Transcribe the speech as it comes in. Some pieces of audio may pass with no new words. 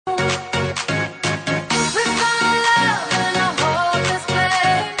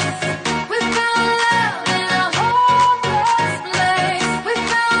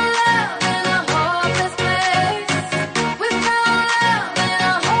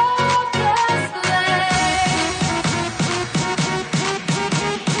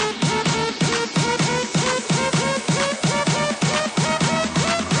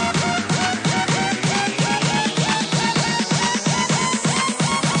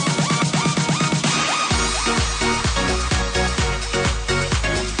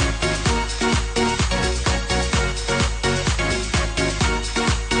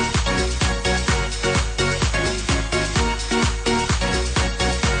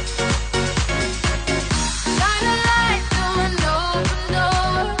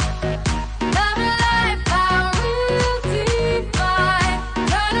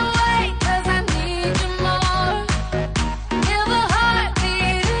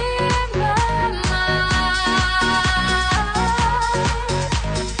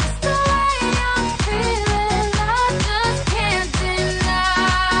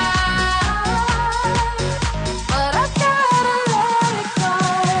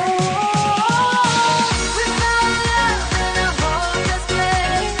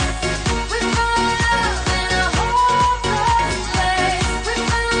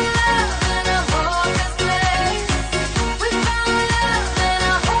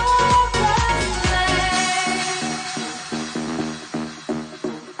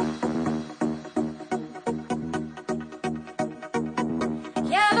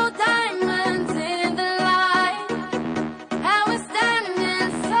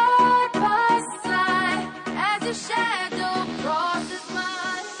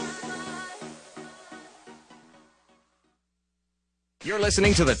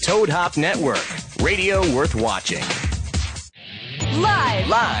listening to the Toad Hop Network, radio worth watching.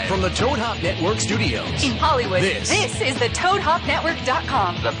 Live from the Toad Hop Network studios in Hollywood. This is the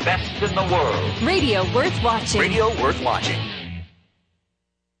ToadHopNetwork.com. The best in the world. Radio worth watching. Radio worth watching.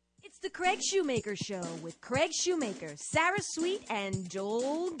 It's the Craig Shoemaker Show with Craig Shoemaker, Sarah Sweet, and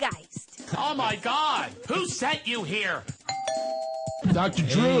Joel Geist. Oh, my God. Who sent you here? Dr.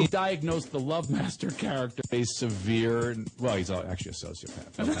 Drew diagnosed the Love Master character as severe. Well, he's actually a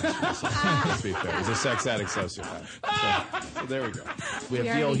sociopath. Let's be fair. He's a sex addict sociopath. So there we go. We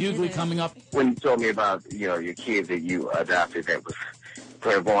have D.L. Hughley coming up. When you told me about, your kid that you adopted that was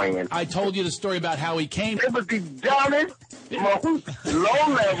clairvoyant. I told you the story about how he came. It was the dumbest, most low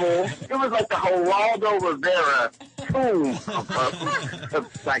level. It was like the Geraldo Rivera tomb of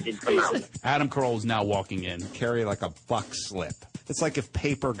psychic phenomena. Adam Carolla is now walking in. Carry like a buck slip. It's like if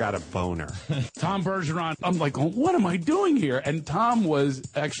paper got a boner. Tom Bergeron, I'm like, what am I doing here? And Tom was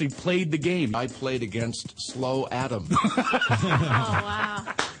actually played the game. I played against Slow Adam. Oh, wow.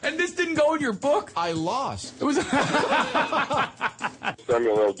 And this didn't go in your book? I lost. It was.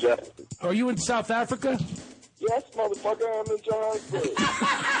 Samuel L. Jackson. Are you in South Africa? Yes, motherfucker, I'm in Johannesburg.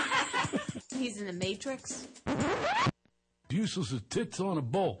 He's in the Matrix. Useless as tits on a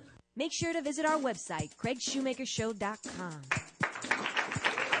bowl. Make sure to visit our website, CraigShoemakerShow.com.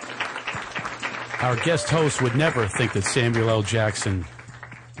 Our guest host would never think that Samuel L. Jackson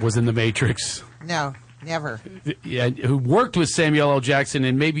was in the Matrix. No, never. Yeah, who worked with Samuel L. Jackson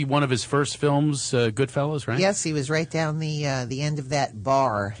in maybe one of his first films, Goodfellas, right? Yes, he was right down the end of that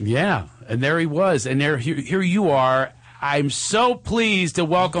bar. Yeah, and there he was, and here you are. I'm so pleased to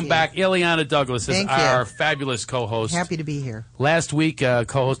welcome back Ileana Douglas as our fabulous co-host. Happy to be here. Last week,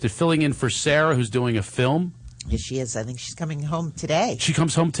 co-hosted, filling in for Sarah, who's doing a film. Yes, she is. I think she's coming home today. She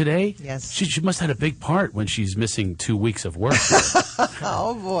comes home today? Yes. She must have had a big part when she's missing 2 weeks of work.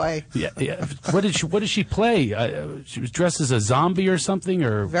 Oh, boy. Yeah. What did she play? She was dressed as a zombie or something,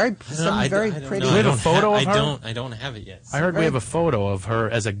 or very pretty. Do we have a photo of her? I don't have it yet. I heard we have a photo of her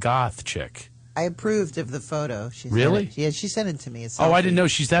as a goth chick. I approved of the photo. Really? Yeah, she sent it to me. Oh, I didn't know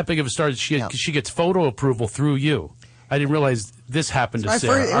she's that big of a star. She gets photo approval through you. I didn't realize this happened to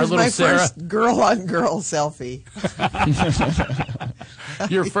Sarah. It was my first girl-on-girl selfie.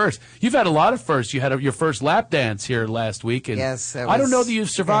 Your first. You've had a lot of firsts. You had your first lap dance here last week. And yes. I don't know that you've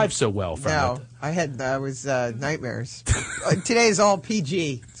survived so well from it. No, I was nightmares. Today is all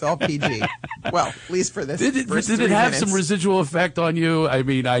PG. It's all PG. Well, at least for this. Did it have some residual effect on you? I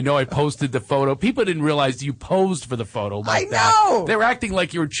mean, I know I posted the photo. People didn't realize you posed for the photo like that. I know. They were acting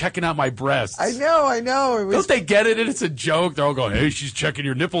like you were checking out my breasts. I know. Don't they get it? It's a joke. They're all going, hey, she's checking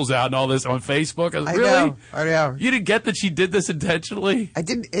your nipples out and all this on Facebook. Really? I know. You didn't get that she did this intentionally? I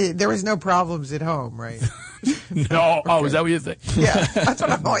didn't. There was no problems at home, right? No. Okay. Oh, is that what you think? Yeah. That's what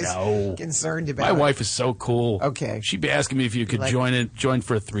I'm always concerned about. My wife is so cool. Okay. She'd be asking me if you could join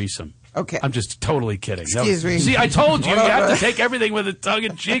for a threesome. Okay. I'm just totally kidding. Excuse me. See, I told you, you have to take everything with a tongue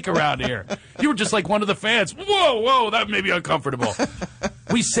in cheek around here. You were just like one of the fans. Whoa, that may be uncomfortable.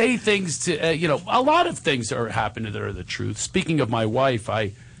 We say things to, a lot of things are happening that are the truth. Speaking of my wife,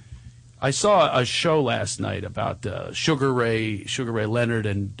 I saw a show last night about Sugar Ray Leonard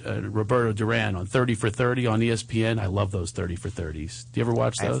and Roberto Duran on 30 for 30 on ESPN. I love those 30 for 30s. Do you ever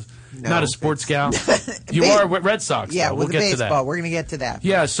watch those? No, not a sports gal? You are Red Sox. Yeah, we'll get baseball. to that. We're going to get to that.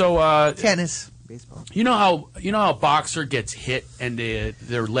 Yeah, so tennis, baseball. You know how a boxer gets hit and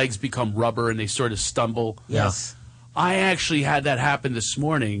their legs become rubber and they sort of stumble? Yes. I actually had that happen this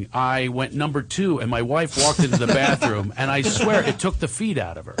morning. I went number 2, and my wife walked into the bathroom, and I swear it took the feet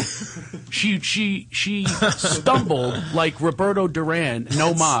out of her. She stumbled like Roberto Duran.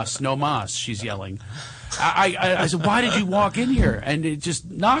 No mas, she's yelling. I said, why did you walk in here? And it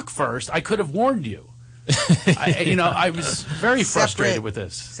just knock first. I could have warned you. I was very frustrated with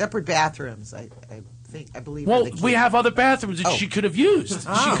this. Separate bathrooms, I believe. Well, we have other bathrooms that she could have used.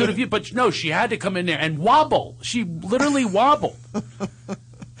 She could have used, but no, she had to come in there and wobble. She literally wobbled.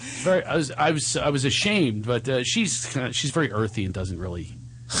 I was ashamed, but she's very earthy and doesn't really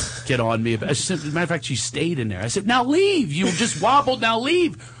get on me. As a matter of fact, she stayed in there. I said, "Now leave. You just wobbled. Now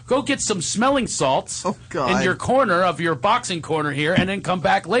leave. Go get some smelling salts in your corner of your boxing corner here, and then come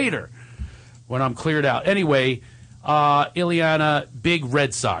back later when I'm cleared out." Anyway, Ileana, big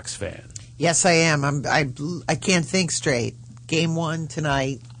Red Sox fan. Yes, I am. I can't think straight. game 1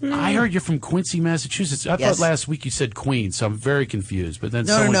 tonight. I heard you're from Quincy, Massachusetts. I Yes. thought last week you said Queens, so I'm very confused. But then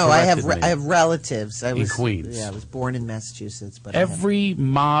No. someone I corrected me. have relatives. I was Queens. Yeah, I was born in Massachusetts, but Every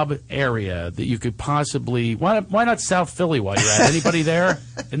mob area that you could possibly. Why not South Philly while you're at? Anybody there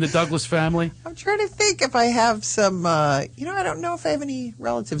in the Douglas family? I'm trying to think if I have some. I don't know if I have any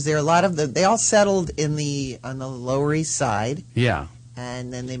relatives there. A lot of they all settled on the Lower East Side, Yeah.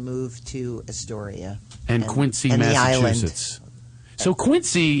 and then they moved to Astoria And Quincy, and the island. Massachusetts. So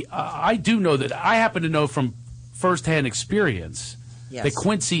Quincy, I do know that. I happen to know from firsthand experience Yes. that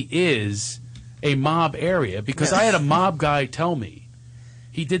Quincy is a mob area because I had a mob guy tell me.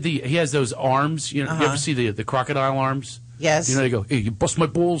 He has those arms. You ever see the crocodile arms? Yes. You know, they go, hey, you bust my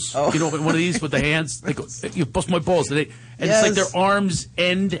balls. Oh. You know, one of these with the hands. They go, hey, you bust my balls. And it's like Yes. their arms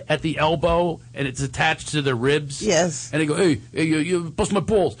end at the elbow and it's attached to their ribs. Yes. And they go, hey you bust my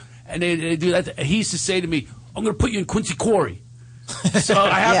balls. And they do that. He used to say to me, I'm going to put you in Quincy Quarry. So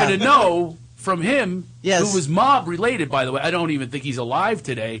I happen to know from him, Yes. who was mob related, by the way. I don't even think he's alive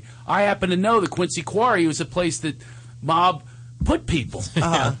today. I happen to know the Quincy Quarry was a place that mob put people.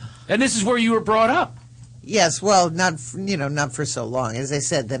 And this is where you were brought up. Yes, well, not for so long. As I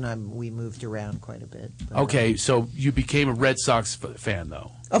said, then we moved around quite a bit. But, Okay, so you became a Red Sox fan,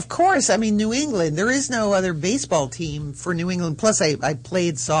 though. Of course, I mean New England. There is no other baseball team for New England. Plus, I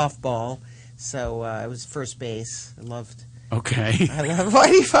played softball, so I was first base. I loved. Okay. Why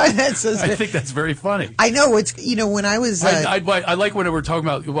do you find that so? I think that's very funny. I know it's when I was. I like when we're talking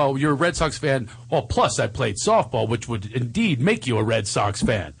about, well, you're a Red Sox fan. Well, plus I played softball, which would indeed make you a Red Sox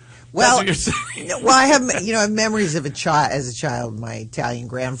fan. Well, That's what you're saying. well, I have memories of as a child, my Italian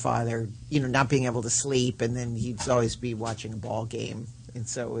grandfather, not being able to sleep, and then he'd always be watching a ball game, and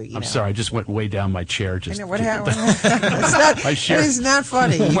so I'm sorry, I just went way down my chair. I know what happened. It is not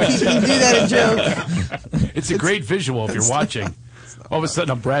funny. You do that a joke. It's a great visual if you're watching. All of a sudden,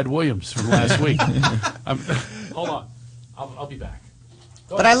 I'm Brad Williams from last week. Hold on, I'll be back.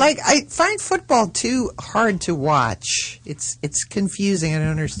 But I find football too hard to watch. It's confusing. I don't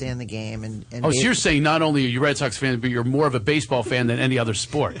understand the game. And So you're saying not only are you a Red Sox fan, but you're more of a baseball fan than any other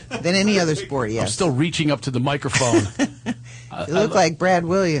sport. Than any other sport, yes. I'm still reaching up to the microphone. You look like Brad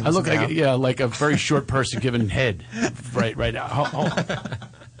Williams. I look now. like a very short person giving head right now. Hold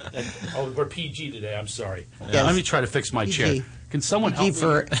on. We're PG today. I'm sorry. Yes. Let me try to fix my PG. chair. Can someone PG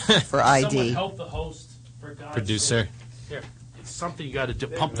help me? for Someone ID. help the host, for God's Producer. sake. Here, it's something you got to do.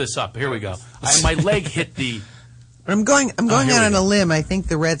 Pump this up. Here we go. My leg hit the. But I'm going here out we on go. a limb. I think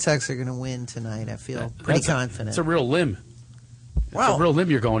the Red Sox are going to win tonight. I feel pretty confident. It's a real limb. It's Well- a real limb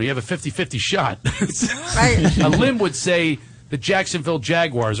you're going. You have a 50-50 shot. I- A limb would say the Jacksonville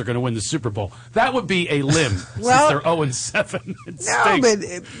Jaguars are going to win the Super Bowl. That would be a limb Well- since they're 0-7. It No,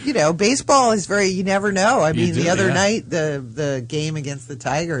 stinks. but baseball is you never know. I mean, do, the other yeah. night, the game against the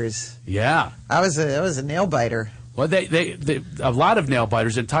Tigers, Yeah. that was a nail biter. Well, they a lot of nail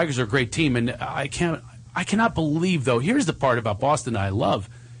biters, and Tigers are a great team. And I cannot believe, though. Here's the part about Boston I love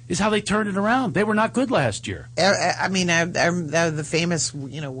is how they turned it around. They were not good last year. I mean, the famous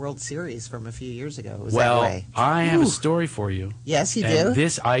World Series from a few years ago was Well, that way. I have Ooh. a story for you. Yes, you And do.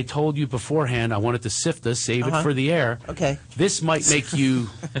 this I told you beforehand. I wanted to sift this, save it for the air. Okay. This might make you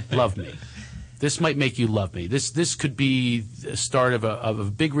love me. This might make you love me. This could be the start of a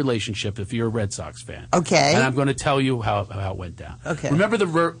big relationship if you're a Red Sox fan. Okay. And I'm going to tell you how it went down. Okay. Remember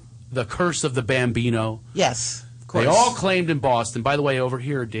the curse of the Bambino? Yes, of course. They all claimed in Boston. By the way, over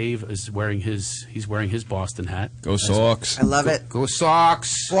here, Dave is wearing his Boston hat. Go Sox. I love it. Go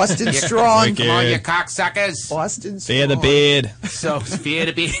Sox. Boston strong. Wicked. Come on, you cocksuckers. Boston strong. Fear the beard. So fear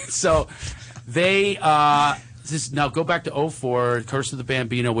to be. So they now go back to 04, Curse of the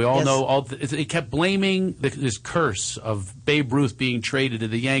Bambino. We all Yes. know they kept blaming this curse of Babe Ruth being traded to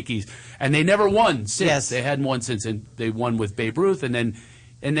the Yankees, and they never won since. Yes. They hadn't won since, and they won with Babe Ruth, and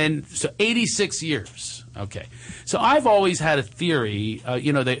then so 86 years. Okay, so I've always had a theory.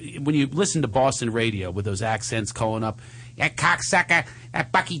 When you listen to Boston radio with those accents calling up, that cocksucker,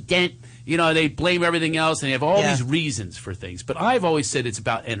 that Bucky Dent. They blame everything else, and they have all Yeah. these reasons for things. But I've always said it's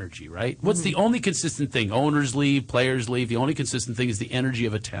about energy, right? What's the only consistent thing? Owners leave, players leave. The only consistent thing is the energy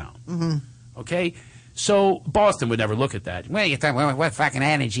of a town. Mm-hmm. Okay? So Boston would never look at that. What are you talking about? What fucking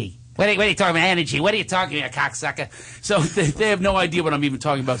energy? What are you talking about energy? What are you talking about, cocksucker? So they have no idea what I'm even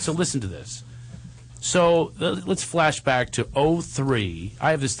talking about. So listen to this. So let's flash back to 03.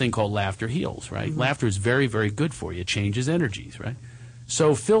 I have this thing called laughter heals, right? Laughter is very, very good for you. It changes energies, right?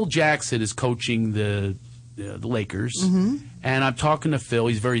 So Phil Jackson is coaching the Lakers, and I'm talking to Phil.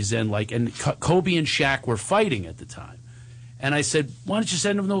 He's very zen-like, and Kobe and Shaq were fighting at the time. And I said, why don't you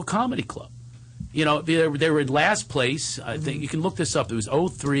send him to a comedy club? You know, they were in last place. I think you can look this up. It was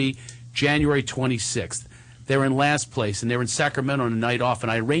 03, January 26th. They were in last place, and they were in Sacramento on a night off,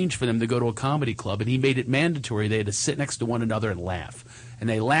 and I arranged for them to go to a comedy club, and he made it mandatory. They had to sit next to one another and laugh. And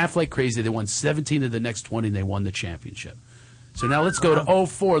they laughed like crazy. They won 17 of the next 20, and they won the championship. So now let's go to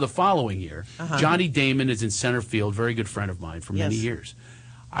 04, the following year. Johnny Damon is in center field, very good friend of mine for many years.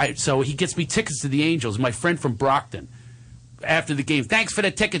 So he gets me tickets to the Angels. My friend from Brockton. After the game, thanks for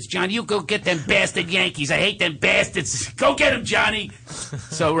the tickets, Johnny. You go get them bastard Yankees. I hate them bastards. Go get them, Johnny.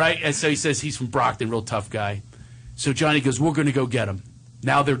 So and so he says he's from Brockton, real tough guy. So Johnny goes, we're going to go get him.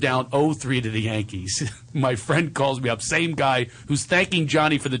 Now they're down 0-3 to the Yankees. My friend calls me up, same guy who's thanking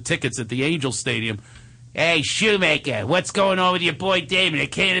Johnny for the tickets at the Angel Stadium. Hey, Shoemaker, what's going on with your boy Damon? They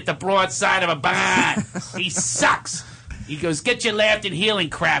can't hit the broadside of a barn. He sucks. He goes, get your laughter and healing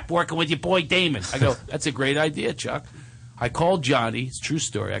crap working with your boy Damon. I go, that's a great idea, Chuck. I called Johnny. It's a true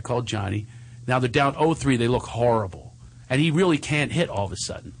story. I called Johnny. Now they're down 0-3. They look horrible. And he really can't hit all of a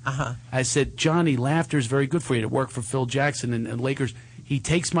sudden. I said, Johnny, laughter is very good for you. It worked for Phil Jackson and Lakers. He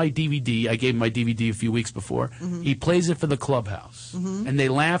takes my DVD. I gave him my DVD a few weeks before. He plays it for the clubhouse. And they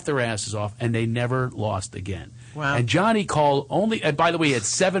laugh their asses off, and they never lost again. Wow. And Johnny called only, and by the way, he had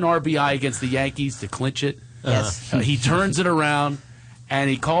 7 RBI against the Yankees to clinch it. Yes. He turns it around. And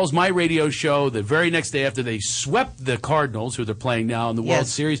he calls my radio show the very next day after they swept the Cardinals, who they're playing now in the World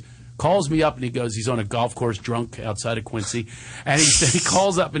Series. Calls me up and he goes, he's on a golf course drunk outside of Quincy. And he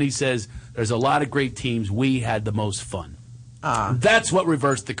calls up and he says, there's a lot of great teams. We had the most fun. That's what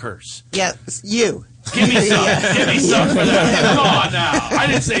reversed the curse. Yes, you. Give me some. Give me some for that. Come on now. I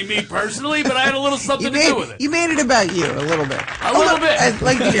didn't say me personally, but I had a little something to do with it. You made it about you a little bit. A little bit. I'd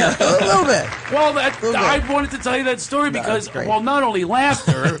like to hear a little bit. Well, I wanted to tell you that story because, well, not only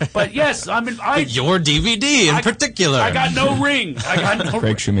laughter, but yes, your DVD in particular. I got no ring.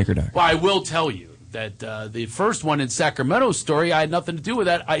 CraigShoemaker.com. Well, I will tell you that the first one in Sacramento story, I had nothing to do with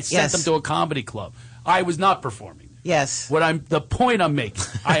that. I sent them to a comedy club. I was not performing. Yes. The point I'm making,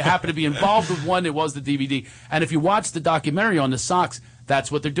 I happen to be involved with one. It was the DVD. And if you watch the documentary on the Sox,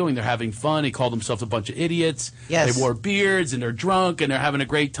 that's what they're doing. They're having fun. They call themselves a bunch of idiots. Yes. They wore beards, and they're drunk, and they're having a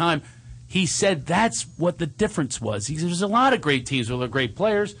great time. He said that's what the difference was. He said there's a lot of great teams with great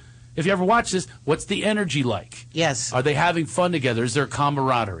players. If you ever watch this, what's the energy like? Yes. Are they having fun together? Is there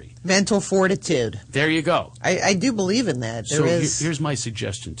camaraderie? Mental fortitude. There you go. I do believe in that. Here's my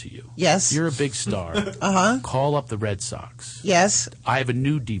suggestion to you. Yes. You're a big star. Call up the Red Sox. Yes. I have a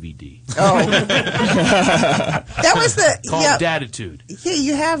new DVD. Oh. That was called Datitude. Yeah,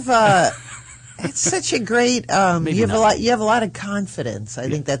 you have it's such a great you have a lot of confidence. I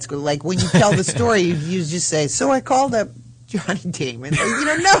think that's good. Like when you tell the story, you just say, "So I called up Johnny Damon."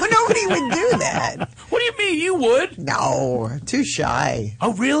 Nobody would do that. What do you mean? You would? No, too shy.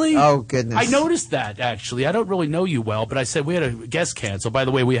 Oh, really? Oh, goodness. I noticed that, actually. I don't really know you well, but I said we had a guest cancel. By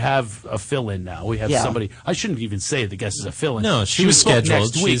the way, we have a fill-in now. We have somebody. I shouldn't even say the guest is a fill-in. No, she was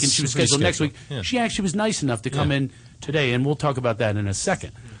scheduled next week, and she was scheduled next week. Yeah. She actually was nice enough to come in today, and we'll talk about that in a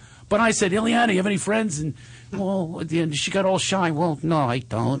second. But I said, Ileana, you have any friends? And, well, at the end, she got all shy. Well, no, I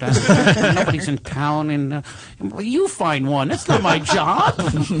don't. Nobody's in town. And you find one. That's not my job.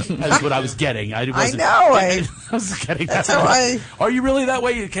 That's what I was getting. I know. I was getting that. Are you really that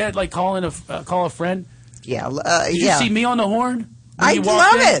way? You can't, like, call a friend? Yeah. Did you see me on the horn? I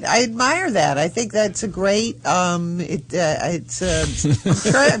love it. I admire that. I think that's a great. I'm trying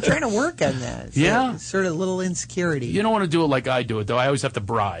to work on that. So sort of a little insecurity. You don't want to do it like I do it, though. I always have to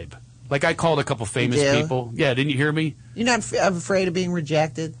bribe. Like I called a couple famous people. Yeah, didn't you hear me? You're not afraid of being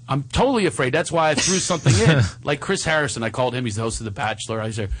rejected? I'm totally afraid. That's why I threw something in. Like Chris Harrison, I called him. He's the host of The Bachelor.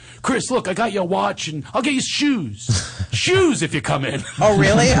 I said, Chris, look, I got you a watch, and I'll get you shoes. Shoes if you come in. Oh,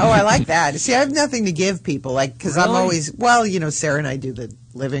 really? Oh, I like that. See, I have nothing to give people, like, because I'm always, Sarah and I do the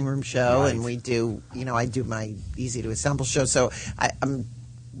living room show, and we do, I do my Easy to Assemble show, so I'm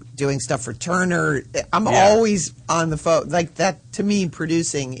doing stuff for Turner. I'm always on the phone. Like, that, to me,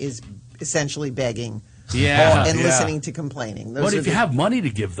 producing is essentially begging. And listening to complaining. What if you have money to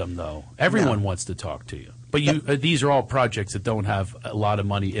give them, though? Everyone wants to talk to you. But these are all projects that don't have a lot of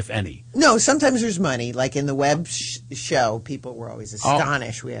money, if any. No, sometimes there's money. Like in the web show, people were always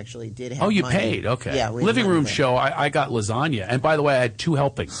astonished. We actually did have you money. paid. Okay. Yeah. Living room show, I got lasagna. And by the way, I had 2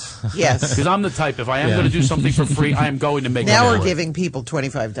 helpings. Yes. Because I'm the type, if I am going to do something for free, I am going to make it. Now we're giving people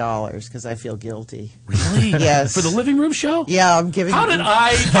 $25 because I feel guilty. Really? Yes. For the living room show? Yeah, I'm giving. How did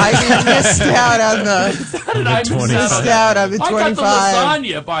I missed out on the. How did I miss out on the 25? I got the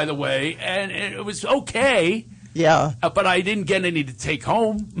lasagna, by the way, and it was okay. Yeah. But I didn't get any to take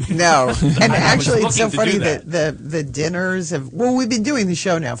home. No. And I was actually, it's so looking to funny do that the dinners have. Well, we've been doing the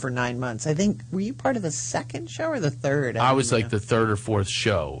show now for 9 months. I think. Were you part of the second show or the third? I was like the third or fourth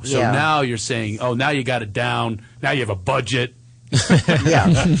show. So Yeah. now you're saying, oh, now you got it down. Now you have a budget. Yeah.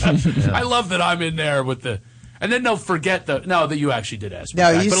 I love that I'm in there with the. And then they'll forget that you actually did ask me.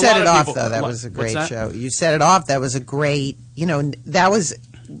 No, back. you But a set lot it of off, people- though. That was a What's great that? show. You set it off. That was a great, that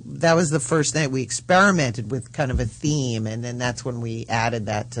was the first night we experimented with kind of a theme, and then that's when we added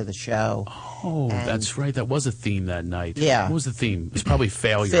that to the show. Oh, And- that's right. That was a theme that night. Yeah. What was the theme? It was probably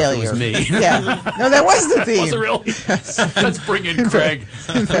failure. Failure. It was me. Yeah. No, that was the theme. Was it really? Let's bring in Craig.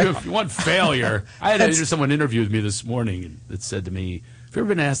 If you want failure. I had someone interviewed me this morning that said to me, have you ever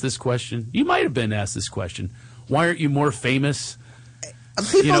been asked this question? You might have been asked this question. Why aren't you more famous?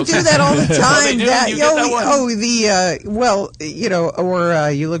 People do that all the time. They do? You get that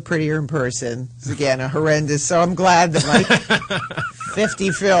one? You look prettier in person. It's, again, a horrendous. So I'm glad that my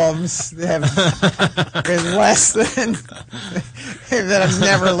 50 films have been less than that I've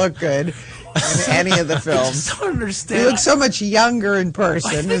never looked good in any of the films. I just don't understand. You look so much younger in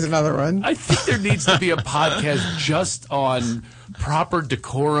person. There's another one. I think there needs to be a podcast just on proper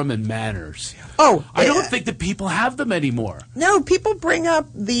decorum and manners. Oh, I don't think that people have them anymore. No, people bring up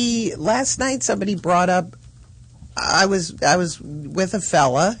last night somebody brought up I was with a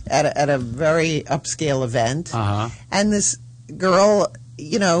fella at a very upscale event, and this girl,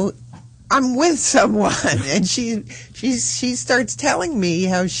 I'm with someone, and she starts telling me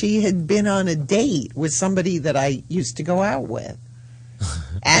how she had been on a date with somebody that I used to go out with.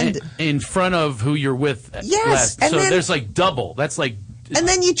 And in front of who you're with. Yes, so there's like double. That's like. And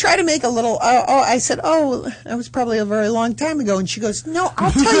then you try to make a little. I said, that was probably a very long time ago. And she goes, no,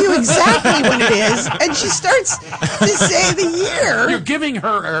 I'll tell you exactly when it is. And she starts to say the year. You're giving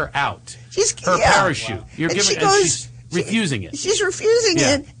her out. Her yeah. parachute. You're And giving. she goes, she's refusing it. She's refusing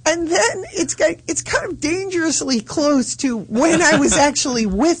it, and then it's kind of dangerously close to when I was actually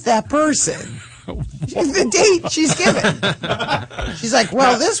with that person. The date she's given. She's like,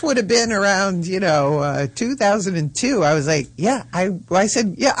 well, this would have been around, 2002. I was like, yeah. I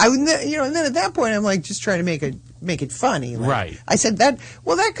said, yeah. And then at that point, I'm like, just trying to make it funny. Like, right. I said that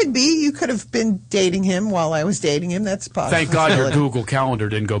could be. You could have been dating him while I was dating him. That's possible. Thank God your Google Calendar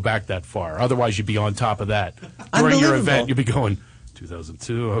didn't go back that far. Otherwise, you'd be on top of that. During your event, you'd be going,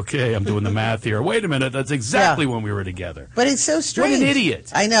 2002, okay, I'm doing the math here. Wait a minute, that's exactly when we were together. But it's so strange. What an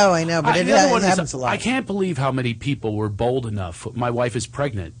idiot. I know, but it happens a lot. I can't believe how many people were bold enough. My wife is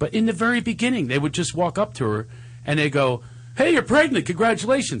pregnant. But in the very beginning, they would just walk up to her and they go, hey, you're pregnant,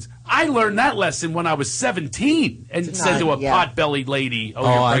 congratulations. I learned that lesson when I was 17 and said to a pot-bellied lady, oh,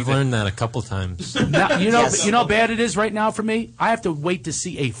 you're pregnant. I've learned that a couple times. Now, you know how bad it is right now for me? I have to wait to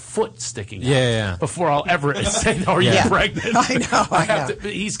see a foot sticking out before I'll ever say, are you pregnant? I know.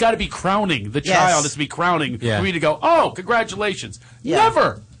 He's got to be crowning. The child has to be crowning for me to go, oh, congratulations. Yeah.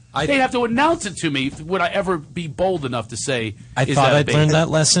 Never. They'd have to announce it to me. Would I ever be bold enough to say, I is thought that a I'd baby? learned that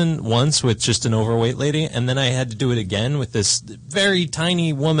lesson once with just an overweight lady, and then I had to do it again with this very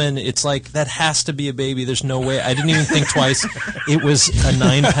tiny woman. It's like, that has to be a baby. There's no way. I didn't even think twice. It was a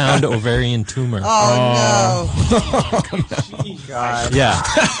 9-pound ovarian tumor. Oh, no. God. Yeah.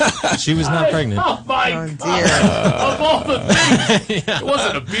 She was not pregnant. Oh, my dear. God. Of all the things. It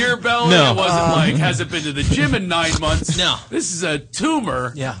wasn't a beer belly. No. It wasn't hasn't been to the gym in 9 months. No. This is a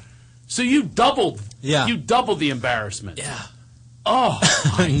tumor. Yeah. So you doubled. Yeah. You doubled the embarrassment. Yeah. Oh.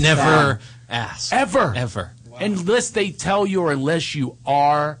 Never ask. Ever. Ever. Unless they tell you or unless you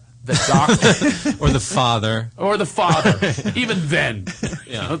are the doctor. Or the father. Or the father. Even then.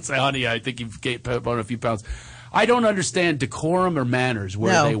 Don't say, honey, I think you've put on a few pounds. I don't understand decorum or manners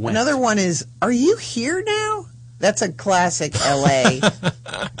where they went. Another one is, are you here now? That's a classic LA.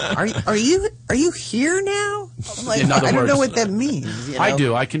 Are you here now? I'm like, I don't know what that means. I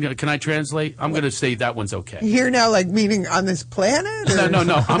do. Can I translate? I'm going to say that one's okay. Here now, like meaning on this planet? Or?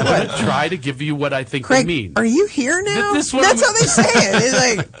 No. I'm going to try to give you what I think Craig, they mean. Are you here now? This one, That's how they say it.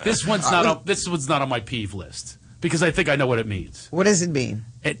 It's like this one's not on my peeve list because I think I know what it means. What does it mean?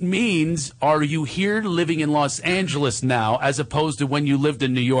 It means, are you here living in Los Angeles now as opposed to when you lived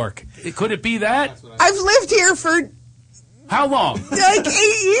in New York? Could it be that? I've lived here for how long? Like 8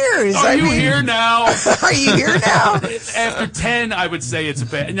 years. Are you here now? Are you here now? After 10, I would say it's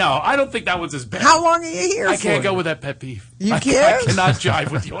bad. No, I don't think that one's as bad. How long are you here I for? can't go with that pet peeve. You I can't? cannot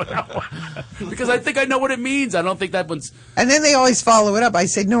jive with you on that one. Because I think I know what it means. I don't think that one's... And then they always follow it up. I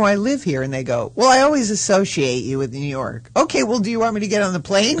say, no, I live here. And they go, well, I always associate you with New York. Okay, well, do you want me to get on the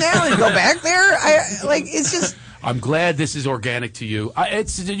plane now and go back there? It's just... I'm glad this is organic to you.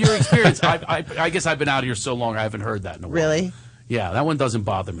 It's your experience. I guess I've been out here so long I haven't heard that in a while. Really? Yeah, that one doesn't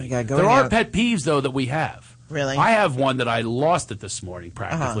bother me. gotta go There now. are pet peeves, though, that we have. Really? I have one that I lost it this morning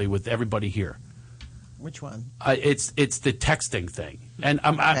practically with everybody here. Which one? It's the texting thing. And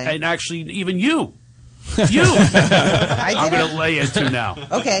Okay. and actually, even you. You. I I'm did going it. to lay into now.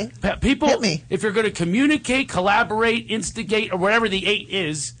 Okay. People, Hit me. if you're going to communicate, collaborate, instigate, or whatever the 8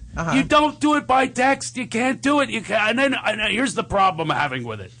 is, Uh-huh. you don't do it by text. You can't do it. You can, and then here's the problem I'm having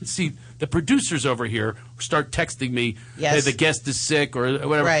with it. See, the producers over here start texting me, Yes. hey, the guest is sick or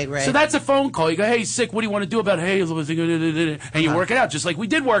whatever. Right. So that's a phone call. You go, hey, sick, what do you want to do about it? Hey, and you work it out, just like we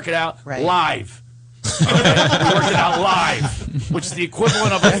did work it out Right. live. Okay? We worked it out live, which is the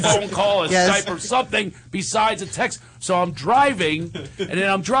equivalent of a phone call, a Yes. Skype, or something besides a text. So I'm driving, and then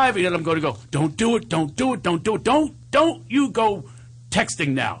I'm driving, and I'm going to go, don't do it, don't do it, don't do it, don't you go texting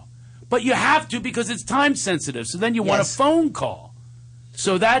now. But you have to because it's time sensitive. So then you want a Yes. phone call.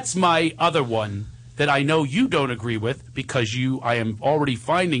 So that's my other one that I know you don't agree with because I am already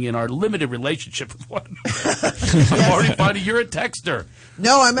finding in our limited relationship with one. I'm already finding you're a texter.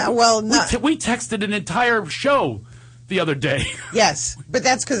 No, not. We texted an entire show the other day. Yes, but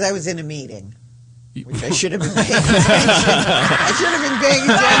that's because I was in a meeting. Which I should have been paying attention. I should have been paying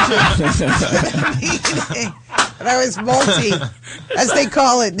attention to the meeting. But I was as they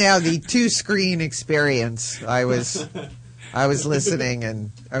call it now, the 2-screen experience. I was listening,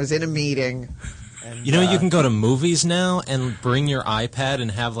 and I was in a meeting. And, You know, you can go to movies now and bring your iPad and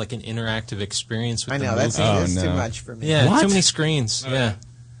have like an interactive experience with I the know, movie. that's too much for me. Yeah, What? too many screens. Yeah.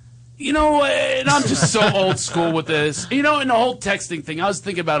 You know, and I'm just so old school with this. You know, and the whole texting thing, I was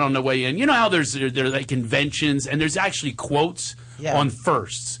thinking about on the way in. You know how there's like conventions, and there's actually quotes on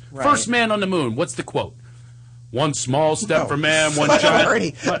firsts. Right. First man on the moon, what's the quote? One small step No. for man, one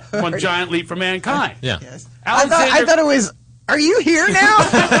giant leap for mankind. Yeah. Yes. I Alexander, thought it was, are you here now?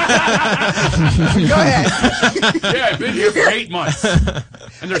 Go ahead. yeah, I've been here for 8 months,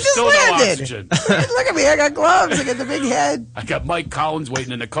 and there's just still landed. no oxygen. Look at me. I got gloves. I got the big head. I got Mike Collins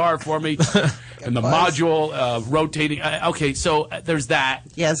waiting in the car for me, and the Buzz. module rotating. Okay, so there's that.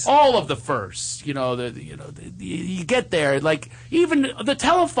 Yes. All of the firsts. You know, you get there. Like even the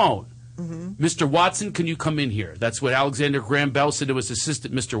telephone. Mr. Watson, can you come in here? That's what Alexander Graham Bell said to his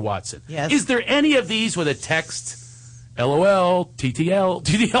assistant, Mr. Watson. Yes. Is there any of these with a text? LOL, TTL,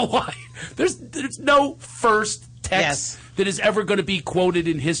 TTLY. There's no first text that is ever going to be quoted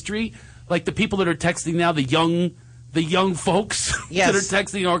in history. Like the people that are texting now, the young folks that are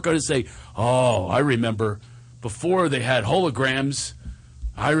texting aren't going to say, "Oh, I remember before they had holograms.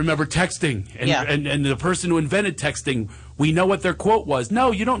 I remember texting, and the person who invented texting, we know what their quote was."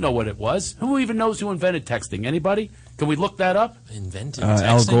 No, you don't know what it was. Who even knows who invented texting? Anybody? Can we look that up? Invented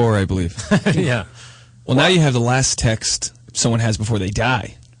Al Gore, I believe. Yeah. Well, now you have the last text someone has before they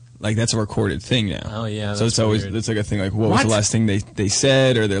die. Like, that's a recorded thing now. Oh, yeah. So it's always, it's like a thing like, what was the last thing they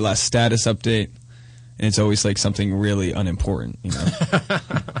said, or their last status update? And it's always like something really unimportant, you know?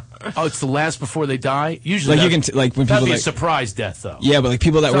 Oh, it's the last before they die? Usually Like, you can, like, when that'd people be a like, surprise death, though. yeah, but like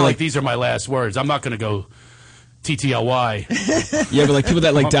people that It's were not like, like these are my last words. I'm not going to go TTLY. yeah, but like people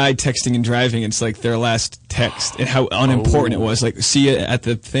that like died texting and driving, it's like their last text and how unimportant it was. Like, see you at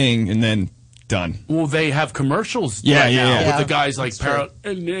the thing, and then done. Well, they have commercials Yeah, right yeah, now yeah. with the guys like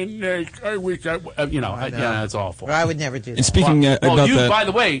and then I wish I, yeah, it's awful. Well, I would never do that. And speaking well, about you, the, by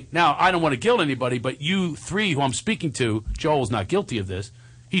the way, now I don't want to guilt anybody, but you three who I'm speaking to, Joel is not guilty of this.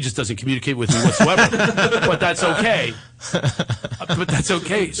 He just doesn't communicate with me whatsoever. But that's okay. But that's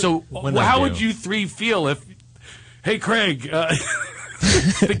okay. So how would you three feel if, hey, Craig,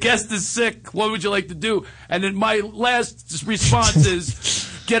 the guest is sick. What would you like to do? And then my last response is,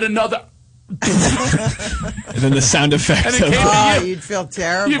 get another. and then the sound effects. And it came to you. You'd feel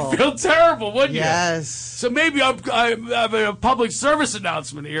terrible. You'd feel terrible, wouldn't you? Yes. So maybe I'm having a public service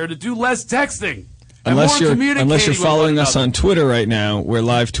announcement here to do less texting. Unless you're with following one us another. on Twitter right now, we're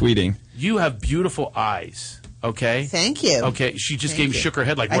live tweeting. You have beautiful eyes. Okay. Thank you. Okay. She just shook her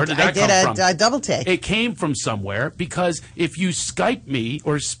head like, where did I that come did from? a double take. It came from somewhere because if you Skype me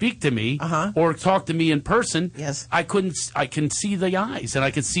or speak to me or talk to me in person, I can see the eyes and I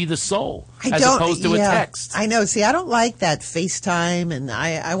can see the soul as opposed to a text. I know. See, I don't like that FaceTime, and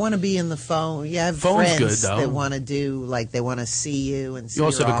I want to be in the phone. You have Phone's friends good, though. that want to do, like, they want to see you and see You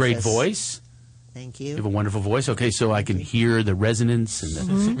also your have a great office. voice. Thank you. You have a wonderful voice. Okay, so I can hear the resonance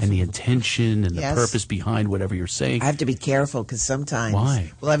and the intention and the purpose behind whatever you're saying. I have to be careful because sometimes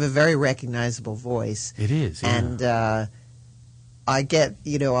Why? I have a very recognizable voice. It is, yeah. And I get,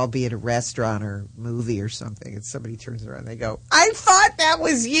 I'll be at a restaurant or movie or something, and somebody turns around and they go, I thought that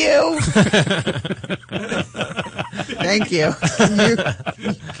was you. Thank you.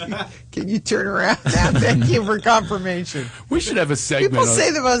 Can you turn around now? Thank you for confirmation. We should have a segment. People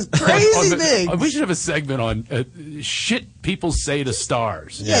say the most crazy things. We should have a segment on shit people say to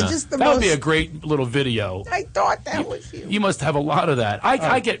stars. Yeah, just the that most. would be a great little video. I thought that was you. You must have a lot of that.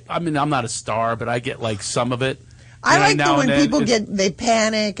 I get. I mean, I'm not a star, but I get like some of it. I like now when and then. people they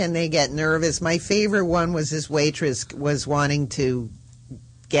panic and they get nervous. My favorite one was this waitress was wanting to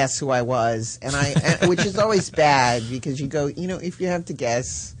guess who I was, and which is always bad because you go, if you have to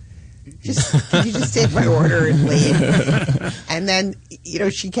guess, could you just take my order and leave? And then,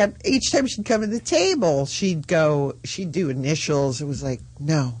 she kept, each time she'd come to the table, she'd do initials. It was like,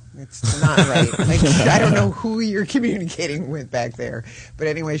 no, it's not right. Like, I don't know who you're communicating with back there. But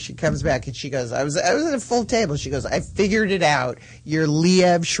anyway, she comes back and she goes, I was at a full table. She goes, I figured it out. You're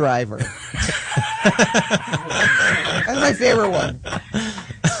Liev Schreiber. That's my favorite one.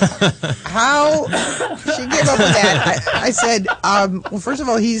 How she came up with that? I said, well, first of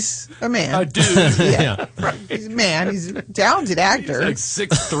all, he's a man. A dude. Yeah. Right. He's a man. He's a talented actor. He's like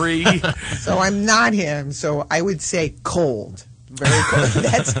 6'3". So I'm not him. So I would say cold. Very cold.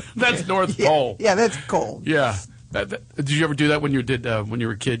 That's North Pole. Yeah, that's cold. Yeah. Did you ever do that when you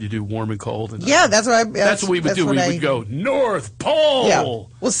were a kid? You do warm and cold. And yeah, that's what that's what we would do. We would go North Pole. Yeah.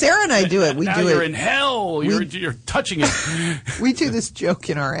 Well, Sarah and I do it. Now you're in hell. You're touching it. We do this joke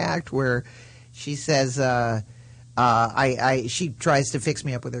in our act where she says, she tries to fix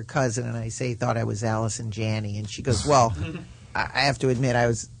me up with her cousin, and I thought I was Allison Janney, and she goes, well, I have to admit,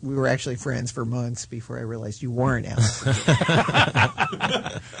 we were actually friends for months before I realized you weren't Allison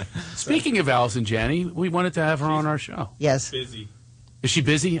Janney. Speaking of Allison Janney, we wanted to have her on our show. Yes. Busy. Is she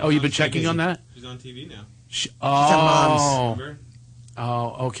busy? Oh, you've been checking on that? She's on TV now. She's on Moms.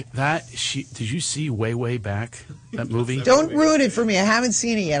 Oh, okay. Did you see Way Back, that movie? Don't ruin it for me. I haven't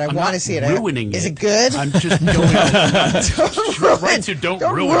seen it yet. I want to see it. Ruining it. Is it good? I'm just going Don't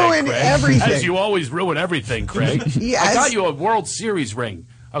ruin it, Craig. everything. As you always ruin everything, Craig. Yes. I got you a World Series ring.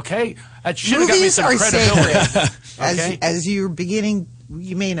 Okay, that should have got me some credibility. Okay? As you're beginning,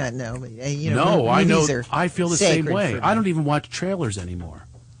 you may not know, but no, I know. I feel the same sacred way. for me. I don't even watch trailers anymore.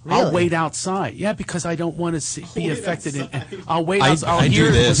 Really? I'll wait outside. Yeah, because I don't want to be affected. I'll wait outside. I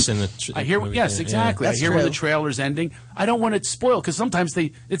do this in the I hear. Yes, exactly. That's I hear when true. the trailer's ending. I don't want it spoiled because sometimes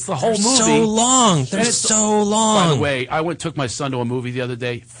it's the whole movie. So long. They're And it's so long. By the way, I took my son to a movie the other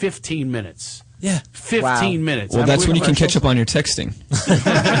day. 15 minutes. Yeah. 15 minutes. Well, that's when you can catch up on your texting.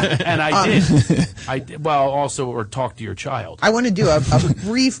 And I did. I did. Well, also, or talk to your child. I want to do a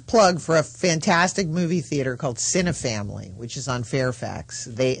brief plug for a fantastic movie theater called Cinefamily, which is on Fairfax.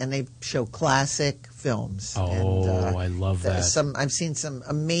 They show classic films. Oh, and, I love that. I've seen some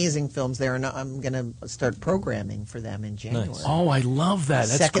amazing films there, and I'm going to start programming for them in January. Nice. Oh, I love that.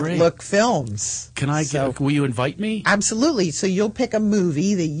 That's Second great. Look Films. Will you invite me? Absolutely. So you'll pick a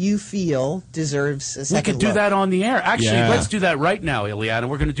movie that you feel deserves a second We could do look. that on the air. Actually, Yeah. let's do that right now, Ileana.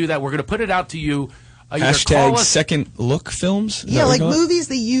 We're going to do that. We're going to put it out to you. Either call Hashtag us, second look films. Is Yeah, that what like we call it? movies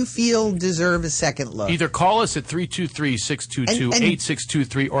that you feel deserve a second look. Either call us at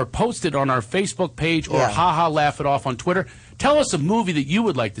 323-622-8623 or post it on our Facebook page or Yeah. haha laugh it off on Twitter. Tell us a movie that you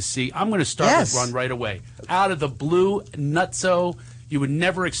would like to see. I'm going to start Yes. this run right away. Out of the blue, nutso. You would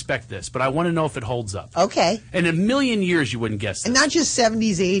never expect this, but I want to know if it holds up. Okay. In a million years, you wouldn't guess this. And not just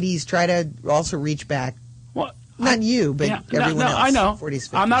 70s, 80s. Try to also reach back. Well, Not you, but everyone else. I know. 40s,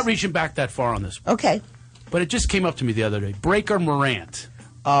 50s. I'm not reaching back that far on this one. Okay. But it just came up to me the other day. Breaker Morant.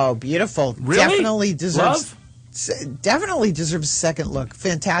 Oh, beautiful. Really? Definitely deserves. Love? Definitely deserves a second look.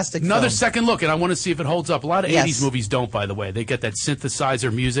 Fantastic. Another film. second look, and I want to see if it holds up. A lot of Yes. 80s movies don't, by the way. They get that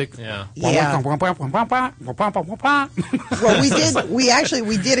synthesizer music. Yeah. Yeah. Well,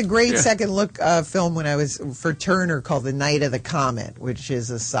 we did a great second look film when I was for Turner called The Night of the Comet, which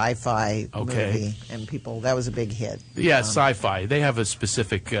is a sci-fi movie, and that was a big hit. Yeah, sci-fi. They have a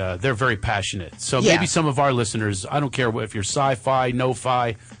specific. They're very passionate. So Yeah. maybe some of our listeners. I don't care if you're sci-fi,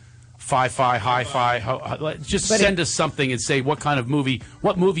 no-fi, fi-fi, hi-fi. Just But send us something and say what movie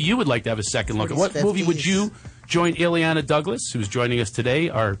you would like to have a second look at. What 40s, movie would 50s. you join Ileana Douglas, who's joining us today,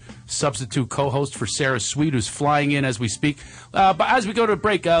 our substitute co-host for Sarah Sweet, who's flying in as we speak. But as we go to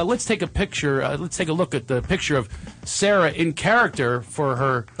break, let's take a picture. Let's take a look at the picture of Sarah in character for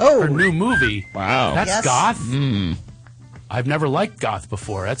her new movie. Wow. That's Yes. goth. I've never liked goth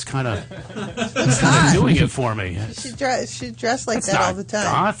before. That's kind of doing it for me. She dressed like That's that not all the time.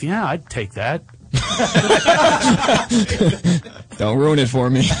 Goth, yeah, I'd take that. Don't ruin it for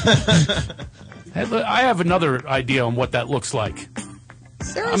me. Hey, look, I have another idea on what that looks like.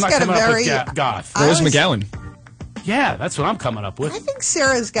 Sarah's I'm not got a coming very up with goth. Rose McGowan. Yeah, that's what I'm coming up with. I think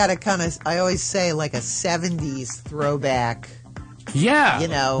Sarah's got a kind of, I always say, like a 70s throwback. Yeah, you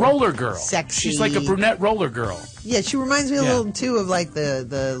know, roller girl. Sexy. She's like a brunette roller girl. Yeah, she reminds me a little too of like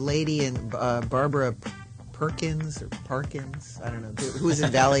the lady in Barbara Perkins or Parkins. I don't know who was in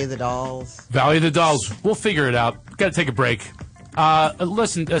Valley of the Dolls. Valley of the Dolls. We'll figure it out. Got to take a break.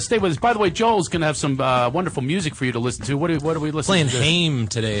 Listen, stay with us. By the way, Joel's going to have some wonderful music for you to listen to. What are we listening to? Playing Haim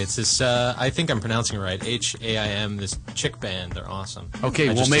today. It's this, I think I'm pronouncing it right, Haim, this chick band. They're awesome.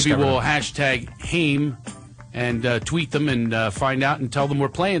 Okay, well, maybe we'll hashtag Haim and tweet them and find out and tell them we're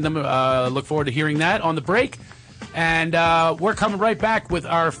playing them. Look forward to hearing that on the break. And we're coming right back with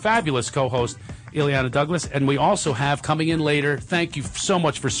our fabulous co-host, Ileana Douglas. And we also have coming in later, thank you so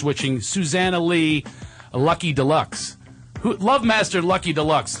much for switching, Susanna Lee, Lucky Deluxe. Love Master Lucky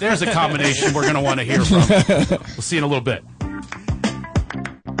Deluxe. There's a combination we're going to want to hear from. We'll see you in a little bit.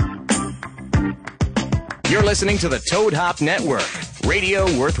 You're listening to the Toad Hop Network, radio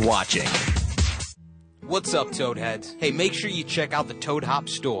worth watching. What's up, Toadheads? Hey, make sure you check out the Toad Hop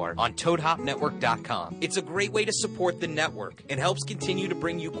store on ToadHopNetwork.com. It's a great way to support the network and helps continue to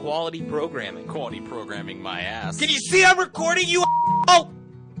bring you quality programming. Quality programming, my ass. Can you see I'm recording you? Oh!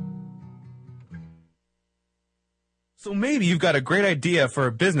 So maybe you've got a great idea for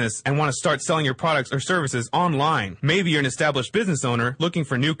a business and want to start selling your products or services online. Maybe you're an established business owner looking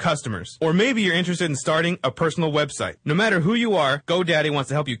for new customers. Or maybe you're interested in starting a personal website. No matter who you are, GoDaddy wants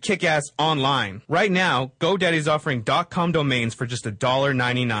to help you kick ass online. Right now, GoDaddy is offering .com domains for just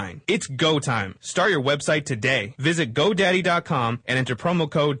 $1.99. It's go time. Start your website today. Visit GoDaddy.com and enter promo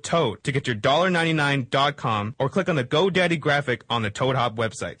code TOAD to get your $1.99 .com or click on the GoDaddy graphic on the Toad Hop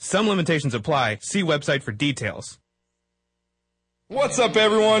website. Some limitations apply. See website for details. What's up,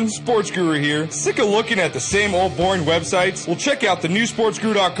 everyone? Sports Guru here. Sick of looking at the same old boring websites? Well, check out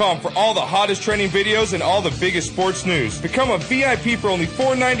thenewsportsguru.com for all the hottest trending videos and all the biggest sports news. Become a VIP for only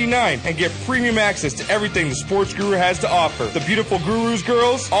 $4.99 and get premium access to everything the Sports Guru has to offer. The beautiful gurus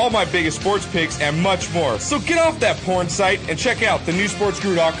girls, all my biggest sports picks, and much more. So get off that porn site and check out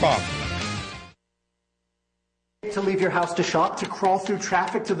thenewsportsguru.com. To leave your house to shop, to crawl through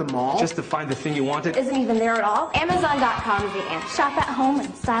traffic to the mall, Just to find the thing you wanted. Isn't even there at all. Amazon.com is the answer. Shop at home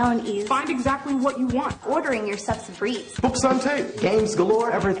in style and ease. Find exactly what you want. Ordering your stuff's a breeze. Books on tape, games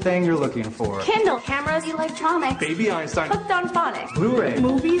galore, everything you're looking for. Kindle, cameras, electronics. Baby Einstein. Hooked on phonics. Blu-ray,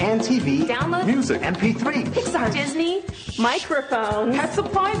 movies, and TV, download, music, MP3, Pixar, Disney, microphones, pet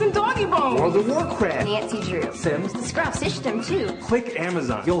supplies, and doggy bones. World of Warcraft, Nancy Drew, Sims, the Scruff System too. Click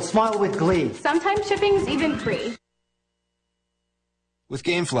Amazon. You'll smile with glee. Sometimes shipping's even free. With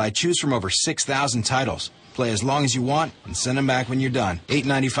GameFly, choose from over 6,000 titles. Play as long as you want and send them back when you're done.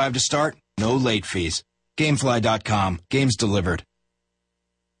 $8.95 to start, no late fees. Gamefly.com. Games delivered.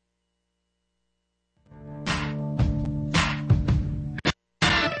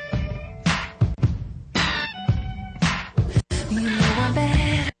 You know I'm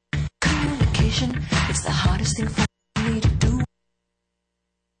bad at communication. It's the hardest thing for me to do.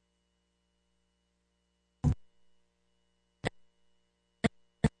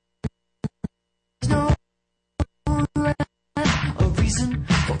 A reason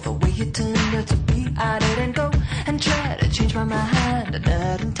for the way it turned out to be. I didn't go and try to change my mind,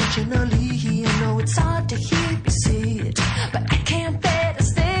 not intentionally. I know it's hard to hear me say it, but I can't bear to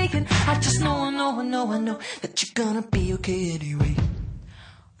stay. And I just know that you're gonna be okay anyway.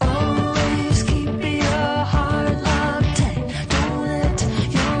 Always keep your heart locked tight. Don't let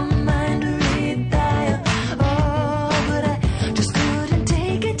your mind retire. Oh, but I just couldn't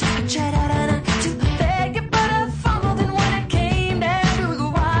take it. I tried out and I to beg it, but I fumbled. And when it came down to the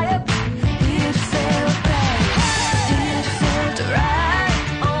wire, it felt bad. It felt right.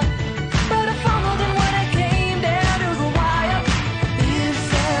 Oh, but I fumbled. And when it came down to the wire, it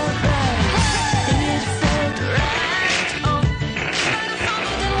felt right. It felt right. Oh.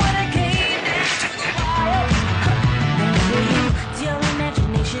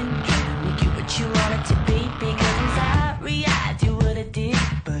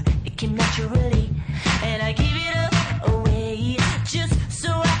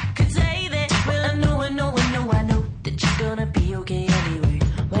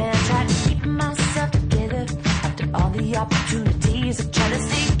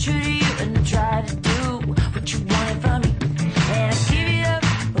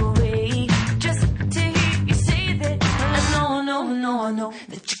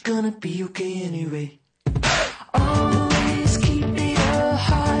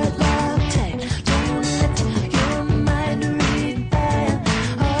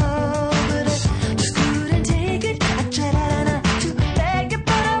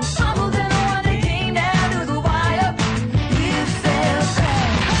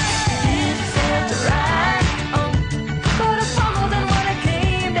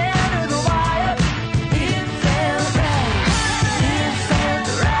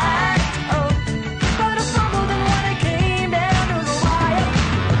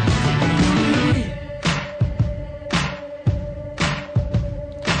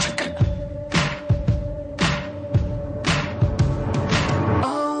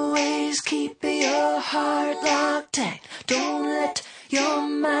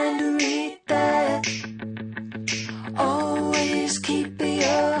 mind to read that. Always keep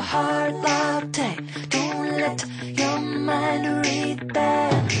your heart locked tight. Don't let your mind read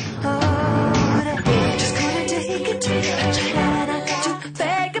that. Oh, but I just couldn't take it. I tried not to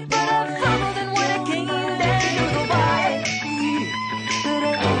beg it, but I fumbled and when I came down to the wire. But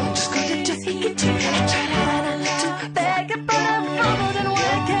I just couldn't take it. I tried not to beg it, but I fumbled and when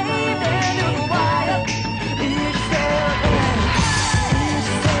I came down to the wire. It felt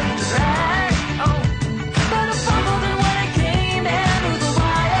right. Oh, but I fumbled and when I came down to the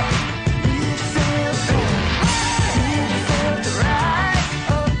wire. It felt right.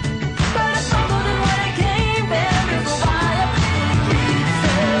 Oh, but I fumbled and when I came down to the wire.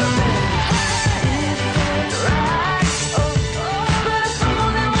 It felt right. Oh, but I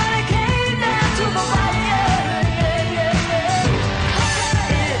fumbled and when I came down to the wire.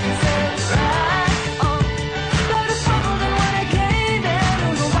 It felt right. Oh, but I fumbled and when I came down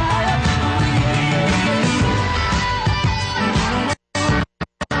to the wire.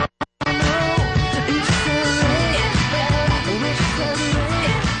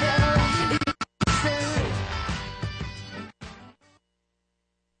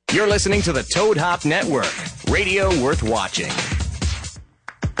 You're listening to the Toad Hop Network, radio worth watching.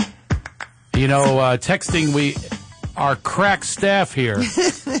 You know, texting, our crack staff here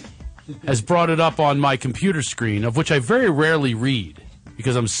has brought it up on my computer screen, of which I very rarely read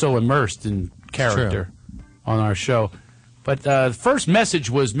because I'm so immersed in character on our show. But the first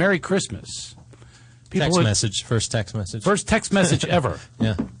message was Merry Christmas. First text message. First text message ever.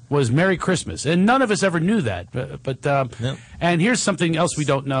 Yeah. Was Merry Christmas. And none of us ever knew that. And here's something else we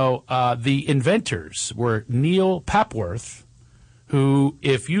don't know. The inventors were Neil Papworth, who,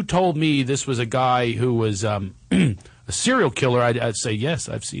 if you told me this was a guy who was a serial killer, I'd say, yes,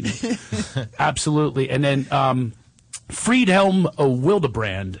 I've seen him. Absolutely. And then Friedhelm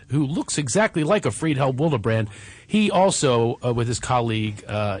Wildebrand, who looks exactly like a Friedhelm Wildebrand, he also, with his colleague,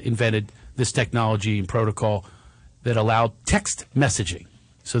 invented this technology and protocol that allowed text messaging.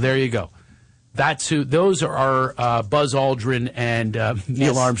 So there you go. That's who. Those are our Buzz Aldrin and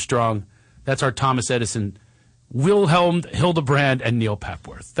Neil Armstrong. That's our Thomas Edison, Wilhelm Hildebrand, and Neil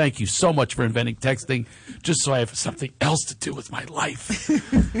Papworth. Thank you so much for inventing texting, just so I have something else to do with my life.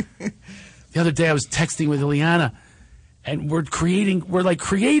 The other day I was texting with Ileana, and we're creating,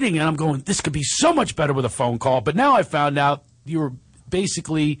 and I'm going, this could be so much better with a phone call. But now I found out you were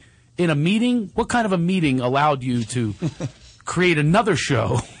basically in a meeting. What kind of a meeting allowed you to create another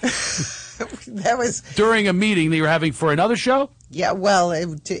show? That was during a meeting that you were having for another show? Yeah, well,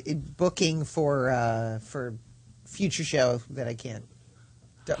 booking for future show that I can't.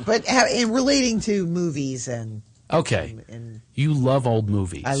 But in relating to movies and okay, you love old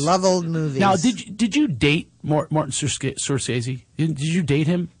movies. I love old movies. Now, did you date Martin Scorsese? Did you date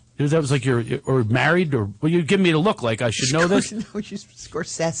him? That was like or married, or well, you give me the look like I should know this. No,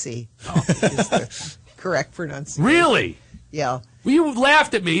 Scorsese. Is the correct pronunciation. Really? Yeah. Well, you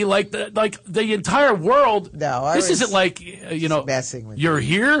laughed at me like the entire world. No, this isn't like messing with you're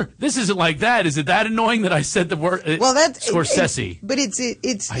here. This isn't like that. Is it that annoying that I said the word? Well, that's Scorsese. But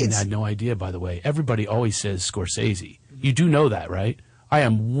it's. I had no idea. By the way, everybody always says Scorsese. You do know that, right? I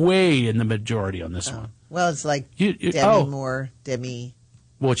am way in the majority on this one. Well, it's like Demi Moore, Demi.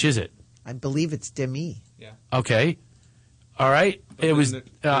 Which is it? I believe it's Demi. Yeah. Okay. All right. It was. There's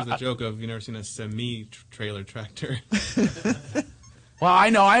a joke of, you never seen a semi-trailer tractor. Well,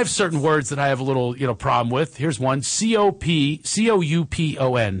 I know I have certain words that I have a little, problem with. Here's one: Coupon.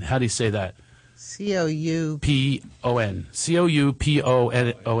 How do you say that? Coupon.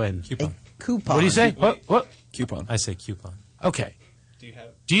 Coupon. Coupon. What do you say? What? Coupon. I say coupon. Okay.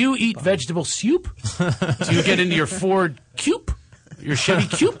 Do you eat vegetable soup? Do you get into your Ford Coupe? Your Chevy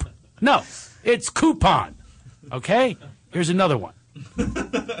Coupe? No, it's coupon. Okay? Here's another one.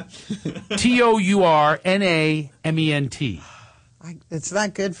 Tournament. It's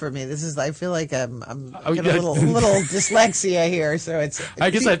not good for me. This is. I feel like I'm got a little dyslexia here. So it's.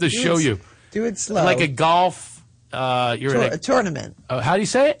 I guess I have to show you. Do it slow. Like a golf. You're in a tournament. How do you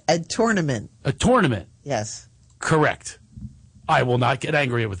say it? A tournament. A tournment. Yes. Correct. I will not get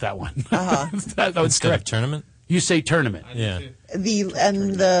angry with that one. That was correct. Tournament. You say tournament. Yeah. The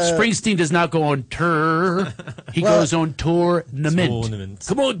Springsteen does not go on tour. He goes on tournament.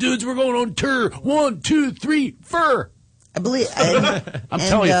 Come on, dudes, we're going on tour. 1, 2, 3, fur. I believe. I'm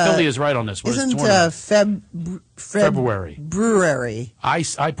telling you, Philly is right on this one. Isn't February? Brewery. I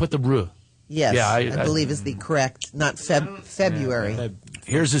put the brew. Yes. Yeah, I believe is the correct, not February.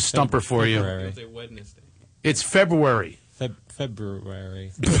 Here's a stumper for you. It's February.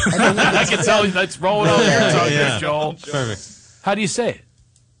 February. I can tell you that's rolling on your tongue, yeah. Joel. Perfect. How do you say it?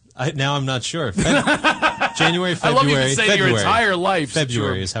 Now I'm not sure. January, February. I love you can say February. your entire life.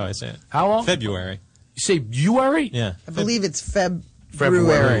 February is how I say it. How long? February. You say February? Yeah. I believe it's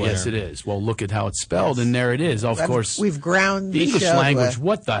February. Yes, it is. Well, look at how it's spelled, and there it is. Of course, we've ground the English show, language.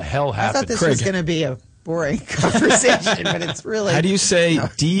 What the hell happened? I thought this was going to be a boring conversation, but it's really. How do you say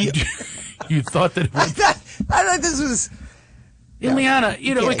D? You thought that? I thought this was. Ileana,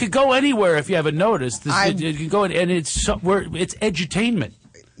 it could go anywhere if you haven't noticed. It can go, and it's edutainment.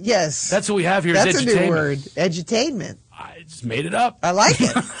 Yes, that's what we have here. That's is a edutainment. new word, edutainment. I just made it up. I like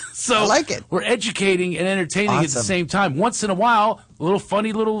it. So I like it. We're educating and entertaining at the Awesome. same time. Once in a while,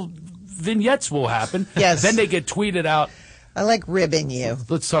 funny little vignettes will happen. Yes. Then they get tweeted out. I like ribbing you.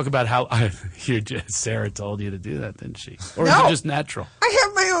 Let's talk about how Sarah told you to do that, didn't she? Or No. is it just natural? I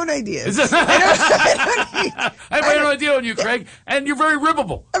have my own ideas. I have my own idea on you, Craig, and you're very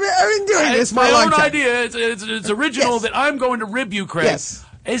ribbable. I've been doing this It's for my a long own time. idea. It's original that I'm going to rib you, Craig. Yes.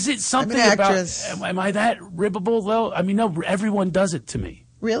 Is it something I'm an about? actress. Am I that ribbable though? I mean, no. Everyone does it to me.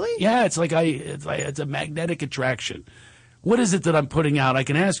 Really? Yeah. It's like it's a magnetic attraction. What is it that I'm putting out? I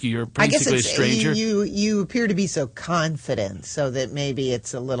can ask you. You're I guess basically a it's stranger. you appear to be so confident, so that maybe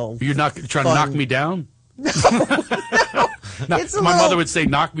it's a little. You're not trying fun. to knock me down. No. It's a my little- mother would say,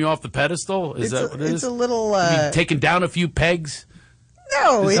 "Knock me off the pedestal." Is that what it is? It's a little. You mean taking down a few pegs.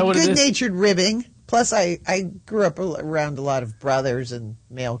 No, Is that what it is? good-natured ribbing. Plus, I grew up around a lot of brothers and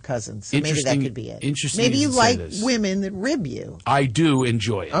male cousins, so maybe that Interesting- could be it. interesting Maybe you you should like say this. women that rib you. I do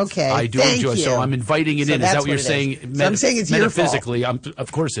enjoy it. Okay, I do thank enjoy it. So you. I'm inviting it So in. Is that's that what you're what it saying? is. So I'm saying it's your fault. Metaphysically,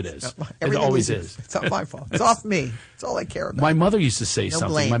 of course it is. It Everything always is. It's not my fault. It's off me. It's all I care about. My mother used to say No something.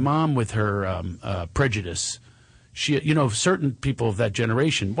 blame. My mom, with her prejudice, she, certain people of that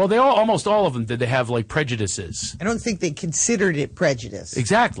generation. Well, almost all of them did. They have like prejudices. I don't think they considered it prejudice.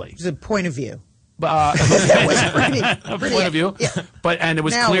 Exactly. It was a point of view. That was pretty a point of view. Yeah. And it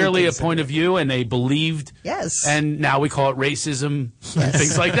was Now we clearly a consider point of view, and they believed. Yes. And now we call it racism, and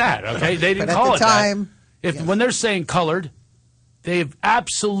things like that. Okay, they didn't But at call the it time, that. When they're saying colored, they've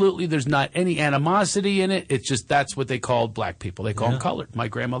absolutely. There's not any animosity in it. It's just that's what they called black people. They call them colored. My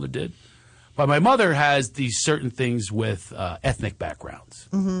grandmother did, but my mother has these certain things with ethnic backgrounds,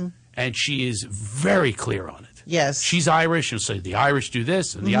 and she is very clear on it. Yes. She's Irish. She'll say the Irish do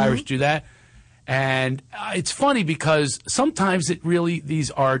this and the Irish do that. And it's funny because sometimes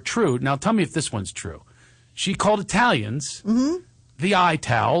these are true. Now tell me if this one's true. She called Italians the eye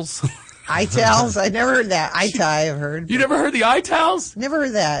towels. Eye towels? I never heard that. Eye tie, I've heard. You never heard the eye towels? Never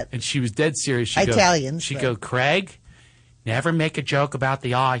heard that. And she was dead serious. Italians, She'd but- go, Craig, never make a joke about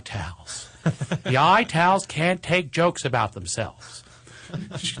the eye towels. The eye towels can't take jokes about themselves.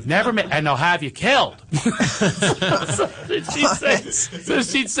 Never and they'll have you killed. so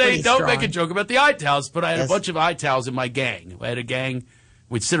she'd say, pretty don't strong. make a joke about the eye towels. But I had Yes. a bunch of eye towels in my gang. I had a gang.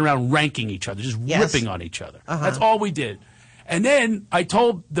 We'd sit around ranking each other, just Yes. ripping on each other. Uh-huh. That's all we did. And then I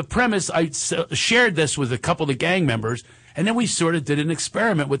told the premise, shared this with a couple of the gang members, and then we sort of did an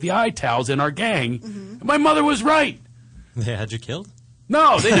experiment with the eye towels in our gang. And my mother was right. They had you killed?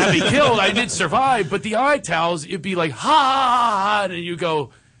 No, they didn't have me killed. I did survive. But the eye towels, it'd be like, ha, ha, ha, and you go,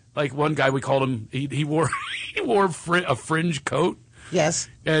 like one guy, we called him, he wore a fringe coat. Yes.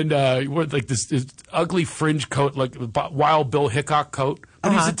 And he wore like this ugly fringe coat, like a Wild Bill Hickok coat.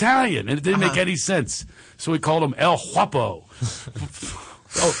 But he's Italian, and it didn't make any sense. So we called him El Guapo.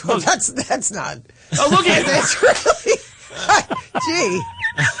 Oh, that's not. Oh, look at That's really. Gee.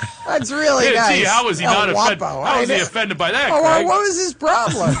 That's really Yeah, nice. gee, how was he not offended? Guapo. How was he I know. offended by that, Oh, well, Craig? what was his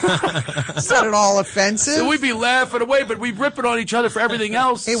problem? It's not at all offensive. So we'd be laughing away, but we'd rip it on each other for everything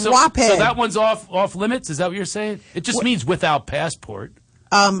else. Hey, so whophead. that one's off limits? Is that what you're saying? It just means without passport.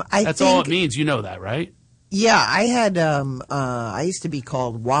 That's think, all it means. You know that, right? Yeah, I had. I used to be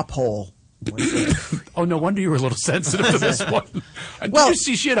called Wophole. Oh, no wonder you were a little sensitive to this one. Did Well- you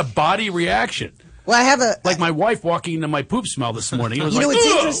see she had a body reaction? Well, I have a. Like my wife walking into my poop smell this morning. It was You know like, what's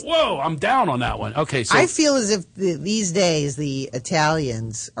 "Ugh, interest- whoa, I'm down on that one. Okay, so I feel as if these days the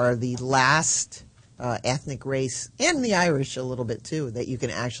Italians are the last ethnic race, and the Irish a little bit too, that you can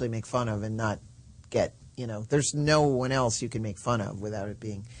actually make fun of and not get. There's no one else you can make fun of without it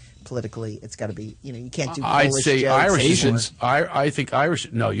being politically. It's got to be. You can't do. I'd Polish say jokes Irish. Asians. I think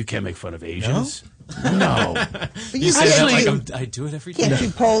Irish. No, you can't make fun of Asians. No. But You say that can't like do- I do it every day. can't do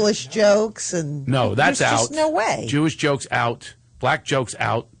Polish jokes and No, that's there's out. just no way. Jewish jokes out. Black jokes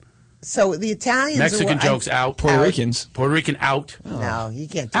out. So the Italians, Mexican are, jokes out. Puerto Ricans. Puerto Rican out. No, you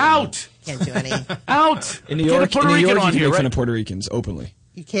can't do Out. Any. Can't do any. Out. In New Get a York, Puerto in New Rican York on you can here, make fun right? of Puerto Ricans openly.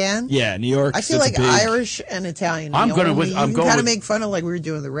 You can? Yeah, New York. I feel that's like big. Irish and Italian. I'm the going only- with- I'm you going kind of with- make fun of like we were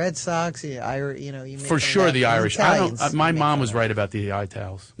doing the Red Sox. You make For fun of sure, that. the Irish. Italians, My you make mom fun was of. right about the eye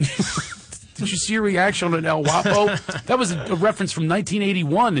towels. Did you see your reaction on El Wapo? That was a reference from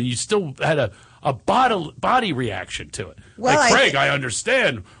 1981, and you still had a body reaction to it. Well, like, Craig, I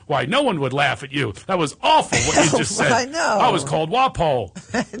understand why no one would laugh at you. That was awful what you just said. I know. I was called Wapo.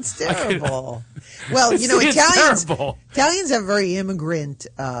 It's terrible. Well, It's Italians terrible. Italians have very immigrant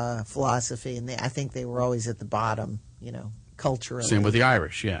philosophy, and I think they were always at the bottom, culturally. Same with the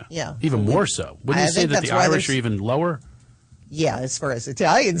Irish, yeah. Yeah. Even more so. Wouldn't I you say think that that's the why Irish are there's- even lower? Yeah, as far as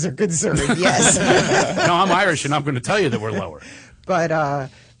Italians are concerned, yes. No, I'm Irish, and I'm going to tell you that we're lower. But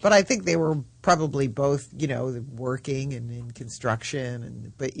I think they were probably both, working and in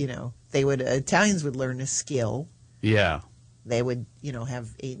construction, but Italians would learn a skill. Yeah. They would, have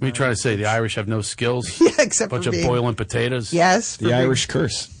 8. What are you trying to say? The Irish have no skills? Yeah, except bunch for of being- boiling potatoes? Yes. The Irish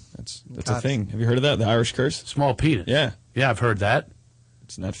curse. That's a thing. Have you heard of that? The Irish curse? Small penis. Yeah. Yeah, I've heard that.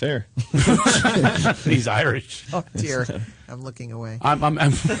 It's not fair. He's Irish. Oh dear, I'm looking away. I'm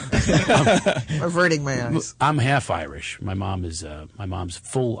averting my eyes. I'm half Irish. My mom's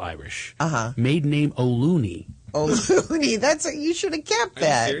full Irish. Uh-huh. Maiden name O'Looney. O'Looney, you should have kept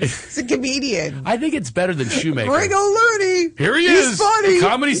that. He's a comedian. I think it's better than Shoemaker. Craig O'Looney. Here he He's is. funny.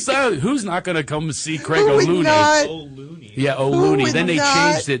 Comedy style. Who's not going to come see Craig Who would O'Looney? not? Yeah, Who O'Looney. would Then they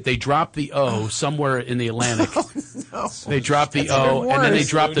not? changed it. They dropped the O somewhere in the Atlantic. No. They dropped the That's even O, and then they worse.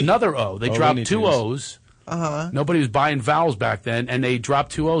 dropped another O. They dropped Looney 2 Tunes. O's. Uh-huh. Nobody was buying vowels back then, and they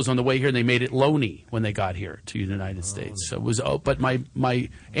dropped 2 O's on the way here, and they made it Loney when they got here to the United States. So it was but my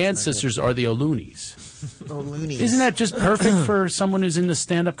ancestors are the O'Loonies. O'Loonies. Isn't that just perfect for someone who's in the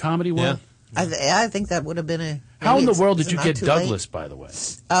stand-up comedy world? I think that would have been a. How in the world it's did you not get too Douglas, by the way?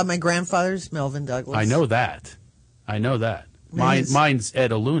 late. My grandfather's Melvin Douglas. I know that. Nice. Mine's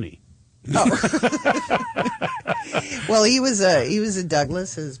Ed O'Looney. Well, he was a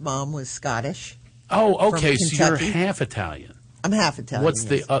Douglas. His mom was Scottish. Oh, okay. From So you're Kentucky. half Italian. I'm half Italian. What's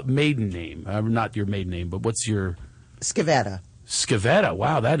yes. the maiden name? Not your maiden name, but what's your Scavetta? Scavetta?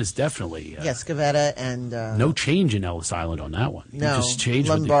 Wow, that is definitely Yeah, Scavetta and no change in Ellis Island on that one. no you just changed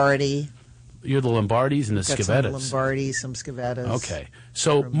with Lombardi. you're the Lombardis and the Got some Scavettas. Lombardi, some Scavettas. Okay,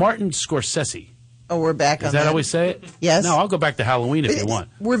 so Martin Scorsese. Oh, we're back Is on that that. how we say it? Yes. No, I'll go back to Halloween if you want.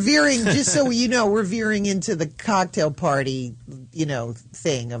 We're veering, just so you know, we're veering into the cocktail party,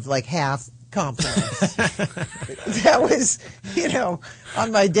 thing of like half compliments. That was,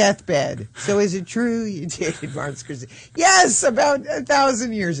 on my deathbed. So is it true you dated Martin Scorsese? Yes, about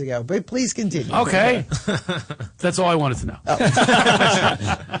 1,000 years ago. But please continue. Okay, that's all I wanted to know.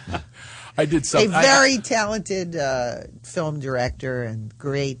 I did A something. very talented film director and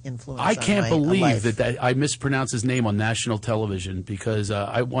great influence. I on can't my believe life. that I mispronounced his name on national television because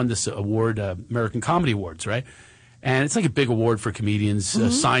I won this award, American Comedy Awards, right? And it's like a big award for comedians.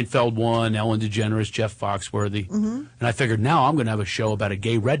 Seinfeld won, Ellen DeGeneres, Jeff Foxworthy. And I figured now I'm going to have a show about a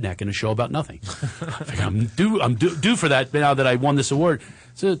gay redneck and a show about nothing. I figured I'm due for that now that I won this award.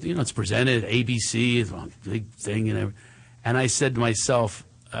 So, it's presented at ABC, it's a big thing. And I said to myself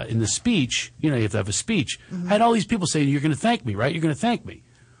in the speech, you have to have a speech. I had all these people saying, you're going to thank me, right? You're going to thank me.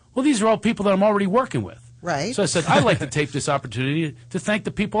 Well, these are all people that I'm already working with. Right. So I said, I'd like to take this opportunity to thank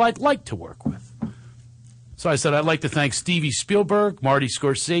the people I'd like to work with. So I said, I'd like to thank Stevie Spielberg, Marty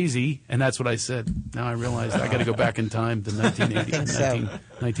Scorsese, and that's what I said. Now I realized I got to go back in time to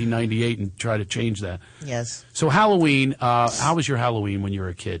 1998 and try to change that. Yes. So Halloween, how was your Halloween when you were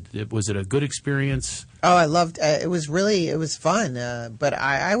a kid? Was it a good experience? Oh, I loved it. It was fun. But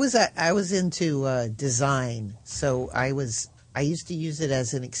I was into design, so I used to use it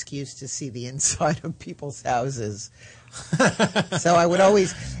as an excuse to see the inside of people's houses. So I would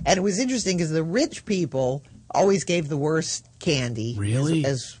always, and it was interesting because the rich people always gave the worst candy. Really?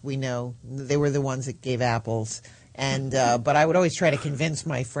 As we know, they were the ones that gave apples. And but I would always try to convince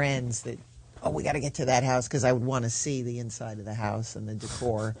my friends that, we got to get to that house because I would want to see the inside of the house and the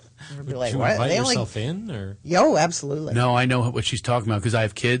decor. And I'd be like, Did you what? invite They only- yourself in? Or? Yo, absolutely. No, I know what she's talking about because I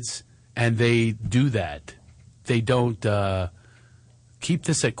have kids, and they do that. They don't keep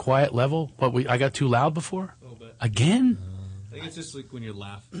this at quiet level. I got too loud before? A little bit. Again? I think it's just like when you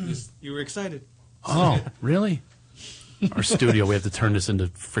laugh. You were excited. Oh, really? Our studio, we have to turn this into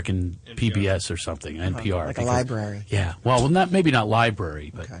freaking PBS or something, NPR. Like a library. Yeah. Well, maybe not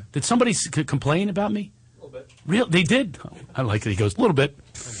library, but did somebody complain about me? A little bit. Real? They did? Oh, I like that he goes, a little bit.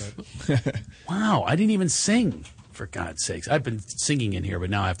 Wow, I didn't even sing, for God's sakes. I've been singing in here, but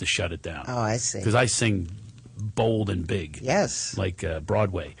now I have to shut it down. Oh, I see. Because I sing bold and big. Yes. Like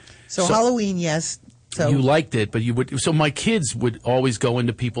Broadway. So Halloween, yes. So you liked it, but you would. So my kids would always go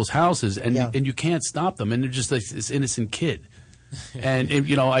into people's houses, and Yeah. and you can't stop them, and they're just like this innocent kid. And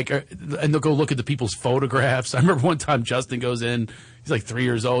you know, like, and they'll go look at the people's photographs. I remember one time Justin goes in. He's like 3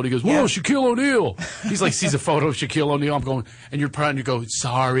 years old. He goes, "Whoa, Yeah. Shaquille O'Neal!" He's like, sees a photo of Shaquille O'Neal. I'm going, and you're trying to go,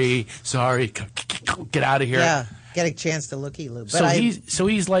 sorry, get out of here. Yeah, get a chance to looky-loo. But So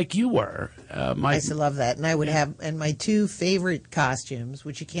he's like you were. I used to love that, and I would have, and my two favorite costumes,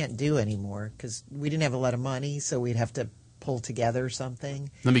 which you can't do anymore because we didn't have a lot of money, so we'd have to pull together something.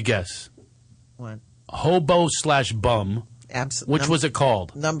 Let me guess. What? Hobo/bum. Absolutely. Which was it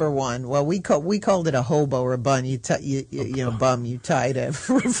called? Number one. Well, we called it a hobo or a bun. You know, bum. You tied a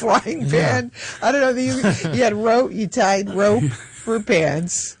frying pan. I don't know. You had rope. You tied rope for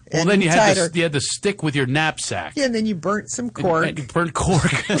pants. Well, and then you had tied you had the stick with your knapsack. Yeah, and then you burnt some cork. And you burnt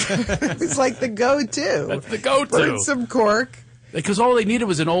cork. It's like the go-to. That's the go-to. Burnt some cork. Because all they needed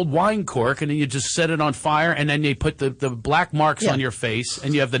was an old wine cork, and then you just set it on fire, and then they put the black marks on your face,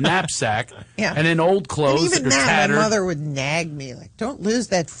 and you have the knapsack, Yeah. and then old clothes And even that are now, tattered. my mother would nag me like, "Don't lose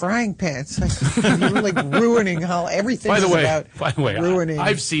that frying pan." It's like, you were like ruining how everything. By the about way, ruining.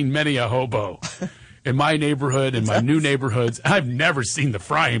 I've seen many a hobo in my neighborhood, in my new neighborhoods. I've never seen the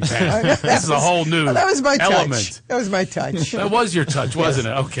frying pan. This is a whole new that was my element. touch. That was my touch. That was your touch, wasn't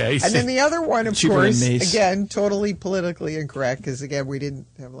it? Okay. And then the other one, of Cheaper than course, mace. again, totally politically incorrect because, again, we didn't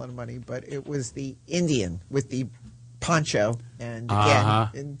have a lot of money, but it was the Indian with the poncho. And again, Uh-huh.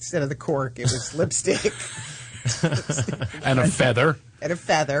 instead of the cork, it was lipstick. and a feather. And a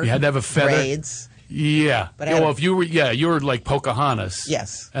feather. You had to have a feather. Braids. Yeah. But I Yeah, had well, a- if you were like Pocahontas.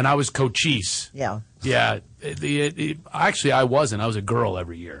 Yes. And I was Cochise. Yeah. Yeah. Actually, I wasn't. I was a girl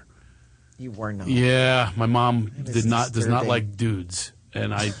every year. You were not. Yeah. My mom is does not disturbing. like dudes,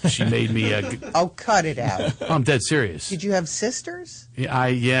 and she made me. Oh, cut it out. I'm dead serious. Did you have sisters? But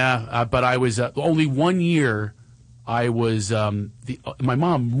I was only 1 year. I was my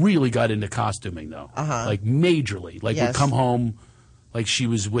mom really got into costuming though, like majorly. Like Yes. would come home, like she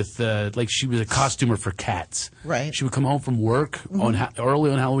was with she was a costumer for cats. Right. She would come home from work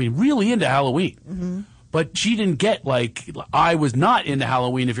early on Halloween, really into Halloween. Mm-hmm. But she didn't get I was not into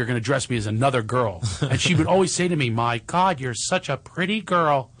Halloween if you're going to dress me as another girl. And she would always say to me, "My God, you're such a pretty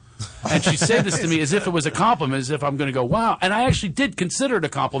girl." And she'd say this to me as if it was a compliment, as if I'm going to go, wow. And I actually did consider it a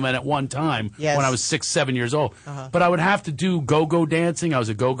compliment at one time Yes. when I was 6, 7 years old. But I would have to do go-go dancing. I was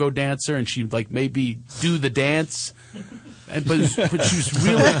a go-go dancer, and she'd maybe do the dance. But she was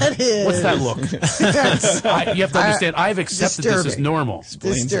really... What's that look? You have to understand, I've accepted this as Disturbing. normal.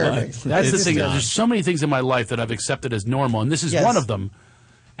 Disturbing. That's the thing. not. There's so many things in my life that I've accepted as normal, and this is Yes. one of them.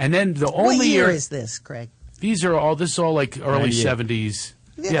 And then the What only year is this, Craig? this is all like early 98. 70s.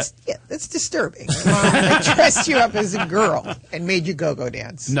 That's disturbing. Mom, I dressed you up as a girl and made you go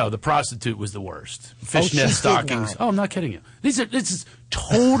dance. No, the prostitute was the worst. she Fishnet did stockings. not. Oh, I'm not kidding you. This is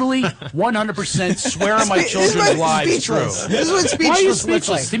totally 100% swear on my This is children's what lives true. speechless. This is what Why are you speechless looks speechless?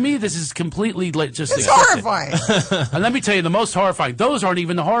 like. To me, this is completely just It's accepted. horrifying. And let me tell you, the most horrifying. Those aren't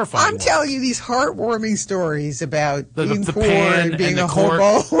even the horrifying. I'm ones. telling you these heartwarming stories about The being poor pan and being and the a cork.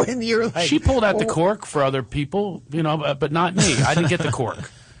 hobo, and you're like, She pulled out the "Oh, cork for other people, but not me. I didn't get the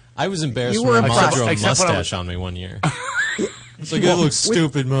cork. I was embarrassed You when were my a mom prostitute. drew a Except when I mustache on me one year. It's like, it looks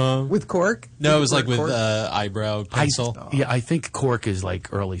stupid, Mom. with cork." No, it was Did you like with wear cork? eyebrow pencil. I think cork is like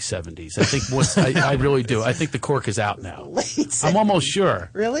early 70s. I think I really do. I think the cork is out now. Late I'm almost sure.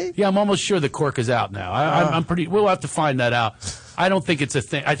 Really? Yeah, I'm almost sure the cork is out now. I'm pretty. We'll have to find that out. I don't think it's a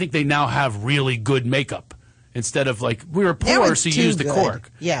thing. I think they now have really good makeup instead of we were Now poor, it's so you too use the good.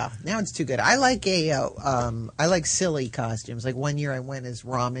 cork. Yeah, now it's too good. I like I like silly costumes. Like one year I went as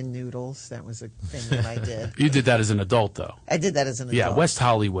ramen noodles. That was a thing that I did. You did that as an adult, though. I did that as an adult. Yeah, West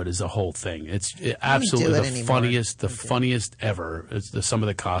Hollywood is a whole thing. It's absolutely do it the anymore. funniest ever. It's some of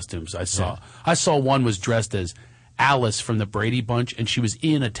the costumes I saw. I saw one was dressed as Alice from the Brady Bunch, and she was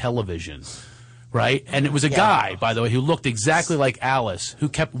in a television, right? And it was a guy, by the way, who looked exactly like Alice, who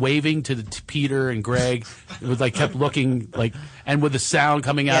kept waving to Peter and Greg. It was kept looking and with the sound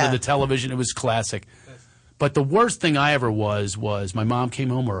coming out of the television, it was classic. But the worst thing I ever was my mom came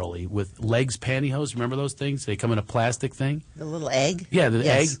home early with legs pantyhose. Remember those things? They come in a plastic thing. The little egg? Yeah, the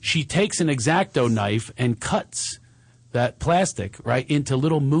Yes. egg. She takes an X-Acto knife and cuts that plastic, right, into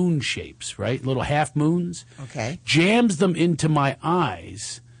little moon shapes, right? Little half moons. Okay. Jams them into my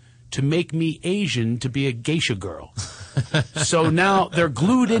eyes to make me Asian to be a geisha girl. So now they're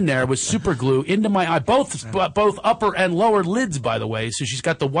glued in there with super glue into my eye, both upper and lower lids, by the way. So she's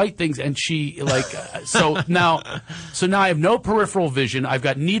got the white things, and she so now I have no peripheral vision. I've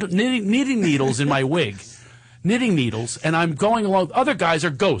got knitting needles in my wig. knitting needles, and I'm going along. Other guys are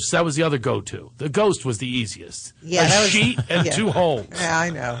ghosts. That was the other go-to. The ghost was the easiest. Yeah, a that was- sheet and yeah. 2 holes. Yeah, I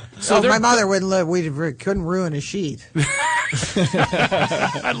know. So So they're- my mother wouldn't. We couldn't ruin a sheet.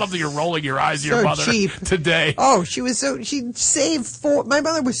 I love that you're rolling your eyes at your So mother cheap. today. Oh, she'd save my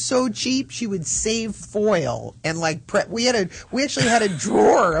mother was so cheap, she would save foil and like we actually had a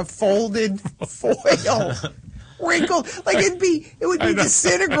drawer of folded foil. Wrinkled, like it would be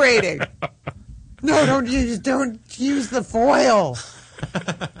disintegrating. No, don't use the foil.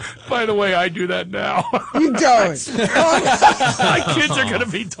 By the way, I do that now. You don't. My kids are going to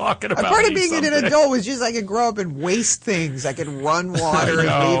be talking about Part of me being someday. an adult was just I could grow up and waste things. I could run water I and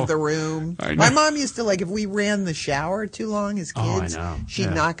know. leave the room. I know. My mom used to, like, if we ran the shower too long as Oh, I kids, know. she'd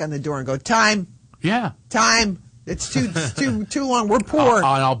Yeah. knock on the door and go, "Time, Yeah. time. It's too long. We're poor." And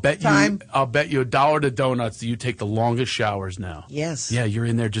I'll bet Time. you $1 to donuts that you take the longest showers now. Yes. Yeah, you're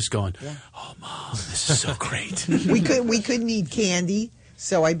in there just going, "Oh, Mom, this is so great." we couldn't eat candy,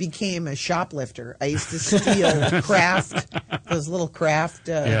 so I became a shoplifter. I used to steal those little craft.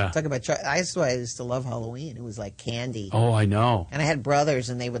 Yeah. Talk about. That's why I used to love Halloween. It was like candy. Oh, I know. And I had brothers,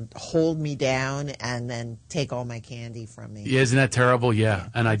 and they would hold me down and then take all my candy from me. Yeah, isn't that terrible? Yeah,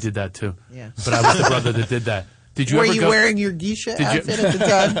 and I did that too. Yeah. But I was the brother that did that. Did you Were ever you go? wearing your geisha Did you- outfit at the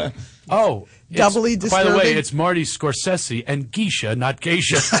time? Oh, Doubly By the way, disturbing? it's Marty Scorsese and geisha, not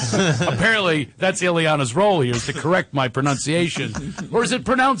geisha. Apparently, that's Ileana's role here, is to correct my pronunciation. Or is it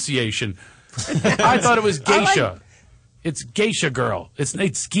pronunciation? I thought it was geisha. It's geisha girl.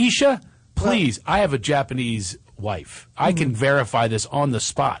 It's geisha? Please, I have a Japanese wife. I can verify this on the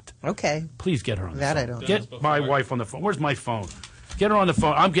spot. Okay. Please get her on the That phone. I don't Get my wife on the phone. Where's my phone? Get her on the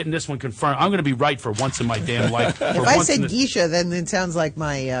phone. I'm getting this one confirmed. I'm going to be right for once in my damn life. If I said geisha, then it sounds like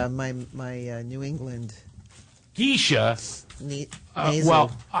my New England geisha. nasal.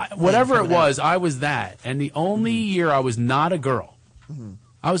 Well, whatever it coming out. was, I was that. And the only year I was not a girl,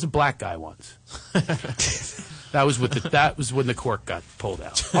 I was a black guy once. That was when the cork got pulled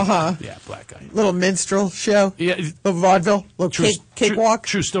out. Uh-huh. Yeah, black guy. Little minstrel show. Yeah, little vaudeville. Little cakewalk.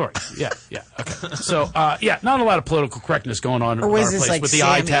 True story. Yeah. Okay. So, not a lot of political correctness going on Or in was our this place like with the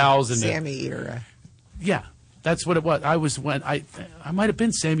eye towels and Sammy era? Yeah, that's what it was. I was when I might have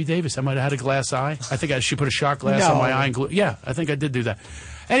been Sammy Davis. I might have had a glass eye. I think she put a shot glass on my eye and glue. Yeah, I think I did do that.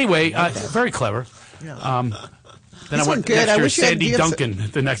 Anyway, very clever. Yeah. Then These I were went good. next I year wish you had Sandy given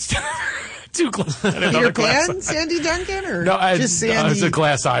Duncan the next two glasses. Peter Pan, Sandy Duncan, or No, just Sandy? it's a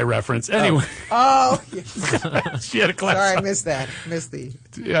glass eye reference. Anyway, Oh, she had a glass sorry, eye. I missed that. Missed the.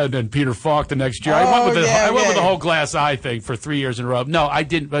 Yeah, and then Peter Falk the next year. Oh, I went with yeah. the whole glass eye thing for 3 years in a row. No, I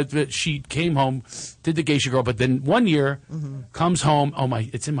didn't. But she came home, did the geisha girl. But then one year, comes home. Oh my!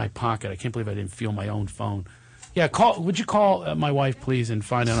 It's in my pocket. I can't believe I didn't feel my own phone. Yeah, would you call my wife, please, and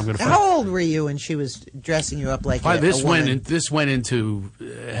find out I'm going to find. How old were you when she was dressing you up like This a woman? went into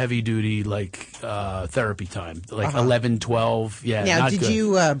heavy duty therapy time, like Uh-huh. 11, 12. Yeah, Now, not did good.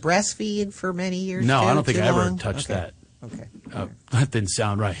 you breastfeed for many years? No, too? I don't think Too I ever long? touched Okay. that. Okay. That didn't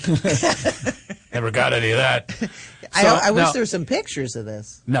sound right. Never got any of that. I wish no. there were some pictures of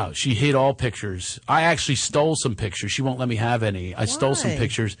this. No, she hid all pictures. I actually stole some pictures. She won't let me have any. I stole some Why?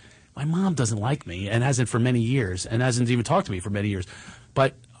 pictures. My mom doesn't like me and hasn't for many years and hasn't even talked to me for many years.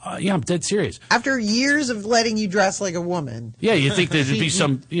 But, I'm dead serious. After years of letting you dress like a woman. Yeah, you think there'd be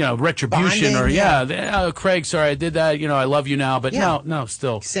some, retribution Bonding, or, Craig, sorry, I did that. I love you now. But Yeah. no,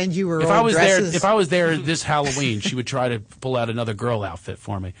 still. Send you her If old I was dresses. if I was there this Halloween, she would try to pull out another girl outfit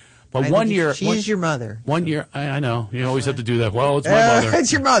for me. But I one think year, she is your mother. One year, I know you always have to do that. Well, it's my mother.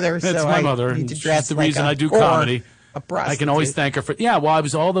 It's your mother. It's so my I mother. Need to She's dress the like reason a I do whore, comedy. A prostitute. I can always thank her for. Yeah, well, I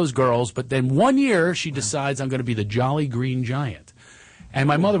was all those girls, but then one year she decides I'm going to be the Jolly Green Giant, and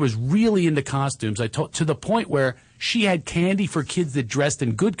my mother was really into costumes. To the point where she had candy for kids that dressed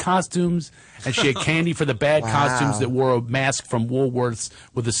in good costumes, and she had candy for the bad Wow. costumes that wore a mask from Woolworths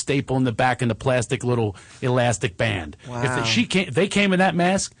with a staple in the back and the plastic little elastic band. Wow. If they came in that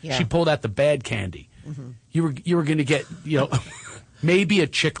mask, Yeah. she pulled out the bad candy. You were going to get maybe a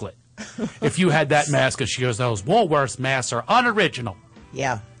chiclet if you had that mask. And she goes, those Woolworths masks are unoriginal.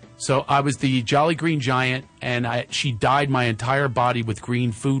 Yeah. So I was the Jolly Green Giant, and she dyed my entire body with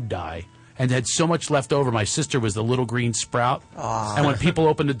green food dye and had so much left over. My sister was the little green sprout. Aw. And when people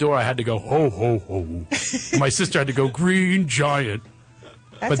opened the door, I had to go, ho, ho, ho. And my sister had to go, Green Giant.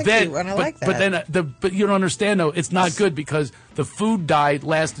 That's a cute one. I like that. But then, but you don't understand though. It's not good because the food dye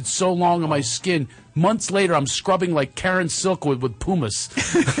lasted so long on my skin. Months later, I'm scrubbing like Karen Silkwood with Pumas.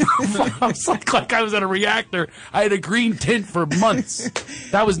 I was like I was at a reactor. I had a green tint for months.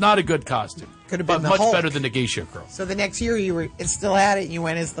 That was not a good costume. Could have But been the much Hulk. better than the geisha girl. So the next year it still had it, and you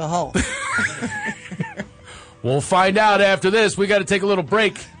went as the Hulk. We'll find out after this. We got to take a little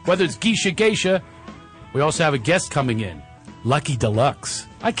break. Whether it's Geisha, we also have a guest coming in, Lucky Deluxe.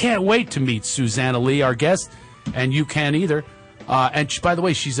 I can't wait to meet Susanna Lee, our guest, and you can either. And by the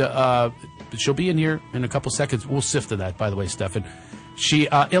way, she'll be in here in a couple seconds. We'll sift to that, by the way, Stefan.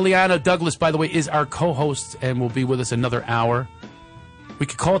 Ileana Douglas, by the way, is our co-host and will be with us another hour. We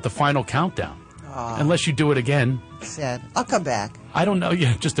could call it the final countdown. Unless you do it again. Sad. I'll come back. I don't know.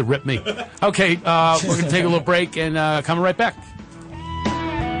 Yeah, just to rip me. Okay, we're going to take a little break and coming right back.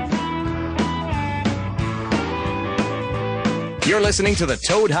 You're listening to the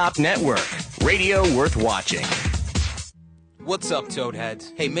Toad Hop Network, radio worth watching. What's up,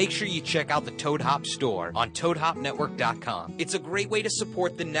 Toadheads? Hey, make sure you check out the Toad Hop store on ToadHopNetwork.com. It's a great way to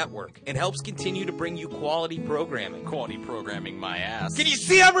support the network and helps continue to bring you quality programming. Quality programming, my ass. Can you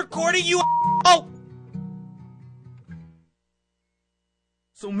see I'm recording you? Oh!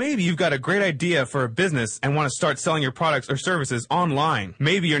 So maybe you've got a great idea for a business and want to start selling your products or services online.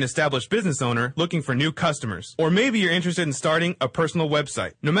 Maybe you're an established business owner looking for new customers. Or maybe you're interested in starting a personal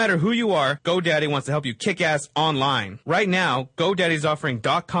website. No matter who you are, GoDaddy wants to help you kick ass online. Right now, GoDaddy's offering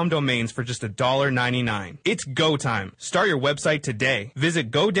 .com domains for just $1.99. It's go time. Start your website today.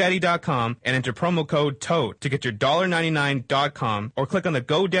 Visit GoDaddy.com and enter promo code TOAD to get your $1.99 .com or click on the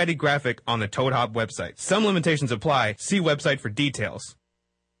GoDaddy graphic on the Toad Hop website. Some limitations apply. See website for details.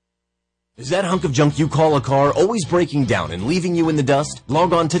 Is that hunk of junk you call a car always breaking down and leaving you in the dust?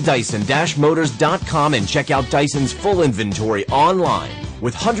 Log on to Dyson-Motors.com and check out Dyson's full inventory online.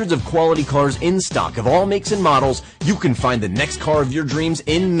 With hundreds of quality cars in stock of all makes and models, you can find the next car of your dreams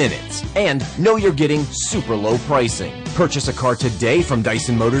in minutes. And know you're getting super low pricing. Purchase a car today from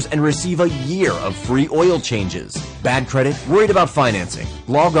Dyson Motors and receive a year of free oil changes. Bad credit? Worried about financing?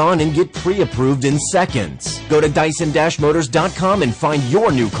 Log on and get pre-approved in seconds. Go to Dyson-Motors.com and find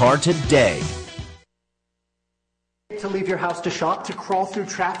your new car today. To leave your house to shop, to crawl through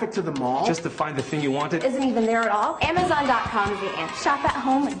traffic to the mall, Just to find the thing you wanted. Isn't even there at all? Amazon.com is the answer. Shop at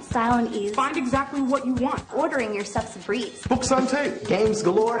home in style and ease. find exactly what you want. Ordering your stuff's a breeze. Books on tape, games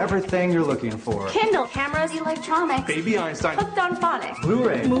galore, everything you're looking for. Kindle, cameras, electronics. Baby Einstein, Hooked on phonics.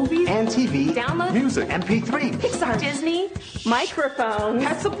 Blu-ray, Movies. and TV, Download. music, MP3, Pixar. Disney. Microphones.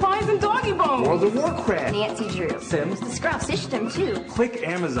 pet supplies and doggy bones, World of Warcraft, Nancy Drew. Sims. The Scruff System too. Click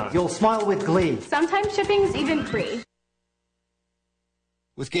Amazon. You'll smile with glee. Sometimes shipping's even free.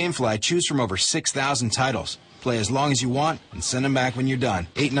 With GameFly, choose from over 6,000 titles. Play as long as you want and send them back when you're done.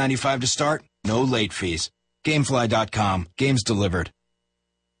 $8.95 to start, no late fees. Gamefly.com. Games delivered.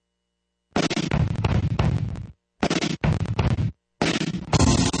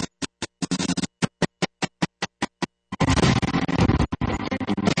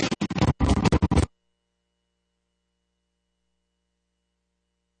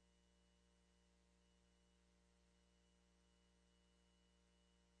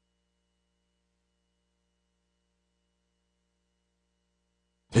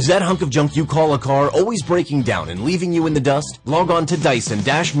 Is that hunk of junk you call a car always breaking down and leaving you in the dust? Log on to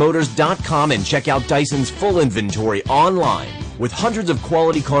Dyson-Motors.com and check out Dyson's full inventory online. With hundreds of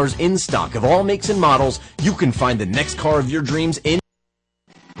quality cars in stock of all makes and models, you can find the next car of your dreams in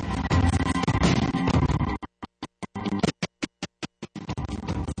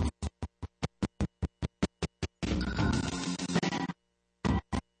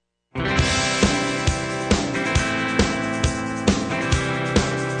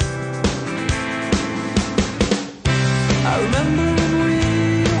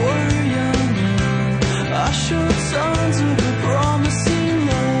Promising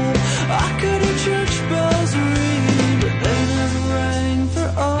love, I could hear church bells ring, but they never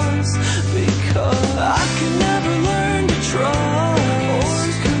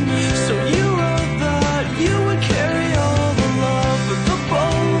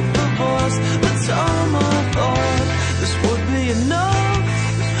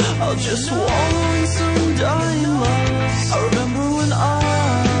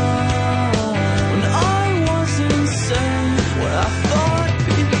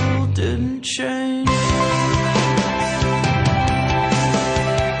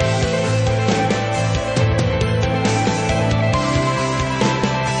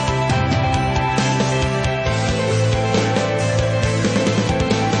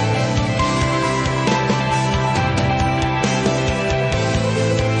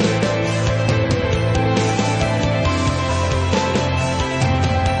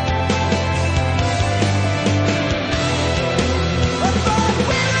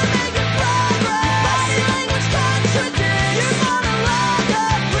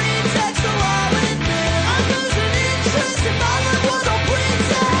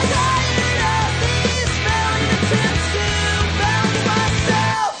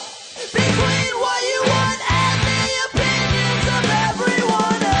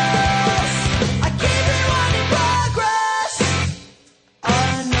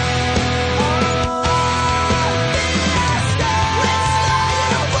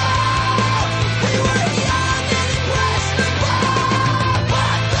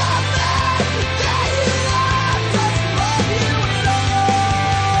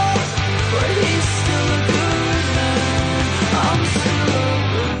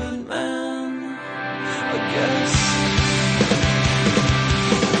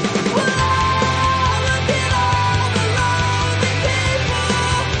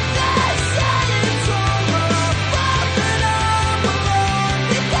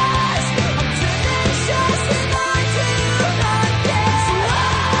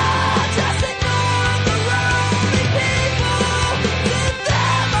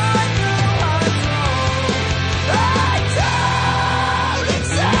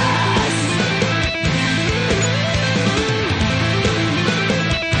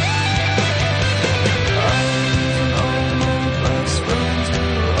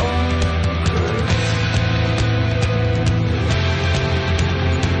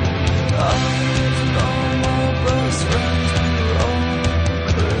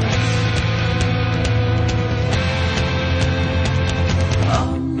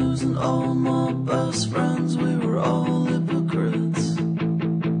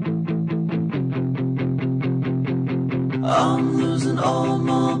I'm losing all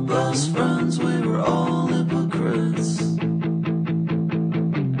my best friends, we were all hypocrites.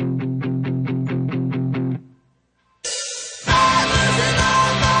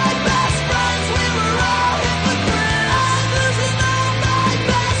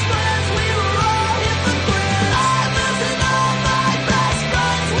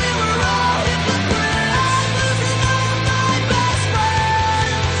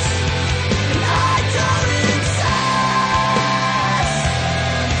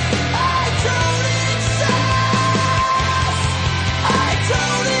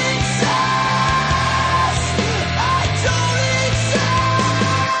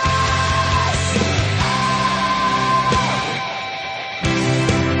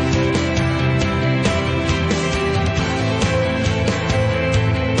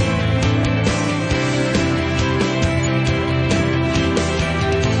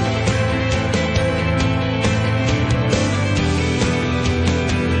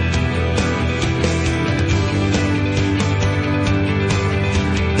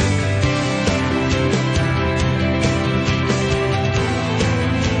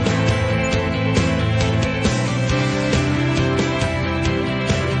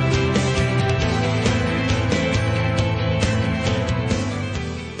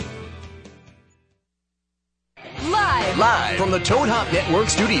 Live from the Toad Hop Network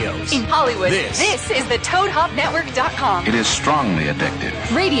studios. In Hollywood, This is the ToadHopNetwork.com. It is strongly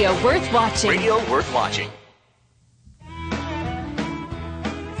addictive. Radio worth watching. Radio worth watching.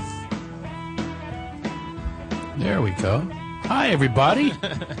 There we go. Hi, everybody.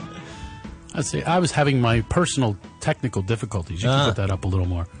 Let's see. I was having my personal technical difficulties. You can put that up a little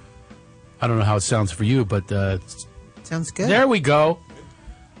more. I don't know how it sounds for you, but sounds good. There we go.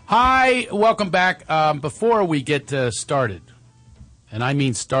 Hi, welcome back. Before we get started, and I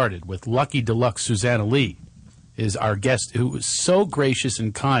mean started, with Lucky Deluxe Susanna Lee is our guest, who was so gracious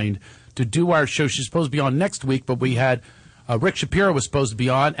and kind to do our show. She's supposed to be on next week, but we had Rick Shapiro was supposed to be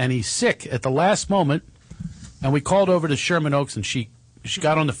on, and he's sick at the last moment. And we called over to Sherman Oaks, and she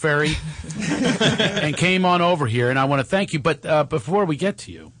got on the ferry and came on over here. And I want to thank you. But before we get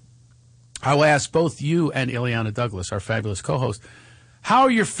to you, I'll ask both you and Ileana Douglas, our fabulous co-host, how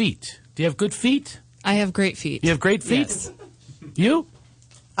are your feet? Do you have good feet? I have great feet. You have great feet? Yes. You?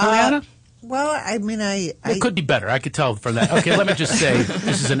 Ileana? Well, I mean, It could be better. I could tell from that. Okay, let me just say,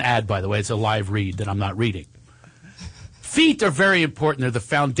 this is an ad, by the way. It's a live read that I'm not reading. Feet are very important. They're the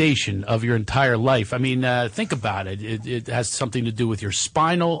foundation of your entire life. I mean, think about it. It has something to do with your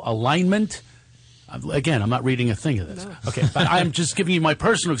spinal alignment. Again, I'm not reading a thing of this. No. Okay, but I'm just giving you my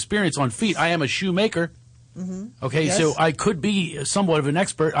personal experience on feet. I am a shoemaker. Mm-hmm. Okay, Yes. so I could be somewhat of an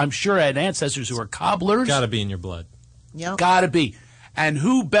expert. I'm sure I had ancestors who are cobblers. Got to be in your blood. Yep. Got to be. And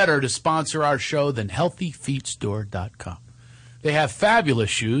who better to sponsor our show than HealthyFeetStore.com? They have fabulous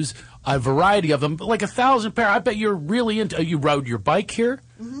shoes, a variety of them, like 1,000 pair. I bet you're really into. You rode your bike here,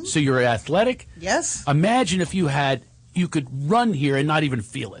 so you're athletic. Yes. Imagine if you could run here and not even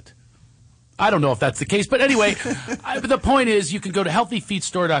feel it. I don't know if that's the case, but anyway, the point is you can go to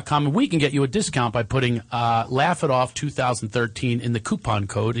HealthyFeetStore.com and we can get you a discount by putting Laugh It Off 2013 in the coupon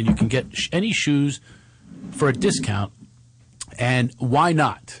code, and you can get any shoes for a discount. And why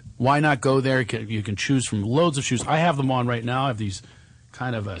not? Why not go there? You can choose from loads of shoes. I have them on right now. I have these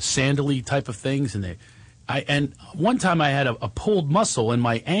kind of sandally type of things, and one time I had a pulled muscle in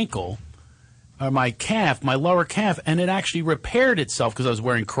my ankle, or my calf, my lower calf, and it actually repaired itself because I was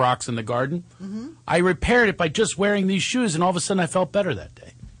wearing Crocs in the garden. Mm-hmm. I repaired it by just wearing these shoes, and all of a sudden I felt better that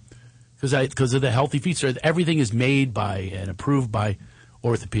day because of the Healthy Feet Store. Everything is made by and approved by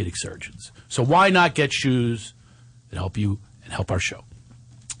orthopedic surgeons. So why not get shoes that help you and help our show?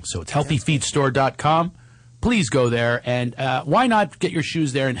 So it's HealthyFeetStore.com. Please go there, and why not get your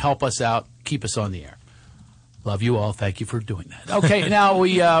shoes there and help us out, keep us on the air. Love you all. Thank you for doing that. Okay, now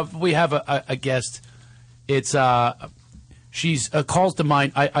we have a guest. It's she's calls to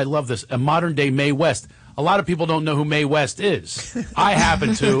mind. I love this. A modern day Mae West. A lot of people don't know who Mae West is. I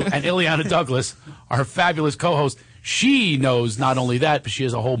happen to, and Ileana Douglas, our fabulous co-host, she knows not only that, but she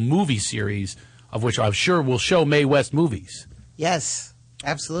has a whole movie series of which I'm sure will show Mae West movies. Yes,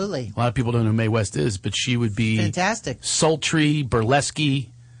 absolutely. A lot of people don't know who Mae West is, but she would be fantastic, sultry, burlesque,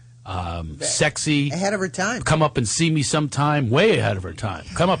 sexy, ahead of her time. Come up and see me sometime, way ahead of her time.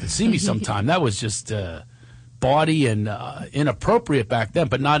 Come up and see me sometime. That was just bawdy and inappropriate back then,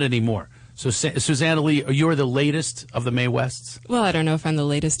 but not anymore. So, Susanna Lee, you're the latest of the Mae Wests? Well, I don't know if I'm the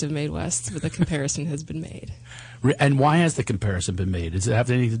latest of Mae Wests, but the comparison has been made. And why has the comparison been made? Does it have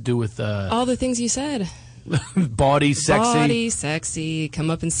anything to do with... all the things you said. Body, sexy. Body, sexy, come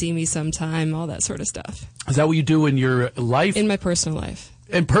up and see me sometime, all that sort of stuff. Is that what you do in your life? In my personal life.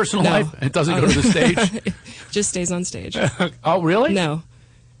 In personal No. life? It doesn't go to the stage? Just stays on stage. Oh, really? No.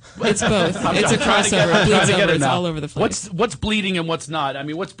 It's both. I'm It's a trying to get- crossover. I'm It trying bleeds to get over. it It's now. all over the place. What's bleeding and what's not? I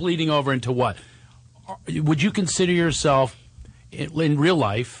mean, what's bleeding over into what? Would you consider yourself, in real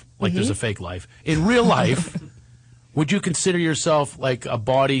life, like there's a fake life, in real life, would you consider yourself like a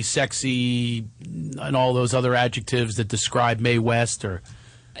body, sexy, and all those other adjectives that describe Mae West? Or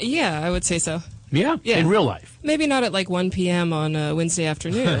Yeah, I would say so. Yeah, in real life. Maybe not at like 1 p.m. on a Wednesday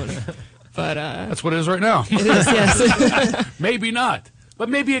afternoon, but That's what it is right now. It is, yes. Maybe not. But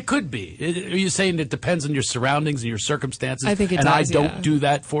maybe it could be. Are you saying it depends on your surroundings and your circumstances? I think it and does, I don't yeah. do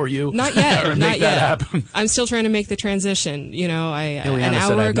that for you? Not yet. or Not make yet. that happen? I'm still trying to make the transition. You know, an Ileana hour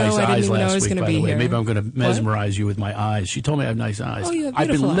said I had ago nice I didn't eyes even know I last was week, going to by be the way. here. Maybe I'm going to mesmerize you with my eyes. She told me I have nice eyes. Oh, you have I've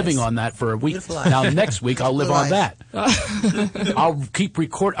been beautiful living eyes. on that for a week. Beautiful eyes. Now next week I'll live on that. Beautiful I'll keep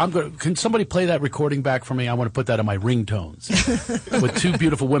record. Can somebody play that recording back for me? I want to put that on my ringtones with two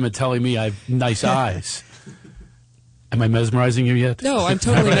beautiful women telling me I have nice eyes. Am I mesmerizing you yet? No, I'm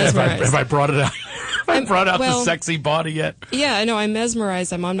totally mesmerized. Have I brought it out? Have I brought out the well- sexy body yet? Yeah, I know. I'm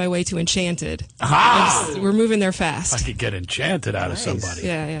mesmerized. I'm on my way to Enchanted. Ah! We're moving there I fast. could get enchanted out of somebody.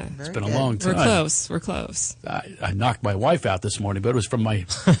 Yeah, yeah. It's been a long time. We're close. We're close. I knocked my wife out this morning, but it was from my.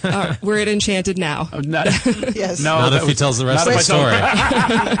 We're at Enchanted now. Yes. No, Not that if he was- tells the rest not of the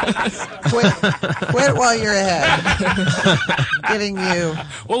if I story. Quit while you're ahead. Giving you.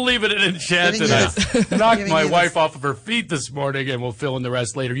 We'll leave it at enchanted. Giving I knocked giving my you wife off of her feet this morning, and we'll fill in the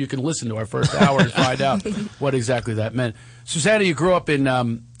rest later. You can listen to our first hour and find out what exactly that meant. Susanna, you grew up in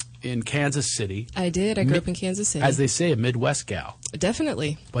Kansas City. I did. I grew up in Kansas City. As they say, a Midwest gal.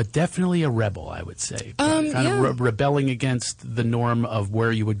 Definitely. But definitely a rebel, I would say. Yeah. of rebelling against the norm of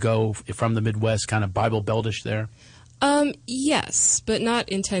where you would go from the Midwest, kind of Bible Beltish there. Yes, but not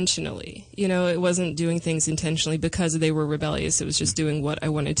intentionally. You know, it wasn't doing things intentionally because they were rebellious. It was just doing what I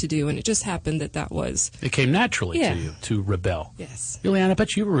wanted to do, and it just happened that was. It came naturally Yeah. to you to rebel. Yes. Ileana, I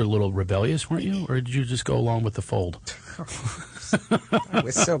bet you were a little rebellious, weren't you? Or did you just go along with the fold? I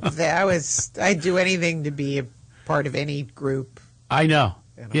was so pathetic. I'd do anything to be a part of any group. I know.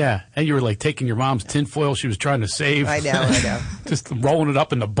 Yeah, and you were like taking your mom's tinfoil she was trying to save. I know. Just rolling it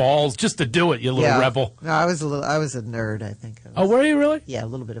up in the balls just to do it, you little rebel. No, I was a nerd, I think. Oh, were you really? Yeah, a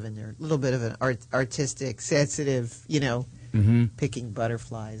little bit of a nerd. A little bit of an artistic, sensitive, picking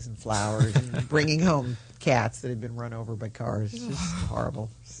butterflies and flowers and bringing home cats that had been run over by cars. It's just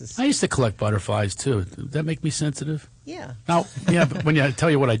horrible. It's just, I used to collect butterflies, too. Did that make me sensitive? yeah. Now, yeah, but when I tell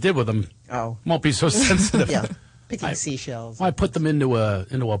you what I did with them, Oh. won't be so sensitive. Yeah. Picking seashells. Well, I put them into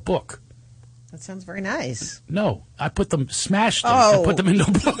a book. That sounds very nice. No, I smashed them Oh. and put them into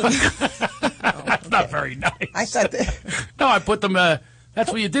a book. That's not very nice. I thought that No, I put them.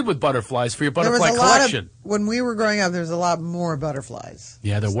 That's what you did with butterflies for your there was butterfly a lot collection. of, when we were growing up, there was a lot more butterflies.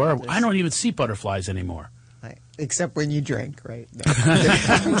 Yeah, there were. I don't even see butterflies anymore. Except when you drink, right? No.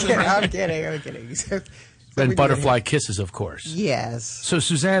 I'm kidding. Except And when butterfly you- kisses, of course. Yes. So,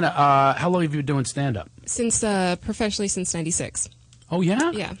 Susanna, how long have you been doing stand-up? Since professionally since '96. Oh,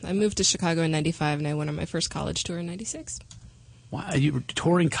 yeah? Yeah, I moved to Chicago in '95, and I went on my first college tour in '96. Wow, are you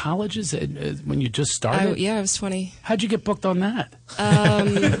touring colleges when you just started? I was 20. How'd you get booked on that?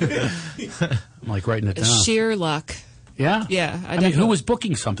 I'm like writing it down. Sheer luck. Yeah? Yeah. I mean, who was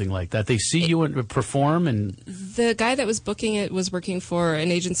booking something like that? They see you and perform and... The guy that was booking it was working for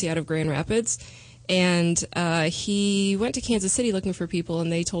an agency out of Grand Rapids, and he went to Kansas City looking for people,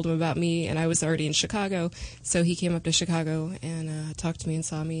 and they told him about me, and I was already in Chicago, so he came up to Chicago and talked to me and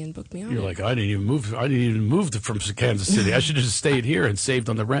saw me and booked me on. You're like, I didn't even move from Kansas City. I should have just stayed here and saved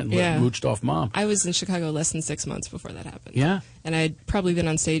on the rent and mooched off Mom. I was in Chicago less than 6 months before that happened. Yeah? And I'd probably been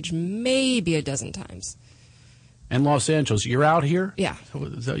on stage maybe a dozen times. And Los Angeles, you're out here? Yeah.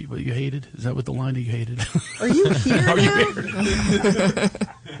 Is that what you hated? Is that what the line that you hated? Are you here Are you now?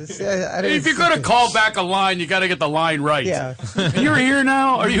 If you're going to call back a line, you got to get the line right. Yeah. You're here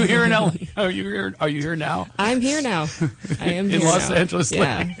now? Are you here now? Are you here now? I'm here now. I am here In Los now. Angeles?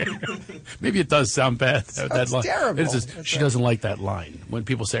 Yeah. Maybe it does sound bad. That line. terrible. It's just, she doesn't like that line. When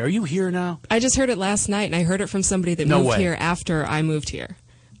people say, are you here now? I just heard it last night, and I heard it from somebody that No moved way. here after I moved here.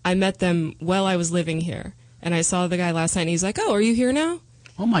 I met them while I was living here, and I saw the guy last night, and he's like, "Oh, are you here now?"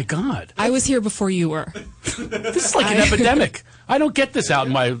 Oh, my God. I was here before you were. This is like an epidemic. I don't get this out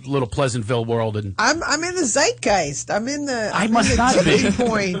in my little Pleasantville world. And I'm in the zeitgeist. I'm in the must not be. tipping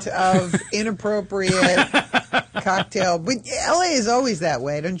point of inappropriate cocktail. But LA is always that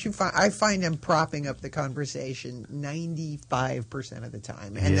way, don't you find? I find them propping up the conversation 95% of the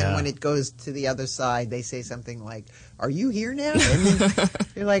time. And then when it goes to the other side, they say something like, "Are you here now?" And then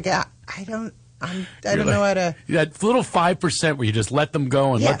you're like, I don't know how to. That little 5% where you just let them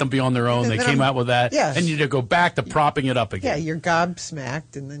go and let them be on their own. They came out with that. Yes. And you just go back to propping it up again. Yeah, you're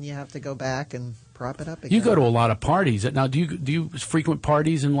gobsmacked, and then you have to go back and prop it up again. You go to a lot of parties. Now, do you frequent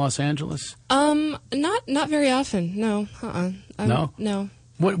parties in Los Angeles? Not very often. No. No? No.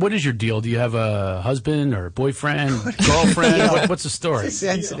 What is your deal? Do you have a husband or a boyfriend, girlfriend? What's the story? It's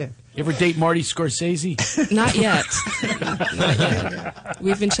sensitive. You ever date Marty Scorsese? Not yet. Not yet.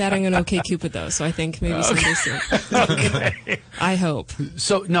 We've been chatting on OkCupid though, so I think maybe someday soon. Okay. I hope.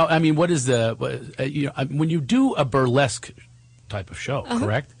 So no, I mean, what is the when you do a burlesque type of show,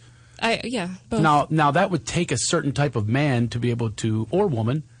 correct? Both. Now that would take a certain type of man to be able to, or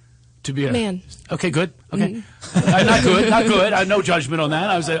woman, to be a man. Okay, good. Okay, not good. No judgment on that.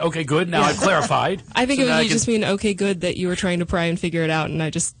 I was like, okay, good. Now I've clarified. I think you just mean okay, good that you were trying to pry and figure it out, and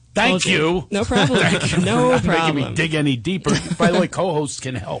I just Thank told you. No problem. Thank you. No Not problem. making me dig any deeper. By the way, co-hosts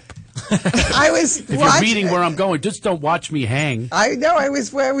can help. If you're reading where I'm going, just don't watch me hang. I know. I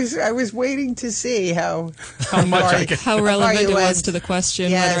was waiting to see how much how relevant it was went. to the question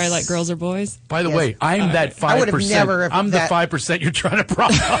Yes. whether I like girls or boys. By the way, I'm that 5%. I'm the 5% you're trying to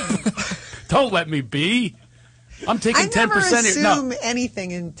prop up. Don't let me be. I'm taking 10%. I never assume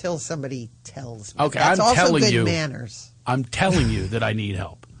anything until somebody tells me. Okay, That's I'm also telling good you. manners. I'm telling you that I need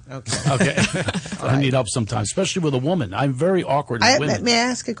help. Okay. I need help sometimes, especially with a woman. I'm very awkward with women. May I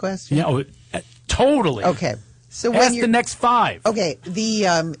ask a question? Yeah, totally. Okay. So Ask the next 5. Okay.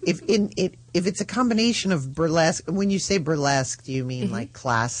 The if it's a combination of burlesque, when you say burlesque, do you mean like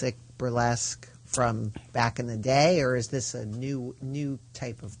classic burlesque from back in the day, or is this a new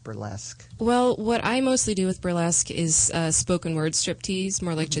type of burlesque? Well, what I mostly do with burlesque is spoken word striptease,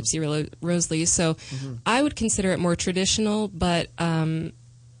 more like Gypsy Rose Lee. So I would consider it more traditional, but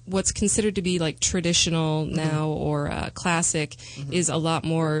what's considered to be like traditional now or classic is a lot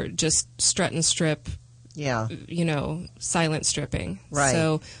more just strut and strip. Yeah. Silent stripping. Right.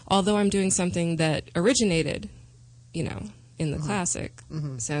 So although I'm doing something that originated, in the classic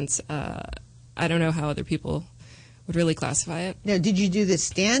sense, I don't know how other people would really classify it. Now, did you do the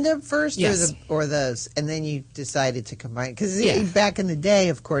stand-up first, Yes. and then you decided to combine? Because back in the day,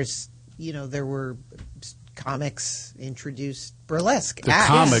 of course, there were comics introduced burlesque. The acts.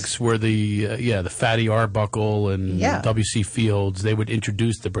 comics were the Fatty Arbuckle and Yeah. W.C. Fields. They would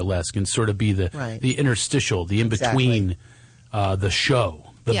introduce the burlesque and sort of be the interstitial, the in-between the show.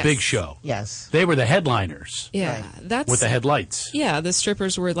 The Yes. big show. Yes. They were the headliners. Yeah, that's with the headlights. Yeah, the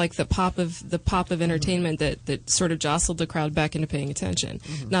strippers were like the pop of entertainment that sort of jostled the crowd back into paying attention.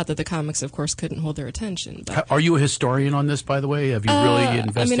 Not that the comics, of course, couldn't hold their attention. But Are you a historian on this, by the way? Have you really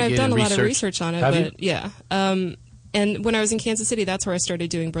investigated? I've done a lot of research? research on it, Have but you? yeah. And when I was in Kansas City, that's where I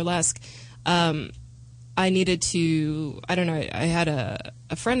started doing burlesque. I needed to. I don't know. I had a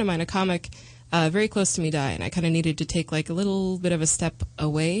friend of mine, a comic. Very close to me die, and I kind of needed to take like a little bit of a step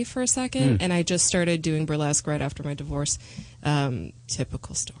away for a second, and I just started doing burlesque right after my divorce.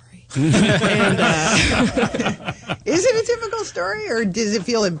 Typical story. Is it a typical story, or does it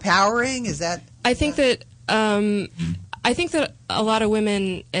feel empowering? Is that? I think that a lot of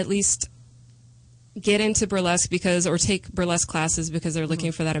women at least get into burlesque or take burlesque classes because they're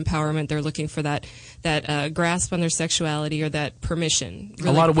looking for that empowerment. They're looking for that grasp on their sexuality or that permission.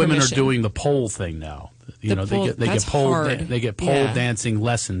 A lot of women are doing the pole thing now. They get pole dancing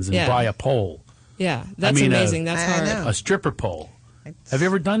lessons and buy a pole. Yeah, that's amazing. That's hard. A stripper pole. Have you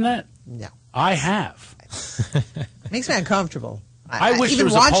ever done that? No. I have. Makes me uncomfortable. I wish there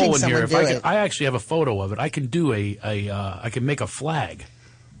even was a pole in watching here. someone do it. I actually have a photo of it. I can do I can make a flag,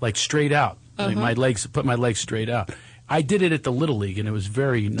 like straight out. Like put my legs straight out. I did it at the Little League, and it was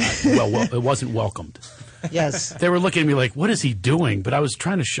very it wasn't welcomed. Yes. They were looking at me like, what is he doing? But I was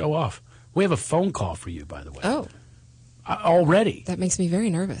trying to show off. We have a phone call for you, by the way. Oh. Already. That makes me very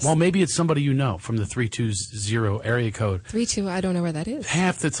nervous. Well, maybe it's somebody you know from the 320 area code. 32, I don't know where that is.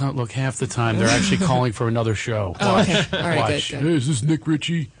 Half the time, they're actually calling for another show. Oh, okay. All right, Watch. good. Hey, is this Nick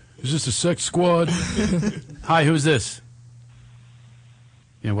Ritchie? Is this a sex squad? Hi, who's this?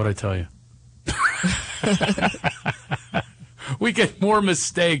 Yeah, what'd I tell you? We get more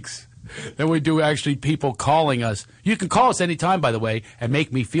mistakes than we do actually people calling us. You can call us anytime, by the way, and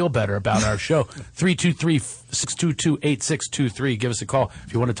make me feel better about our show. 323-622-8623. Give us a call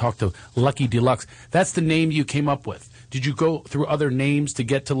if you want to talk to Lucky Deluxe. That's the name you came up with. Did you go through other names to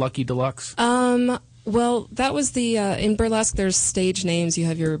get to Lucky Deluxe? Well, that was the in burlesque. There's stage names. You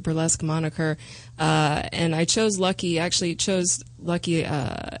have your burlesque moniker, and I chose Lucky. Actually, chose Lucky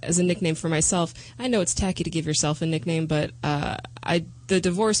as a nickname for myself. I know it's tacky to give yourself a nickname, but the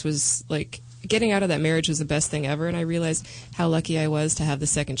divorce was like. Getting out of that marriage was the best thing ever, and I realized how lucky I was to have the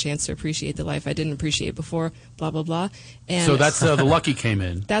second chance to appreciate the life I didn't appreciate before, blah, blah, blah. And so that's the Lucky came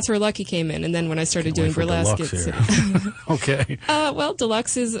in. That's where Lucky came in, and then when I started doing burlesque, it's... Okay. Well,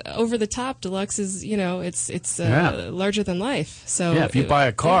 Deluxe is over the top. Deluxe is, it's larger than life. So yeah, if you buy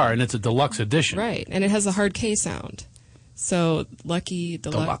a car and it's a deluxe edition. Right, and it has a hard K sound. So Lucky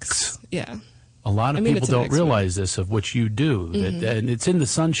Deluxe. Yeah. A lot of people don't realize this of what you do, and it's in the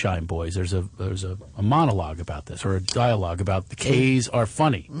Sunshine Boys. There's a monologue about this, or a dialogue about the K's are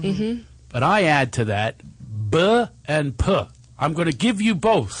funny. Mm-hmm. But I add to that B and P. I'm going to give you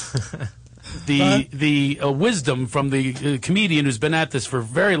both the wisdom from the comedian who's been at this for a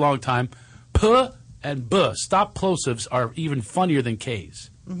very long time. P and B. Stop plosives are even funnier than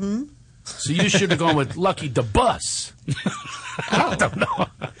K's. Mm-hmm. So you should have gone with Lucky the Bus. I don't know.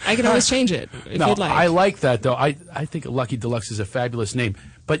 I can always change it if you'd like. I like that, though. I think Lucky Deluxe is a fabulous name.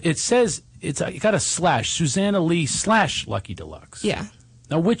 But it says, it got a slash, Susanna Lee / Lucky Deluxe. Yeah.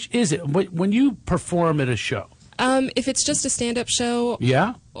 Now, which is it? When you perform at a show? If it's just a stand-up show,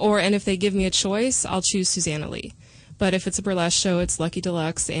 yeah, and if they give me a choice, I'll choose Susanna Lee. But if it's a burlesque show, it's Lucky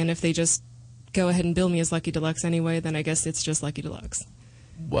Deluxe. And if they just go ahead and bill me as Lucky Deluxe anyway, then I guess it's just Lucky Deluxe.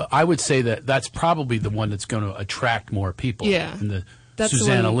 Well, I would say that's probably the one that's going to attract more people. Yeah. Than that's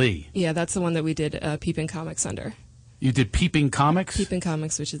Susanna Lee. Yeah, that's the one that we did Peeping Comics under. You did Peeping Comics? Peeping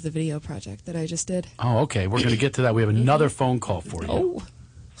Comics, which is the video project that I just did. Oh, okay. We're going to get to that. We have another phone call for you. Oh.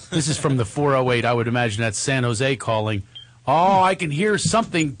 This is from the 408. I would imagine that's San Jose calling. Oh, I can hear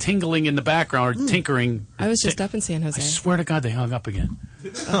something tingling in the background or tinkering. I was just up in San Jose. I swear to God, they hung up again.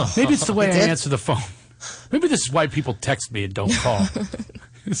 Maybe it's the way I answer the phone. Maybe this is why people text me and don't call.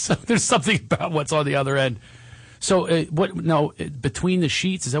 So there's something about what's on the other end. So Between the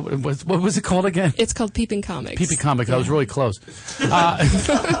Sheets, is that what was it called again? It's called Peeping Comics. Peeping Comics. Yeah. I was really close.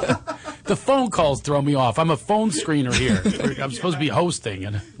 The phone calls throw me off. I'm a phone screener here. I'm supposed to be hosting.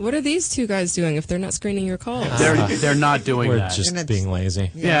 And what are these two guys doing if they're not screening your calls? They're not doing We're that. We're just being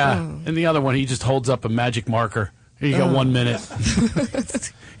lazy. Yeah. And the other one, he just holds up a magic marker. Here you got 1 minute.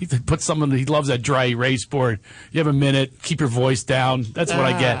 He puts someone. He loves that dry erase board. You have a minute. Keep your voice down. That's what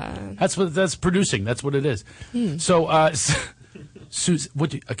I get. That's producing. That's what it is. So, Suze,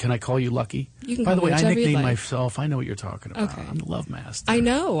 can I call you Lucky? You can By the way, I nicknamed like. myself. I know what you're talking about. Okay. I'm the Love Master. I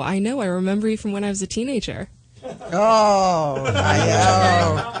know. I remember you from when I was a teenager. Oh,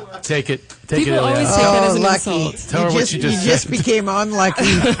 I know. Take it. People always take that as an insult. Tell her what you just said. You just became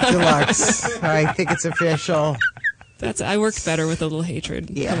Unlucky Deluxe. I think it's official. I worked better with a little hatred.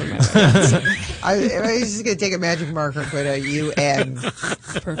 Yeah. I was just going to take a magic marker, put you and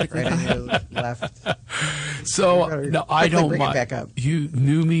perfectly right on your left. So, no, I don't bring mind. It back up. You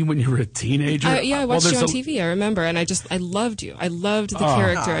knew me when you were a teenager? Yeah, I watched you on TV, I remember, and I loved you. I loved the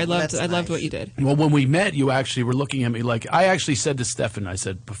character. I loved what you did. Well, when we met, you actually were looking at me like, I actually said to Stefan, I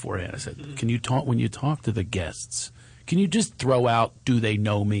said beforehand, I said, can you talk, when you talk to the guests, can you just throw out, do they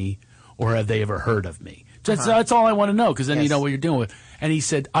know me, or have they ever heard of me? That's all I want to know, because then you know what you're doing with. And he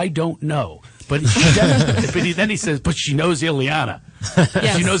said, I don't know. But then he says, but she knows Ileana.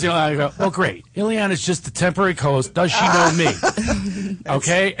 Yes. She knows Ileana. I go, well, great. Ileana's just a temporary co-host. Does she know me?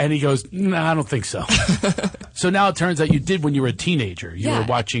 Okay? And he goes, no, I don't think so. So now it turns out you did when you were a teenager. You were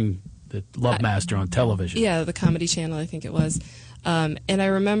watching the Love Master on television. Yeah, the Comedy Channel, I think it was. And I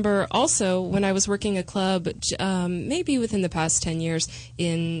remember also when I was working a club, maybe within the past 10 years,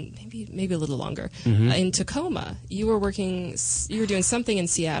 in maybe a little longer, in Tacoma. You were doing something in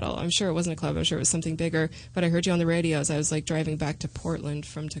Seattle. I'm sure it wasn't a club. I'm sure it was something bigger. But I heard you on the radio as I was driving back to Portland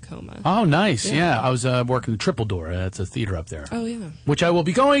from Tacoma. Oh, nice. Yeah, I was working the Triple Door. That's a theater up there. Oh, yeah. Which I will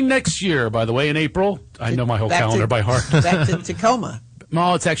be going next year, by the way, in April. I know my whole calendar by heart. Back to Tacoma.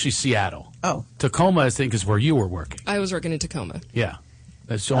 No, it's actually Seattle. Oh. Tacoma, I think, is where you were working. I was working in Tacoma. Yeah.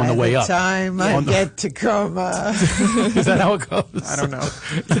 That's on the way up. By the time I get Tacoma. Is that how it goes? I don't know. I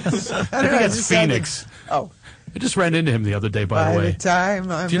think that's Phoenix. I just ran into him the other day, by the way. By the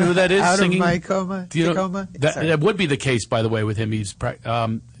time I'm Do you know who that is out singing? of my coma. Do you know, Tacoma? that would be the case, by the way, with him. Do you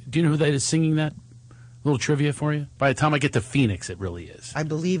know who that is singing that? A little trivia for you. By the time I get to Phoenix, it really is. I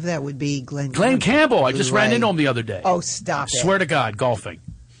believe that would be Glenn Campbell. I just ran into him the other day. Oh, stop it. Swear to God, golfing.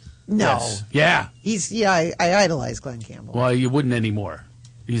 No. Yes. Yeah. I idolize Glenn Campbell. Well, you wouldn't anymore.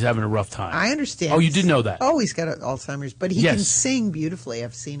 He's having a rough time. I understand. Oh, you did know that? Oh, he's got Alzheimer's, but he can sing beautifully.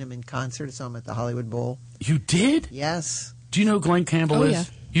 I've seen him in concert. I saw him at the Hollywood Bowl. You did? Yes. Do you know who Glenn Campbell is? Yeah.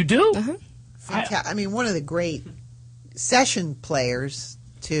 You do? Uh-huh. I mean, one of the great session players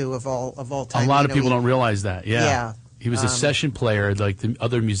too of all time. A lot of You know, people he- don't realize that. Yeah. Yeah. He was a session player. Like the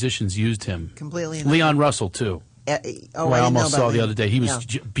other musicians used him. Completely. Leon Russell too. Oh, who I I didn't know almost about saw the Leon. other day. He was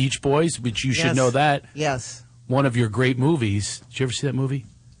Yeah. Beach Boys, which you should Yes. know that. Yes. One of your great movies. Did you ever see that movie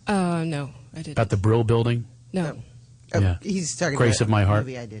No, I didn't. about the Brill Building? No. Yeah. He's talking Grace about of My a Heart.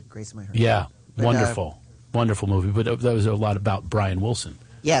 movie I did, Grace of My Heart. Yeah, But, wonderful, wonderful movie. But that was a lot about Brian Wilson.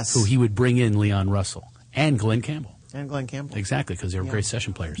 Yes. Who he would bring in Leon Russell and Glenn Campbell. And Glenn Campbell. Exactly, because they were Yeah. great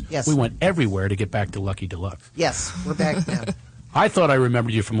session players. Yes. We went everywhere to get back to Lucky Deluxe. Yes, we're back now. I thought I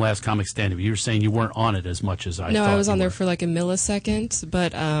remembered you from last Comic Stand-Up. You were saying you weren't on it as much as I No, thought I was you on there were. for like a millisecond,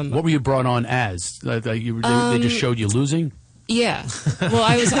 but What were you brought on as? They just showed you losing? yeah. Well,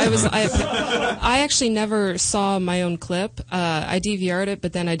 I actually never saw my own clip. I DVR'd it,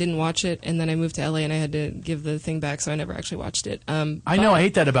 but then I didn't watch it, and then I moved to LA and I had to give the thing back, so I never actually watched it. I know. I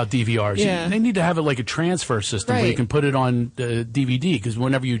hate that about DVRs. Yeah. They need to have it like a transfer system where you Right. can put it on DVD, because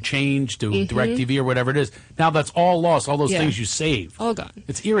whenever you change to Mhm. DirecTV or whatever it is, now that's all lost. All those Yeah. things you saved. All gone.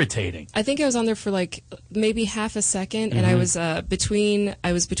 It's irritating. I think I was on there for like maybe half a second, and Mhm.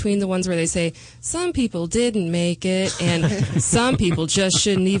 I was between the ones where they say some people didn't make it, and some people just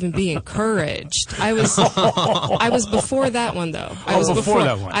shouldn't even be encouraged. I was before that one though. I was before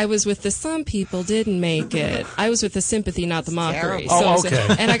that one. I was with the some people didn't make it. I was with the sympathy, not the mockery. terrible. So, Oh,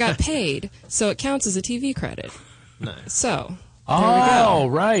 okay. and I got paid, so it counts as a TV credit. Nice. So. Oh,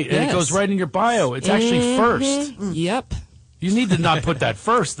 right. And it Yes. goes right in your bio. It's actually Mhm. first. Yep. You need to not put that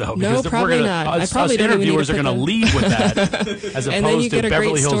first, though. No, Because probably we're not. I Us, probably us don't even need to interviewers are put going to them- lead with that as And then you opposed get to a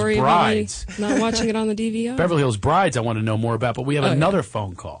Beverly great Hills story Brides. about me not watching it on the DVR. Beverly Hills Brides, I want to know more about, but we have Oh, yeah. another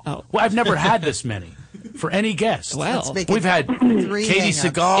phone call. Oh. Well, I've never had this many for any guest. Well. Let's make it we've had 3 Katie hang-ups.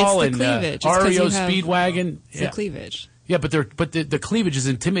 Seagal It's the and cleavage. It's 'cause REO you have- Speedwagon. It's the cleavage. Yeah, but the cleavage is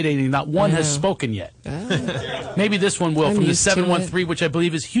intimidating. Not one has know. spoken yet. Oh. Maybe this one will I'm from the used to it. 713, which I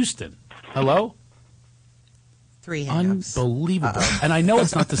believe is Houston. Hello? 3 hang-ups. Unbelievable. And I know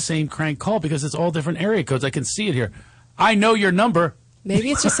it's not the same crank call because it's all different area codes. I can see it here. I know your number.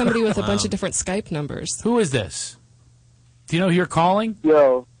 Maybe it's just somebody with a bunch of different Skype numbers. Who is this? Do you know who you're calling?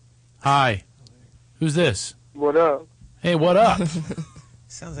 Yo, Hi. Who's this? what up? Hey, what up?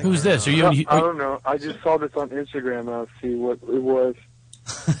 Sounds like Who's this? Are you? I don't know. I just saw this on Instagram. I'll see what it was.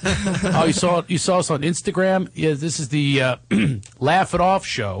 Oh, you saw us on Instagram. Yeah, this is the Laugh It Off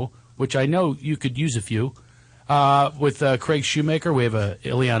show, which I know you could use a few. With Craig Shoemaker, we have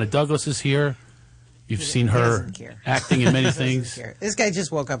Ileana Douglas is here. You've seen her doesn't care. acting in many Doesn't things. care. This guy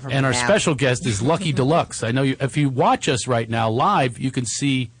just woke up from And a our nap. special guest is Lucky Deluxe. I know you. If you watch us right now live, you can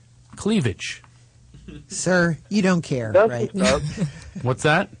see cleavage. Sir, you don't care, That's right? what's up. What's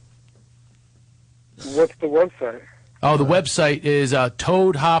that? What's the website? Oh, the website is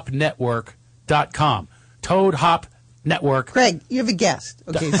ToadHopNetwork.com. Toad Hop Network. Craig, you have a guest.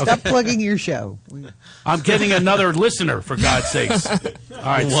 Okay, stop plugging your show. I'm getting another listener, for God's sakes. All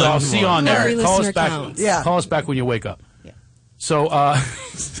right, so I'll see you on there. Every Call us listener back. counts. Yeah. Call us back when you wake up. Yeah. So,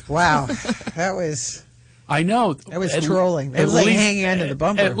 Wow, that was I know. trolling. That was like hanging onto the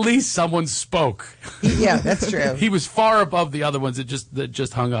bumper. At least someone spoke. Yeah, that's true. He was far above the other ones that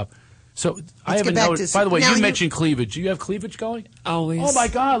just hung up. So I haven't get back noticed. to- By the way, now you you- mentioned cleavage. Do you have cleavage going? Always. Oh my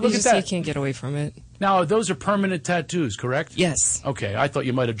God! Look You at just- that. You can't get away from it. Now those are permanent tattoos, correct? Yes. Okay, I thought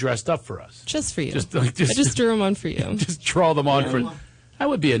you might have dressed up for us. Just for you. Just I just drew them on for you. just draw them on for. That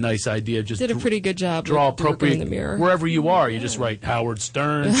would be a nice idea. Just Did a pretty good job. draw with the worker appropriate in the mirror. wherever you are. You just write Howard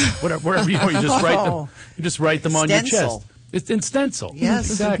Stern, wherever you are. You just write them. You just write them on your Stencil. chest. It's in stencil. Yes.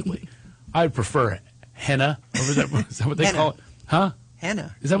 exactly. I'd prefer henna. Is that what they Henna. call it? Huh?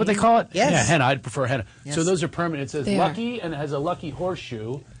 Henna. Is that what they call it? Yes. Yeah, henna. I'd prefer henna. Yes. So those are permanent. It says They are. lucky and it has a lucky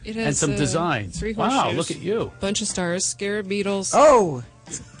horseshoe It and has, some designs. 3 Wow, horseshoes. look at you. Bunch of stars, scarab beetles. Oh,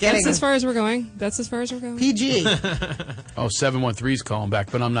 it's getting That's as far as we're going. That's as far as we're going. PG. Oh, 713's calling back,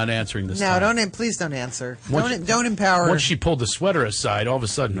 but I'm not answering this No, time. please don't answer. Once- Don't empower. Once she pulled the sweater aside, all of a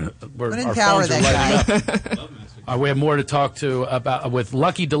sudden, Don't our empower phones are that lighting up. We have more to talk to about with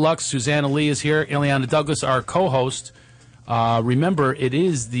Lucky Deluxe. Susanna Lee is here. Ileana Douglas, our co-host. Remember, it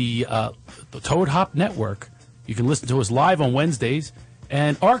is the Toad Hop Network. You can listen to us live on Wednesdays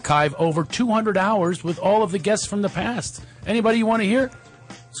and archive over 200 hours with all of the guests from the past. Anybody you want to hear?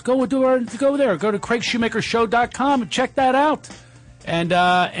 Let's go there. Go to CraigShoemakerShow.com and check that out.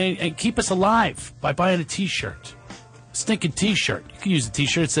 And keep us alive by buying a T-shirt. Stinking T-shirt. You can use a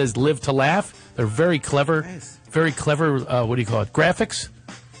T-shirt that says "Live to Laugh." They're very clever. Nice. Very clever. What do you call it? Graphics.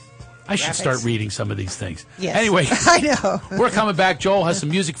 I should Graphics. start reading some of these things. Yes. Anyway, I know. we're coming back. Joel has some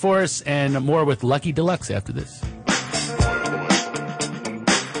music for us and more with Lucky Deluxe after this.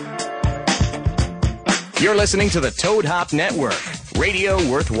 You're listening to the Toad Hop Network, radio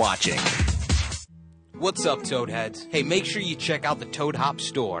worth watching. What's up, Toadheads? Hey, make sure you check out the Toad Hop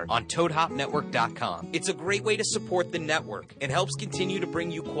store on ToadHopNetwork.com. It's a great way to support the network and helps continue to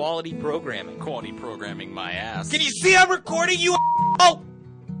bring you quality programming. Quality programming, my ass. Can you see I'm recording you? Oh!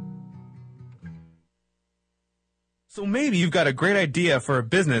 So maybe you've got a great idea for a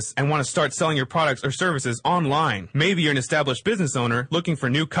business and want to start selling your products or services online. Maybe you're an established business owner looking for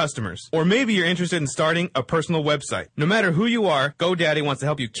new customers. Or maybe you're interested in starting a personal website. No matter who you are, GoDaddy wants to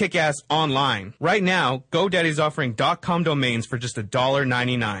help you kick ass online. Right now, GoDaddy's offering .com domains for just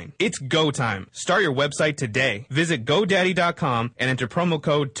 $1.99. It's go time. Start your website today. Visit GoDaddy.com and enter promo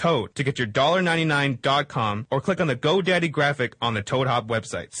code TOAD to get your $1.99 .com or click on the GoDaddy graphic on the Toad Hop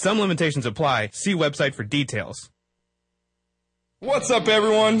website. Some limitations apply. See website for details. What's up,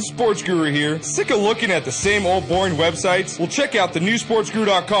 everyone? Sports Guru here. Sick of looking at the same old boring websites? Well, check out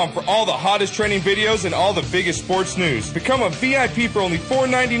thenewsportsguru.com for all the hottest trending videos and all the biggest sports news. Become a VIP for only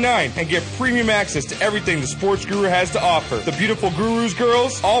 $4.99 and get premium access to everything the Sports Guru has to offer. The beautiful gurus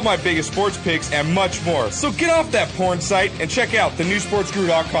girls, all my biggest sports picks, and much more. So get off that porn site and check out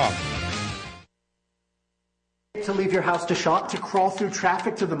thenewsportsguru.com. To leave your house to shop, to crawl through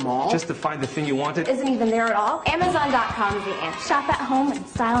traffic to the mall, Just to find the thing you wanted? Isn't even there at all. Amazon.com is the answer. Shop at home in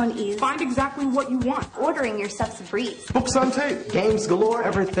style and ease. Find exactly what you want. Ordering your stuff's a breeze. Books on tape, games galore,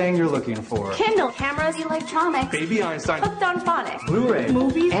 everything you're looking for. Kindle, cameras, electronics. Baby Einstein, Hooked on phonics. Blu-ray,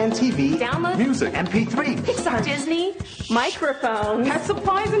 movies, and TV, Download. music, MP3, Pixar, Disney, microphones, pet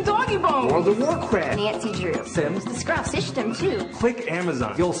supplies, and doggy bones. World of Warcraft, Nancy Drew, Sims, the Scruff System too. Click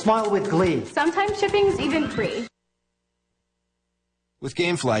Amazon. You'll smile with glee. Sometimes shipping's even free. With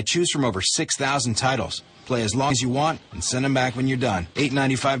GameFly, choose from over 6,000 titles. Play as long as you want and send them back when you're done.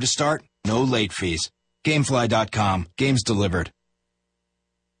 $8.95 to start, no late fees. Gamefly.com. Games delivered.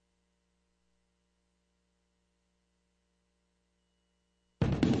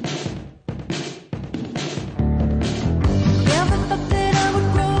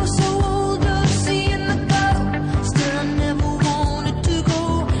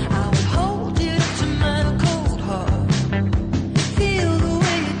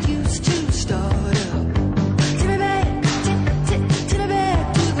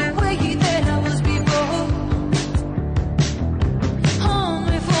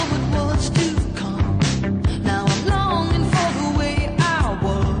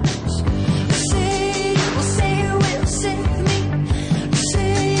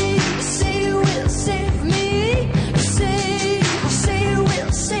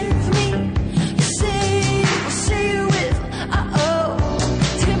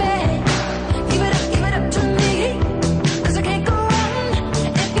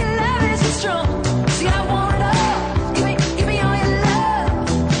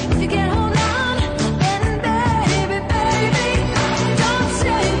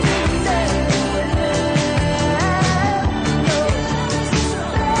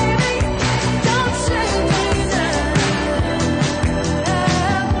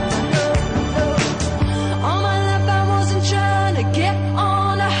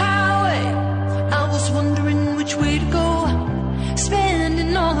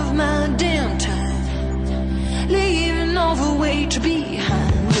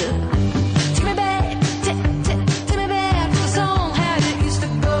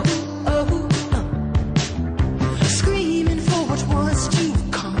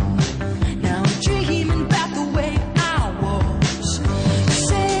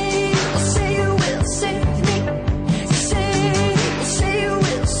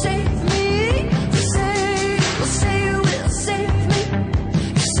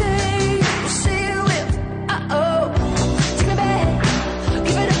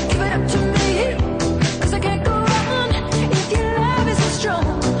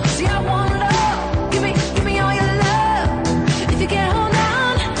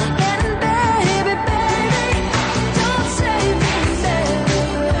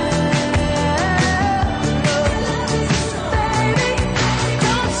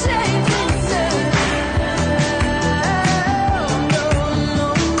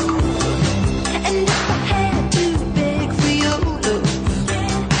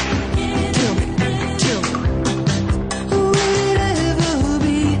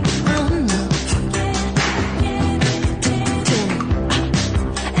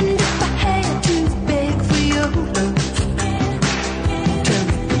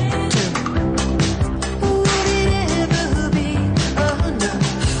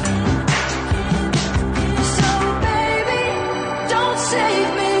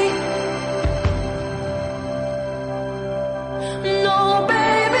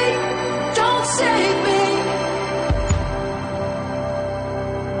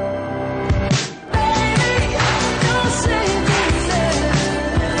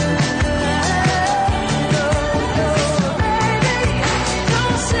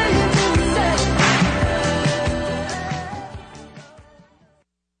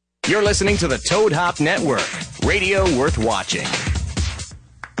 You're listening to the Toad Hop Network, radio worth watching.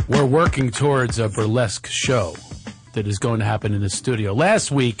 We're working towards a burlesque show that is going to happen in the studio.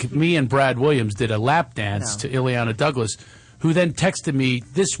 Last week, me and Brad Williams did a lap dance to Ileana Douglas, who then texted me,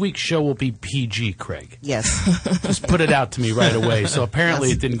 this week's show will be PG, Craig. Yes. Just put it out to me right away. So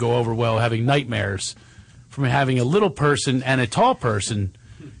apparently it didn't go over well, having nightmares from having a little person and a tall person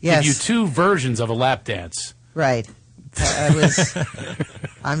give you two versions of a lap dance. Right.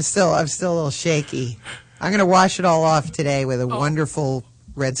 I'm still a little shaky. I'm going to wash it all off today with a wonderful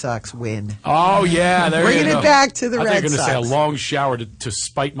Red Sox win. Oh, yeah. There Bringing you go. it back to the I Red think you're Sox. going to say a long shower to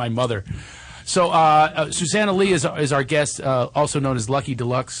spite my mother. So Susanna Lee is our guest, also known as Lucky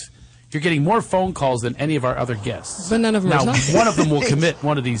Deluxe. You're getting more phone calls than any of our other guests. But none of them now, are talking. one of them will commit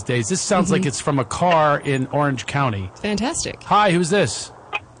one of these days. This sounds like it's from a car in Orange County. Fantastic. Hi, who's this?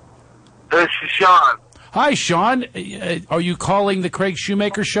 This is Sean. Hi, Sean. Are you calling the Craig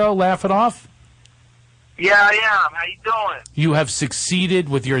Shoemaker Show? Laugh it off? Yeah, I am. How you doing? You have succeeded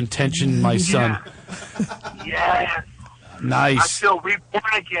with your intention, my son. Yes. Nice. I feel reborn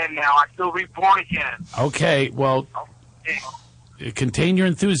again now. I feel reborn again. Okay, well, contain your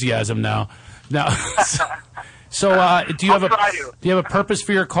enthusiasm now. Now, so do you have a purpose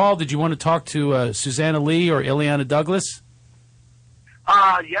for your call? Did you want to talk to Susanna Lee or Ileana Douglas?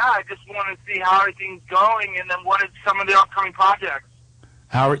 Yeah, I just want to see how everything's going, and then what are some of the upcoming projects.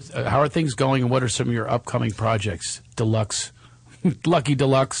 How are things going, and what are some of your upcoming projects? Deluxe, Lucky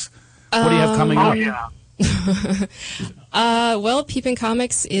Deluxe. What do you have coming up? Well, Peepin'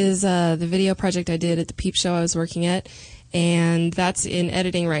 Comics is the video project I did at the Peep Show I was working at, and that's in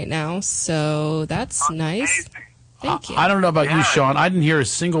editing right now, so that's nice. Thank you. I don't know about you, Sean. I didn't hear a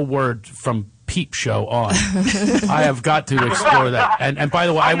single word from Peep Show on. I have got to explore that. And by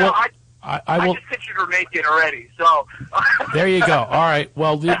the way, I will. I will. just pictured her naked already, so. There you go. All right.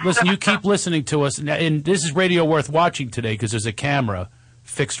 Well, listen, you keep listening to us, and this is radio worth watching today because there's a camera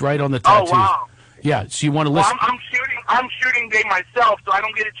fixed right on the tattoo. Oh, wow. Yeah. So you want to listen? Well, I'm shooting day myself, so I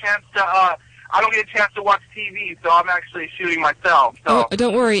don't get a chance to watch TV. So I'm actually shooting myself. So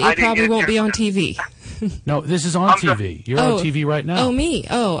don't worry, it probably won't be on TV. No, this is on TV. You're on TV right now. Oh, me?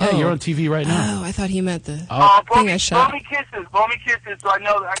 Yeah, you're on TV right now. Oh, I thought he meant the thing blow I shot. me kisses, so I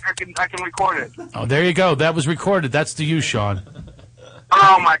know that I can record it. Oh, there you go. That was recorded. That's to you, Sean.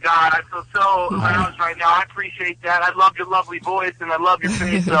 Oh my God, I feel so aroused right now. I appreciate that. I love your lovely voice and I love your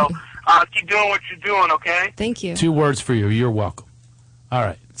face. So keep doing what you're doing, okay? Thank you. 2 words for you. You're welcome. All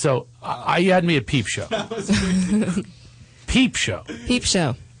right. So you had me at Peep Show. Peep Show. Peep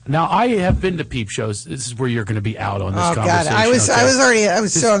Show. Now I have been to Peep Shows. This is where you're going to be out on this Oh conversation. God, I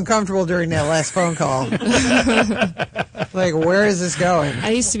was so uncomfortable during that last phone call. Like, where is this going? I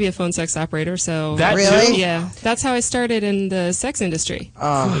used to be a phone sex operator, so That really? Yeah, that's how I started in the sex industry.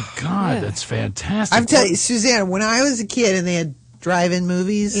 Oh God, that's fantastic. I'm telling you, Suzanne, when I was a kid and they had drive-in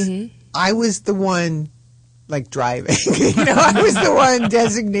movies, I was the one like driving. I was the one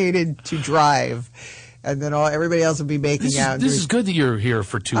designated to drive. And then everybody else would be making out. This is good that you're here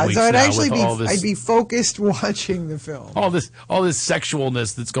for 2 weeks so I'd now actually with all this. I'd be focused watching the film. All this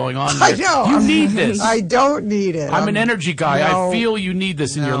sexualness that's going on. I here. know. You need this. I don't need it. I'm an energy guy. No, I feel you need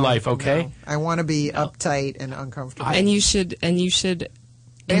this in your life. Okay. No. I want to be uptight and uncomfortable. And you should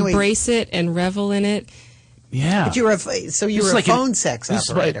Anyway. embrace it and revel in it. Yeah. But you were a phone sex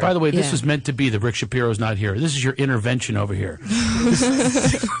operator. By the way, this was meant to be the Rick Shapiro's not here. This is your intervention over here.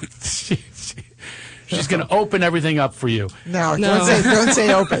 She's going to open everything up for you. No. Don't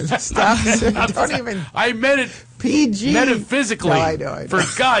say open. Stop. Don't even. I meant it PG. metaphysically. No, I know. For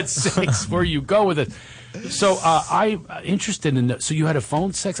God's sakes, where you go with it. So I'm interested in. So you had a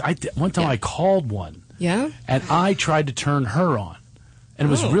phone sex. One time I called one. Yeah. And I tried to turn her on, and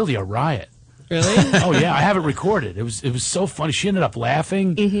it was really a riot. Really? Oh yeah, I have it recorded. It was so funny. She ended up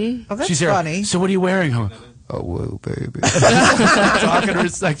laughing. Oh, that's She's there, funny. So what are you wearing? I'm, oh well, baby. Talking to her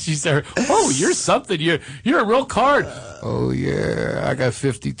sex. She's there. Oh, you're something. You're a real card. Oh yeah, I got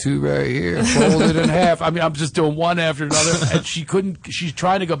 52 right here, folded in half. I mean, I'm just doing one after another, and she couldn't. She's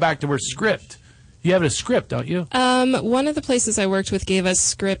trying to go back to her script. You have a script, don't you? One of the places I worked with gave us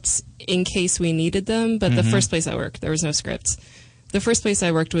scripts in case we needed them, but the first place I worked, there was no scripts. The first place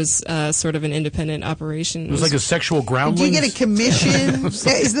I worked was sort of an independent operation. It was like a sexual groundlings. Do you get a commission?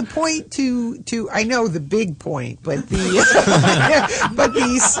 Is the point to? I know the big point, but the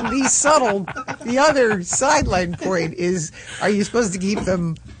subtle, the other sideline point is: are you supposed to keep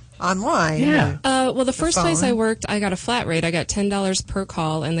them online? Yeah. Well, the first place I worked, I got a flat rate. I got $10 per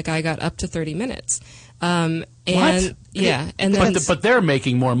call, and the guy got up to 30 minutes. What? Yeah, and then but they're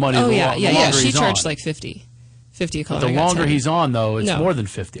making more money. Oh the yeah. longer She he's charged on. like $50 50 a call. The and I got longer 10. he's on, though, it's No. more than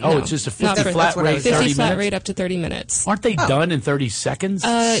 50. Oh, No. it's just a Not 50 for- flat rate, 50 30 flat minutes? rate up to 30 minutes. Aren't they done in 30 seconds?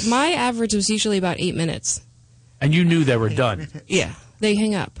 My average was usually about 8 minutes. And you knew they were done. Yeah. They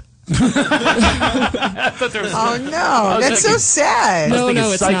hang up. Oh no, that's so sad. No,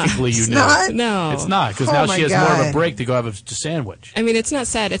 it's psychically not. you It's knew. not? No. It's not, because Oh, now my she has more of a God. break to go have a sandwich. I mean, it's not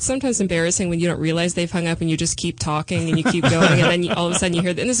sad. It's sometimes embarrassing when you don't realize they've hung up and you just keep talking and you keep going, and then all of a sudden you hear.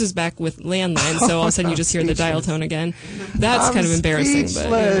 And this is back with landline, so all of a sudden you just hear the dial tone again. That's I'm kind of embarrassing.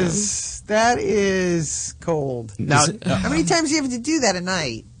 Speechless. That is cold. Now- how many times do you have to do that a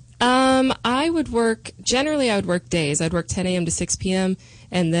night? I would work. Generally, I would work days. I'd work 10 a.m. to 6 p.m.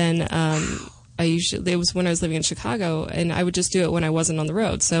 and then it was when I was living in Chicago, and I would just do it when I wasn't on the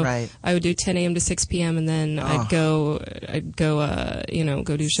road. So I would do 10 a.m. to 6 p.m. and then I'd go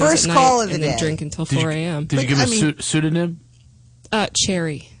do shows First at call night of the and then day. drink until Did you- 4 a.m. Did you give him a pseudonym?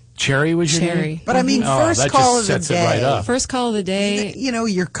 Cherry. Cherry was your Cherry. name? But I mean, Oh, first that call just of the sets it right day. up. First call of the day. You know,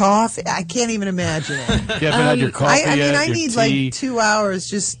 your coffee. I can't even imagine it. You haven't had your coffee I mean, yet, I your need tea? like 2 hours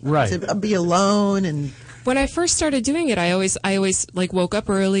just Right. to be alone and. When I first started doing it, I always like woke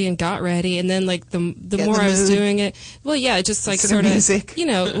up early and got ready, and then like the Get in more the I was mood. doing it, well, yeah, it just like Listen to sort of music.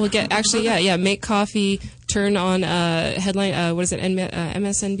 make coffee, turn on headline, what is it,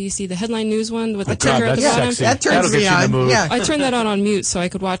 MSNBC, the headline news one with the ticker at the that's bottom. sexy. That turns That'll get me you in the on. mood. Yeah. I turned that on mute so I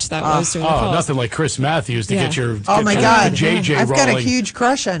could watch that while I was doing the Oh, calls. nothing like Chris Matthews to Yeah. get your Oh my get God! the JJ I've rolling. got a huge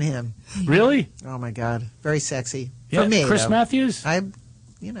crush on him. Really? Oh my God! Very sexy Yeah, for me. Chris though. Matthews? I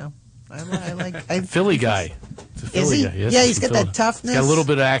like. Philly guy. It's a Is Philly he? guy. Yes, Yeah, he's he's a got Philly. that toughness. He's got a little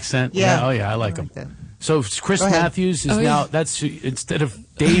bit of accent. Yeah. Oh yeah, I like him. So Chris Go ahead. Matthews is Oh, now yeah. that's instead of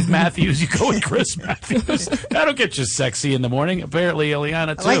Dave Matthews, you go with Chris Matthews. That'll get you sexy in the morning. Apparently,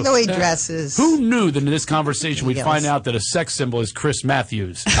 Eliana too. I like the way he dresses. Who knew that in this conversation we'd Yes. find out that a sex symbol is Chris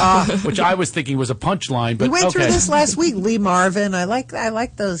Matthews, Ah. which I was thinking was a punchline. But We went through okay. this last week. Lee Marvin. I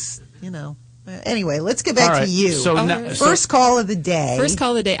like those. You know. Anyway, let's get back All right. to you. So First call of the day. First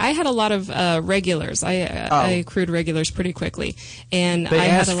call of the day. I had a lot of regulars. I accrued regulars pretty quickly, and They I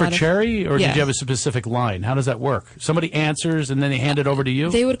had asked a for lot of, Cherry, or yeah. did you have a specific line? How does that work? Somebody answers and then they hand it over to you?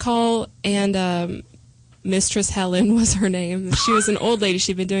 They would call, and Mistress Helen was her name. She was an old lady.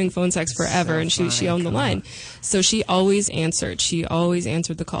 She'd been doing phone sex forever, and she owned the line. So she always answered. She always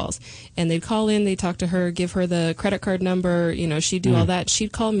answered the calls. And they'd call in, they'd talk to her, give her the credit card number. You know, she'd do all that.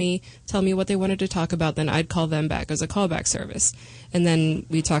 She'd call me, tell me what they wanted to talk about. Then I'd call them back as a callback service. And then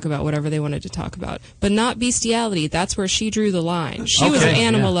we'd talk about whatever they wanted to talk about. But not bestiality. That's where she drew the line. She was an Okay,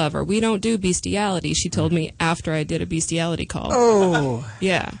 animal yeah. lover. We don't do bestiality. She told me after I did a bestiality call. Oh.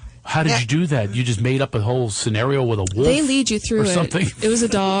 Yeah. How did you do that? You just made up a whole scenario with a wolf? They lead you through or it. something? It was a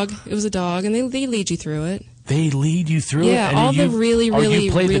dog. It was a dog, and they lead you through it. They lead you through it? Yeah, And all you, the really, or really,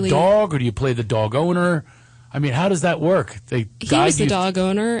 you play really- the dog, or do you play the dog owner? I mean, how does that work? They He guide was the you. dog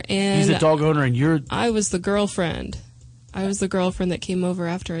owner, and He's the dog owner, and you're... I was the girlfriend. I was the girlfriend that came over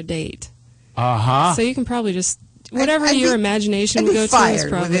after a date. Uh-huh. So you can probably just whatever I'd your be- imagination I'd would be go to is fired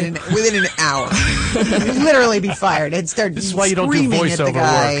probably within an hour. I'd literally be fired. I'd start This is why you don't do screaming at the voiceover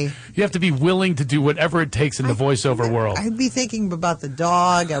guy. work. You have to be willing to do whatever it takes in the voiceover world. I'd be thinking about the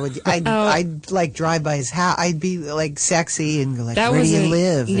dog. I'd like drive by his house. I'd be like sexy and go like, that where do you wasn't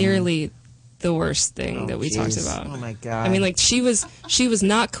live? And- nearly the worst thing that we talked jeez. about. Oh my God. I mean, like she was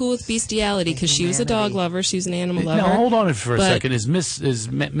not cool with bestiality because she was a dog lover. She was an animal lover. Now, hold on for a but second. Is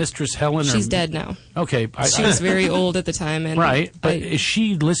Mistress Helen... She's or, dead now. Okay. She was very old at the time, and Right, but is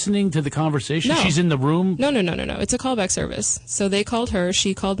she listening to the conversation? No. She's in the room? No. It's a callback service. So they called her.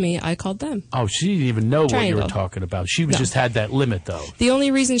 She called me. I called them. Oh, she didn't even know what you were Triangle. talking about. She was No. just had that limit, though. The only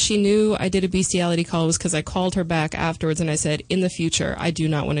reason she knew I did a bestiality call was because I called her back afterwards and I said, in the future, I do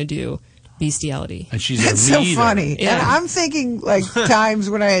not want to do bestiality. And she's That's so funny. Yeah. And I'm thinking like times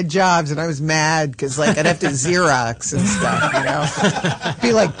when I had jobs and I was mad because like I'd have to Xerox and stuff, you know,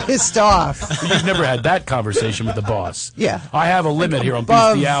 be like pissed off. You've never had that conversation with the boss. Yeah. I have a limit here on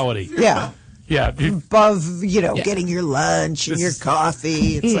Above- bestiality. Yeah. Yeah. Above, Yeah. getting your lunch and your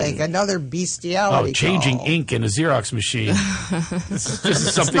coffee. It's like another bestiality. Oh, changing call. ink in a Xerox machine. This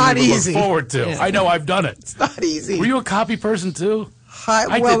is something not we would easy. look forward to. Yeah. I know I've done it. It's not easy. Were you a copy person, too?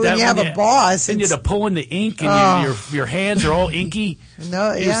 I well, did when that you have a boss, and you it's, had to pull in the ink, and Oh. your hands are all inky.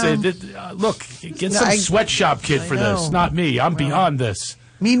 No, You yeah. say, look, get No, some I- sweatshop kid I for this. know. Not me. I'm beyond this.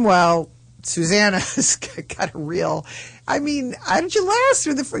 Meanwhile, Susanna's got a real. I mean, how did you last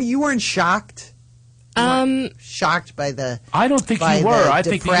through the? You weren't shocked. Shocked by the. I don't think by you were. the I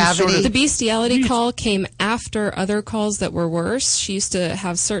think that you sort depravity. of... The bestiality call came after other calls that were worse. She used to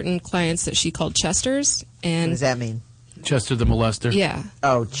have certain clients that she called Chesters. And What does that mean? Chester the molester. Yeah.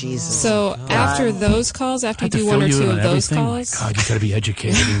 Oh, Jesus. So after those calls, after you do one or two of those calls, God, you got to be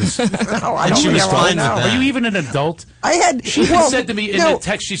educated in this. No, I And she don't was know. fine with No. that. Are you even an adult? I had. She even well, said to me in no. the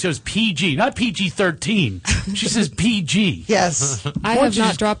text, she says PG, not PG-13. She says PG. Yes. I have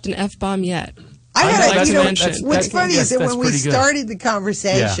not dropped an F-bomb yet. I I'd had like a, to you know, mention. what's funny is that that's when we pretty good. started the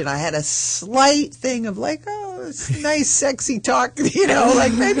conversation, Yeah. I had a slight thing of like, oh, it's nice, sexy talk, you know,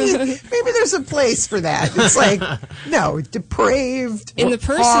 like maybe there's a place for that. It's like, no, depraved, In the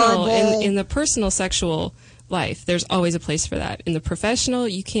personal, horrible. in the personal sexual life, there's always a place for that. In the professional,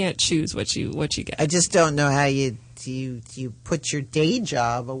 you can't choose what you get. I just don't know how you put your day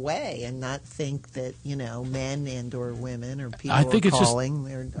job away and not think that, you know, men and or women or people I think are it's calling.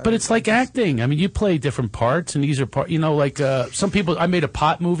 just, but it's like acting. I mean, you play different parts, and these are part. You know, like some people. I made a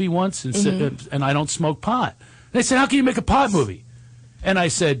pot movie once, and I don't smoke pot. And they said, "How can you make a pot movie?" And I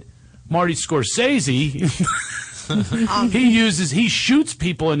said, "Marty Scorsese." He shoots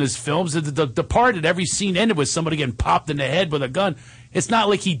people in his films. The Departed, every scene ended with somebody getting popped in the head with a gun. It's not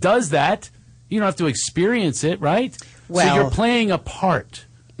like he does that. You don't have to experience it, right? Well- so you're playing a part,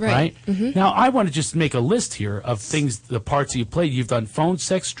 right? Mm-hmm. Now, I want to just make a list here of things, the parts that you played. You've done phone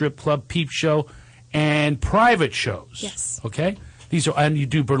sex, strip club, peep show, and private shows. Yes. Okay? These are, and you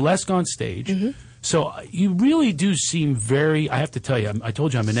do burlesque on stage. Mm-hmm. So you really do seem very, I have to tell you, I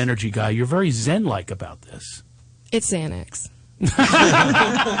told you I'm an energy guy. You're very zen-like about this. It's Xanax.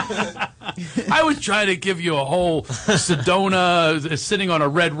 I was trying to give you a whole Sedona sitting on a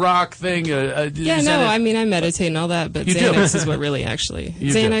red rock thing. Yeah, no, I mean, I meditate and all that, but You do. Xanax is what really actually.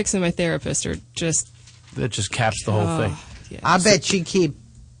 You do. Xanax and my therapist are just. That just caps the whole thing. Yeah. I bet you keep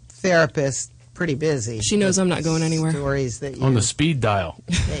therapists pretty busy. She knows I'm not going anywhere. Stories that you On the speed dial.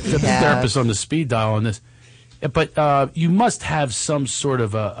 that you Got the have. therapist on the speed dial on this. But you must have some sort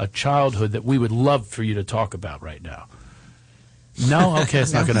of a childhood that we would love for you to talk about right now. No? Okay,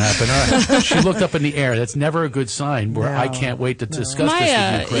 it's not going to happen. All right. She looked up in the air. That's never a good sign where I can't wait to discuss My, this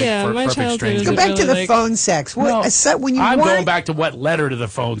with you, Craig, yeah, for my Perfect childhood Stranger. Go back to the phone sex. What, No, when you I'm want, going back to what letter to the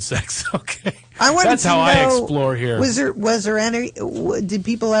phone sex. Okay, I wanted that's to how know, I explore here. Was there any? Did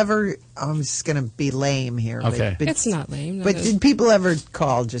people ever? I'm just going to be lame here. Okay. but It's not lame. no, But no. did people ever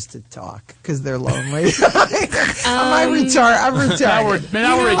call just to talk because they're lonely? I'm retarded.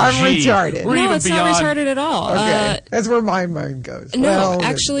 Now we're at I'm G. retarded. We're no, even it's beyond. not retarded at all. Okay, that's where my mind goes. No, Well,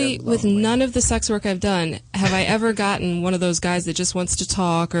 actually, they're with none of the sex work I've done, have I ever gotten one of those guys that just wants to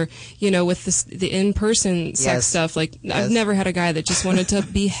talk, or with the in-person sex Yes. stuff. Like Yes. I've never had a guy that just wanted to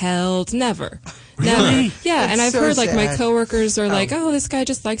be held. Never. Really? Never. Yeah, That's and I've so heard like my sad. coworkers are like, "Oh, this guy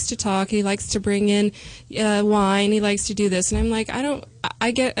just likes to talk. He likes to bring in wine. He likes to do this." And I'm like,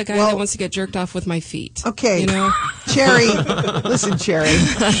 I get a guy that wants to get jerked off with my feet. Okay. You know? Cherry, listen, Cherry.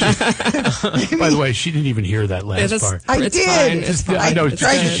 By the way, she didn't even hear that last part. I It's did. fine, it's fine. I know. It's She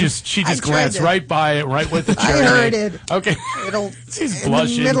good. just I tried glanced to- right by it, right with the I cherry. heard it. Okay. It'll She's in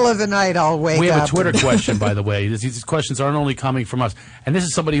blushing. the middle of the night. I'll wake up. We have a Twitter question, by the way. These questions aren't only coming from us, and this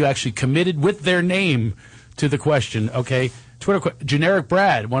is somebody who actually committed with their name to the question. Okay, generic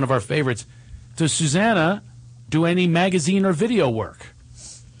Brad, one of our favorites. Does Susanna do any magazine or video work?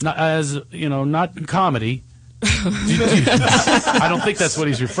 Not not in comedy. I don't think that's what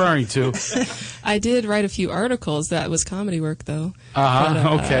he's referring to. I did write a few articles. That was comedy work, though.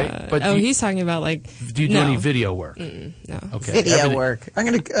 Okay. But he's talking about like. Do you do no. any video work? No. Okay. Video Everything- work. I'm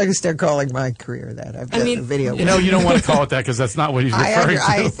gonna start calling my career that. I've done the video work. No, you don't want to call it that because that's not what he's referring to.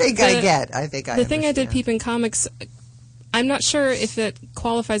 I think I The- get. I think I. The thing I did understand. Peep in Comics, I'm not sure if it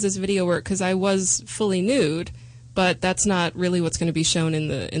qualifies as video work because I was fully nude, but that's not really what's going to be shown in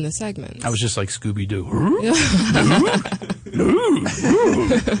the segments. I was just like Scooby Doo.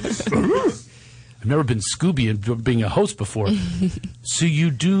 I've never been Scooby and being a host before. So you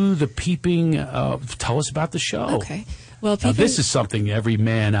do the peeping. Tell us about the show. Okay. Well, Now, this is something every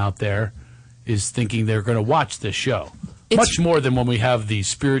man out there is thinking they're going to watch this show. Much more than when we have the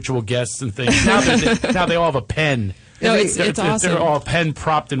spiritual guests and things. Now they all have a pen. No, it's awesome. They're all pen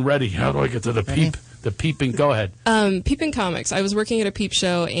propped and ready. How do I get to the peep? The peeping. Go ahead. Peep in Comics. I was working at a peep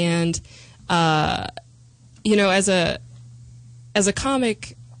show, and as a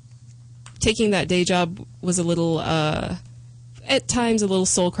comic, taking that day job was a little, at times, a little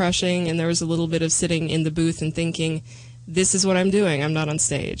soul crushing, and there was a little bit of sitting in the booth and thinking, "This is what I'm doing. I'm not on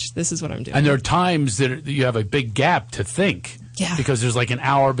stage. This is what I'm doing." And there are times that you have a big gap to think. Yeah. Because there's like an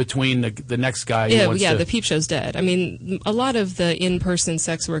hour between the next guy. who wants to, the peep show's dead. I mean, a lot of the in-person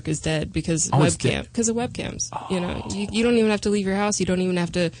sex work is dead because Oh, it's dead. because of webcams. You don't even have to leave your house. You don't even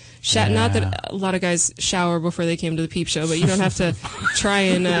have to shower. Not that a lot of guys shower before they came to the peep show, but you don't have to try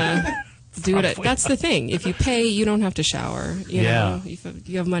and do it. That's the thing. If you pay, you don't have to shower. You know, if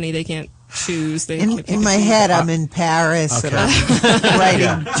you have money, they can't choose. They can't pick In my and choose. head, I'm in Paris and Okay. I'm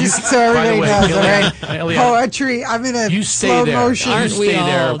writing. Just so everybody knows, I'm writing poetry. I'm in a You stay slow there. motion. You stay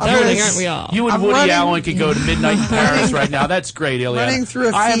there. Darling, aren't we all? You and I'm Woody running- Allen could go to midnight in Paris right now. That's great, Ileana. Running through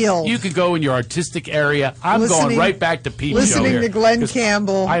a field. You could go in your artistic area. I'm going Listening- right back to Peep Show listening here, to Glenn 'cause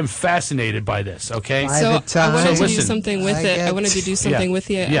Campbell. I am fascinated by this. Okay. So I wanted to do listen. something with it. I wanted to do something Yeah. with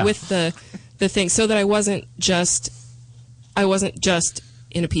the Yeah. with the thing, so that I wasn't just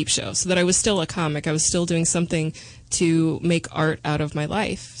in a peep show, so that I was still a comic. I was still doing something to make art out of my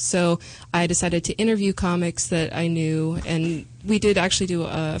life. So I decided to interview comics that I knew, and we did actually do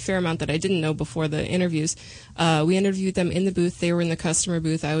a fair amount that I didn't know before the interviews. We interviewed them in the booth. They were in the customer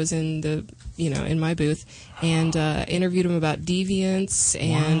booth. I was in in my booth, and interviewed them about deviance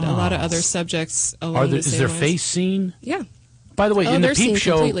and a lot of other subjects along the same Is their lines. face seen? Yeah. By the way, in the they're Peep seen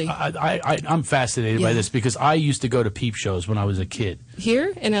Show, completely. I'm fascinated by Yeah. this because I used to go to Peep Shows when I was a kid.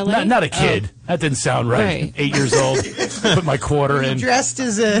 Here in LA? Not a kid. Oh. That didn't sound right. Right. 8 years old. Put my quarter in. Dressed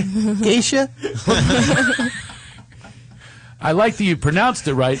as a geisha. I like that you pronounced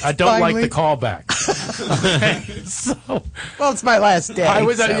it right. I don't Finally. like the callback. Okay, so Well, it's my last day. I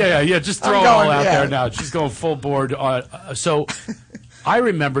was, so yeah. Just throw I'm it all going- out yeah. there now. She's going full board. So I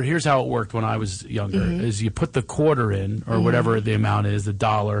remember. Here's how it worked when I was younger: Mm-hmm. is you put the quarter in or whatever the amount is, the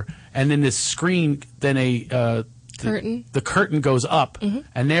dollar, and then this screen, then Curtain. the curtain goes up,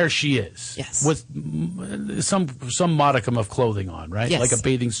 and there she is, Yes. with some modicum of clothing on, right? Yes. Like a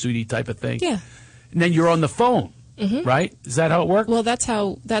bathing suit type of thing. Yeah. And then you're on the phone, right? Is that how it worked? Well, that's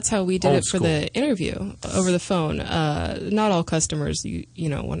how we did Old it for school. the interview over the phone. Not all customers, you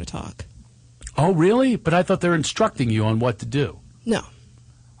want to talk. Oh, really? But I thought they're instructing you on what to do. No.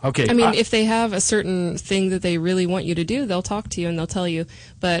 Okay. I mean, if they have a certain thing that they really want you to do, they'll talk to you and they'll tell you.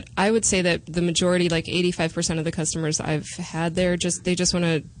 But I would say that the majority, like 85% of the customers I've had there, they just want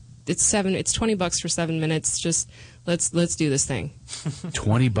to. It's $20 for 7 minutes. Just let's do this thing.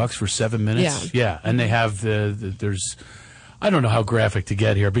 $20 for 7 minutes? Yeah. And they have there's, I don't know how graphic to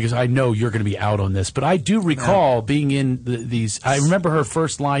get here because I know you're going to be out on this, but I do recall being in these. I remember her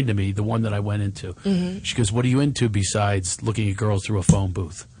first line to me, the one that I went into. She goes, "What are you into besides looking at girls through a phone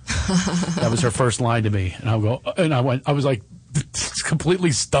booth?" That was her first line to me, and I was like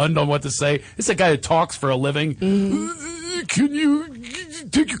completely stunned on what to say. It's a guy that talks for a living. Can you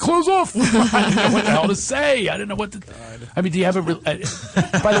take your clothes off? I didn't know what the hell to say. I didn't know what to. I mean, do you have a?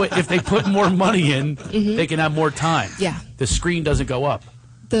 By the way, if they put more money in, they can have more time. Yeah. The screen doesn't go up.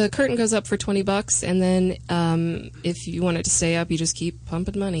 The curtain goes up for $20, and then if you want it to stay up, you just keep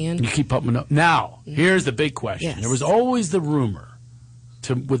pumping money in. You keep pumping up. Now, here's the big question. Yes. There was always the rumor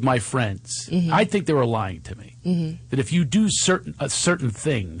with my friends. I think they were lying to me. That if you do a certain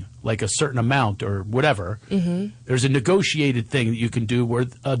thing, like a certain amount or whatever, there's a negotiated thing that you can do where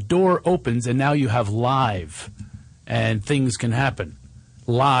a door opens and now you have live, and things can happen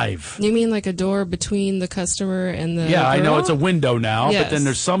live. You mean like a door between the customer and the Yeah, I know girl? it's a window now, but Yes. then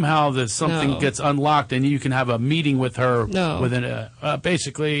there's somehow that something No. gets unlocked and you can have a meeting with her No. within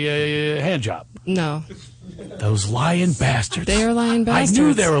basically a hand job. No. Those lying bastards. They are lying bastards. I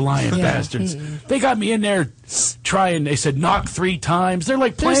knew they were lying Yeah. bastards. They got me in there trying. They said knock 3 times. They're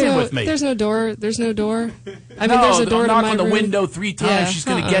like playing with me. There's no door. There's no door. I mean, No, there's a door to knock my on the room. window 3 times. Yeah, She's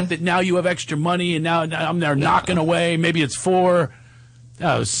going to get that now you have extra money, and now I'm there knocking away. Maybe it's 4.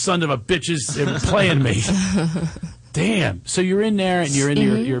 Oh, son of a bitches, they were playing me. Damn. So you're in there, and you're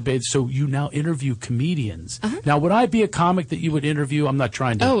in your bed. So you now interview comedians. Now, would I be a comic that you would interview? I'm not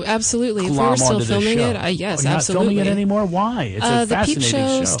trying to. Oh, absolutely. If we glom were still onto this filming show. it, yes, Oh, you're absolutely. not filming it anymore? Why? It's a the Peep fascinating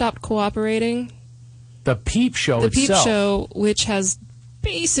Show show. stopped cooperating. The Peep Show The itself. Peep Show, which has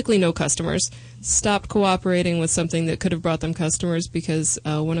basically no customers, stopped cooperating with something that could have brought them customers because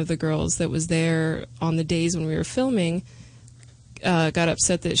one of the girls that was there on the days when we were filming got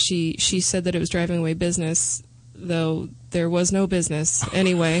upset that she said that it was driving away business, though there was no business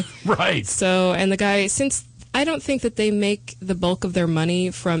anyway. Right. So, and the guy, since I don't think that they make the bulk of their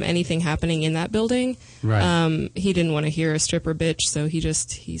money from anything happening in that building, Right. he didn't want to hear a stripper bitch, so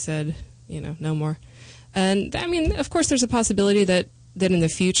he said, no more. And I mean, of course, there's a possibility that in the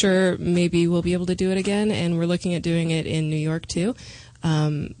future maybe we'll be able to do it again, and we're looking at doing it in New York too.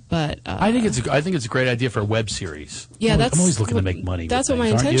 But I think it's a great idea for a web series. Yeah, I'm always looking to make money. That's with what my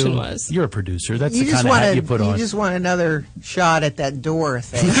things, aren't intention you? was. You're a producer. That's You the just kind of hat want you put on. You just want another shot at that door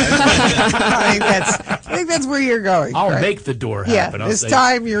thing. I think that's where you're going. I'll Craig. make the door Yeah, happen. I'll this say-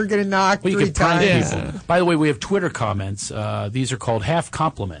 time you're going to knock Well, you 3 can prank times. people. By the way, we have Twitter comments. These are called half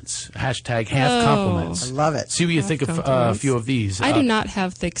compliments. Hashtag half compliments. I love it. See what you think of a compliments. few of these. I do not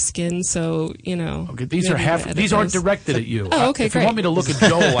have thick skin, so Okay, these are maybe half. edit These aren't those. directed at you. Oh, okay, If great. you want me to look at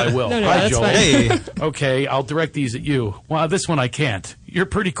Joel, I will. No, Hi, that's Joel. fine. Hey. Okay, I'll direct these at you. Well, this one I can't. You're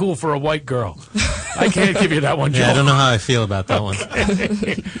pretty cool for a white girl. I can't give you that one, Joel. Yeah, I don't know how I feel about that one.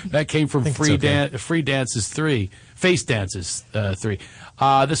 That came from think Free it's okay. Free Dances 3. Face Dances 3.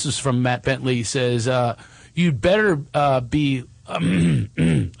 This is from Matt Bentley. He says, you'd better be...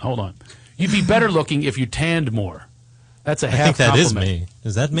 hold on. You'd be better looking if you tanned more. That's a I half think that is compliment. me.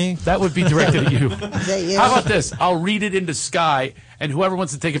 Is that me? That would be directed at you. that you? How about this? I'll read it into Sky, and whoever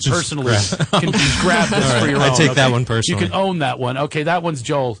wants to take it Just personally grab- can just grab this All right, for your I own. take that okay? one personally. You can own that one. Okay, that one's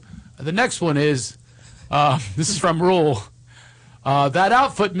Joel's. The next one is, this is from Rule. That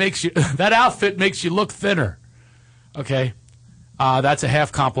outfit makes you look thinner. Okay, that's a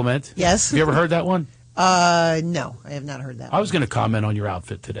half compliment. Yes. Have you ever heard that one? No, I have not heard that. I was going to comment on your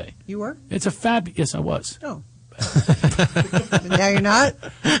outfit today. You were? It's a fab. Yes, I was. No. Now you're not?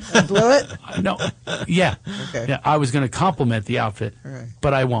 I blew it? No. Yeah. Okay. Yeah. I was going to compliment the outfit, All right.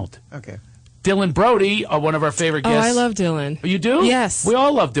 but I won't. Okay. Dylan Brody, one of our favorite Oh, guests. I love Dylan. You do? Yes. We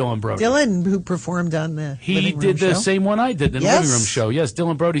all love Dylan Brody. Dylan, who performed on the He Living Room did the show? same one I did, the Yes. living room show. Yes,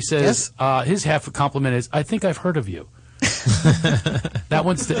 Dylan Brody says his half a compliment is, I think I've heard of you. That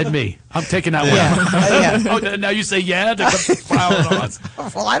one's to me. I'm taking that one. Oh, now you say yeah to come piling on.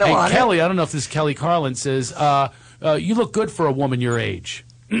 Well, I don't Hey, want Kelly, I don't know if this is Kelly Carlin, says, you look good for a woman your age.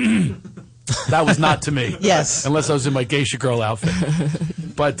 That was not to me. Yes. Unless I was in my geisha girl outfit.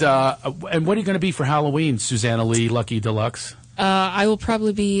 But, and what are you going to be for Halloween, Susanna Lee, Lucky Deluxe? I will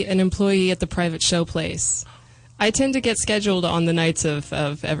probably be an employee at the private show place. I tend to get scheduled on the nights of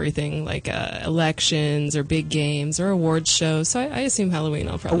everything, like elections or big games or award shows. So I assume Halloween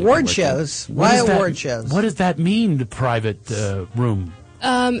I'll probably be Award working. shows? What Why does that- award shows? What does that mean, the private room?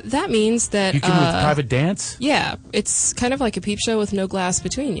 That means that You can with private dance? Yeah, it's kind of like a peep show with no glass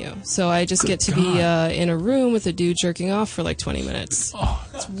between you. So I just get to be in a room with a dude jerking off for like 20 minits.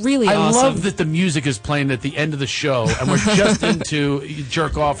 It's really I awesome. love that the music is playing at the end of the show, and we're just into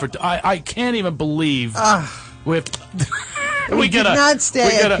jerk off. I can't even believe we did not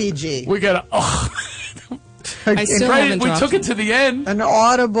stay at PG. We gotta. I still Right, haven't we dropped took it to the end. An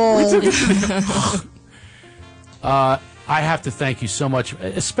audible. We took it to the I have to thank you so much,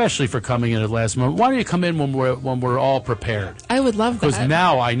 especially for coming in at the last moment. Why don't you come in when we're all prepared? I would love that. Because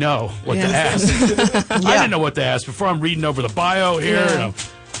now I know what to ask. I didn't know what to ask before. I'm reading over the bio here. Yeah. You know,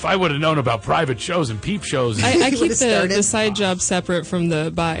 if I would have known about private shows and peep shows. I keep the side job separate from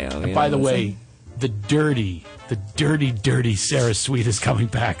the bio. And by the way, the dirty Sarah Sweet is coming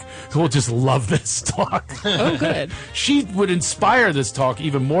back, who will just love this talk. Oh, good. She would inspire this talk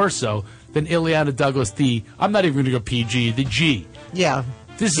even more so than Ileana Douglas, I'm not even going to go PG, the G. Yeah.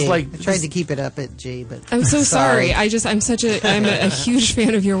 This G. is like... I tried to keep it up at G, but I'm so sorry. I'm a huge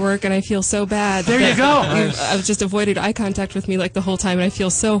fan of your work, and I feel so bad. There you that go. I've just avoided eye contact with me like the whole time, and I feel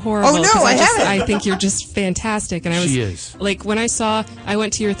so horrible. Oh, no, 'cause I haven't. I think you're just fantastic. And I was She is. like, when I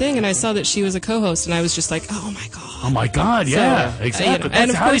went to your thing, and I saw that she was a co-host, and I was just like, oh my god. Oh my God! Yeah, So, exactly.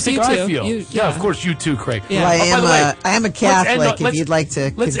 and of How do you course think you I too. feel? Yeah, of course you too, Craig. Yeah. Well, Oh, by the way, I am a let's end Catholic. If you'd like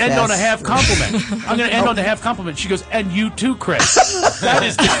to, let's end on a confess. half compliment. I'm going to end on a half compliment. She goes, "And you too, Craig." That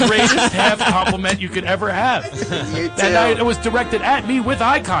is the greatest half compliment you could ever have. You too. And it was directed at me with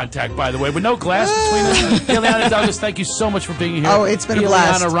eye contact, by the way, with no glass between us. Ileana Douglas, thank you so much for being here. Oh, it's been a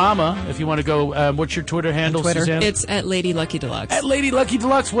blast. Ileana Rama, if you want to go, what's your Twitter handle, Twitter. Suzanne? It's at Lady Lucky Deluxe. At Lady Lucky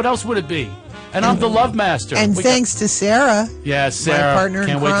Deluxe. What else would it be? And I'm the Love Master. And We got- thanks to Sarah. Yeah, Sarah. partner in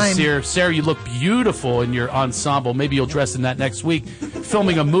Can't wait to crime. see her. Sarah, you look beautiful in your ensemble. Maybe you'll dress in that next week.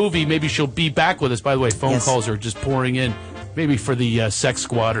 Filming a movie. Maybe she'll be back with us. By the way, phone Yes. calls are just pouring in. Maybe for the Sex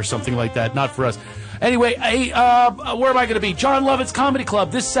Squad or something like that. Not for us. Anyway, where am I going to be? John Lovett's Comedy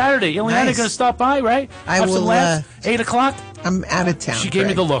Club this Saturday. Ileana Nice. going to stop by, right? I Have will, some laughs. 8 o'clock? I'm out of town. She gave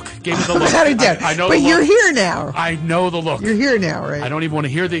me Craig. the look. Gave me the I'm look. out of town. I know But the you're look. here now. I know the look. You're here now, right? I don't even want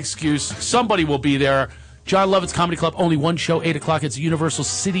to hear the excuse. Somebody will be there. John Lovett's Comedy Club, only one show, 8 o'clock. It's Universal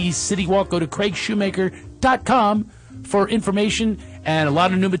City Walk. Go to CraigShoemaker.com for information and a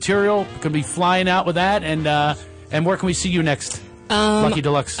lot of new material. Going to be flying out with that. And where can we see you next? Lucky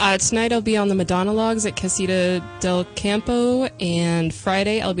Deluxe. Tonight I'll be on the Madonna Logs at Casita del Campo, and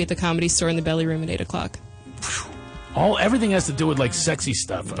Friday I'll be at the Comedy Store in the Belly Room at 8 o'clock. Everything has to do with like sexy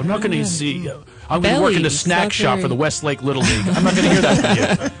stuff. I'm not going to see. I'm going to work in the Belly, snack shop very- for the Westlake Little League. I'm not going to hear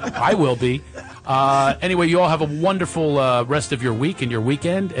that from you. I will be. Anyway, you all have a wonderful rest of your week and your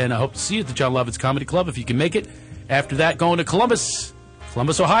weekend, and I hope to see you at the John Lovitz Comedy Club if you can make it. After that, going to Columbus,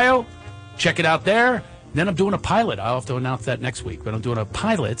 Ohio. Check it out there. Then I'm doing a pilot. I'll have to announce that next week, but I'm doing a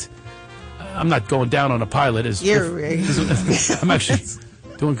pilot. I'm not going down on a pilot. I'm actually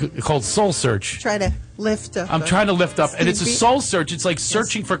doing called Soul Search. Try to lift up. I'm trying to lift up, and it's a Stevie. soul search. It's like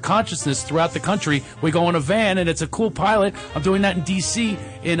searching for consciousness throughout the country. We go in a van, and it's a cool pilot. I'm doing that in D.C.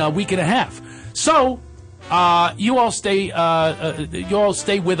 in a week and a half. So, you all stay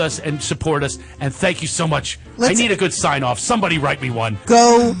with us and support us, and thank you so much. I need a good sign off. Somebody write me one.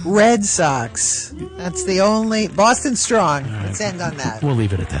 Go Red Sox. That's the only Boston strong. Let's end on that. We'll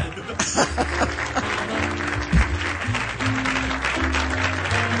leave it at that.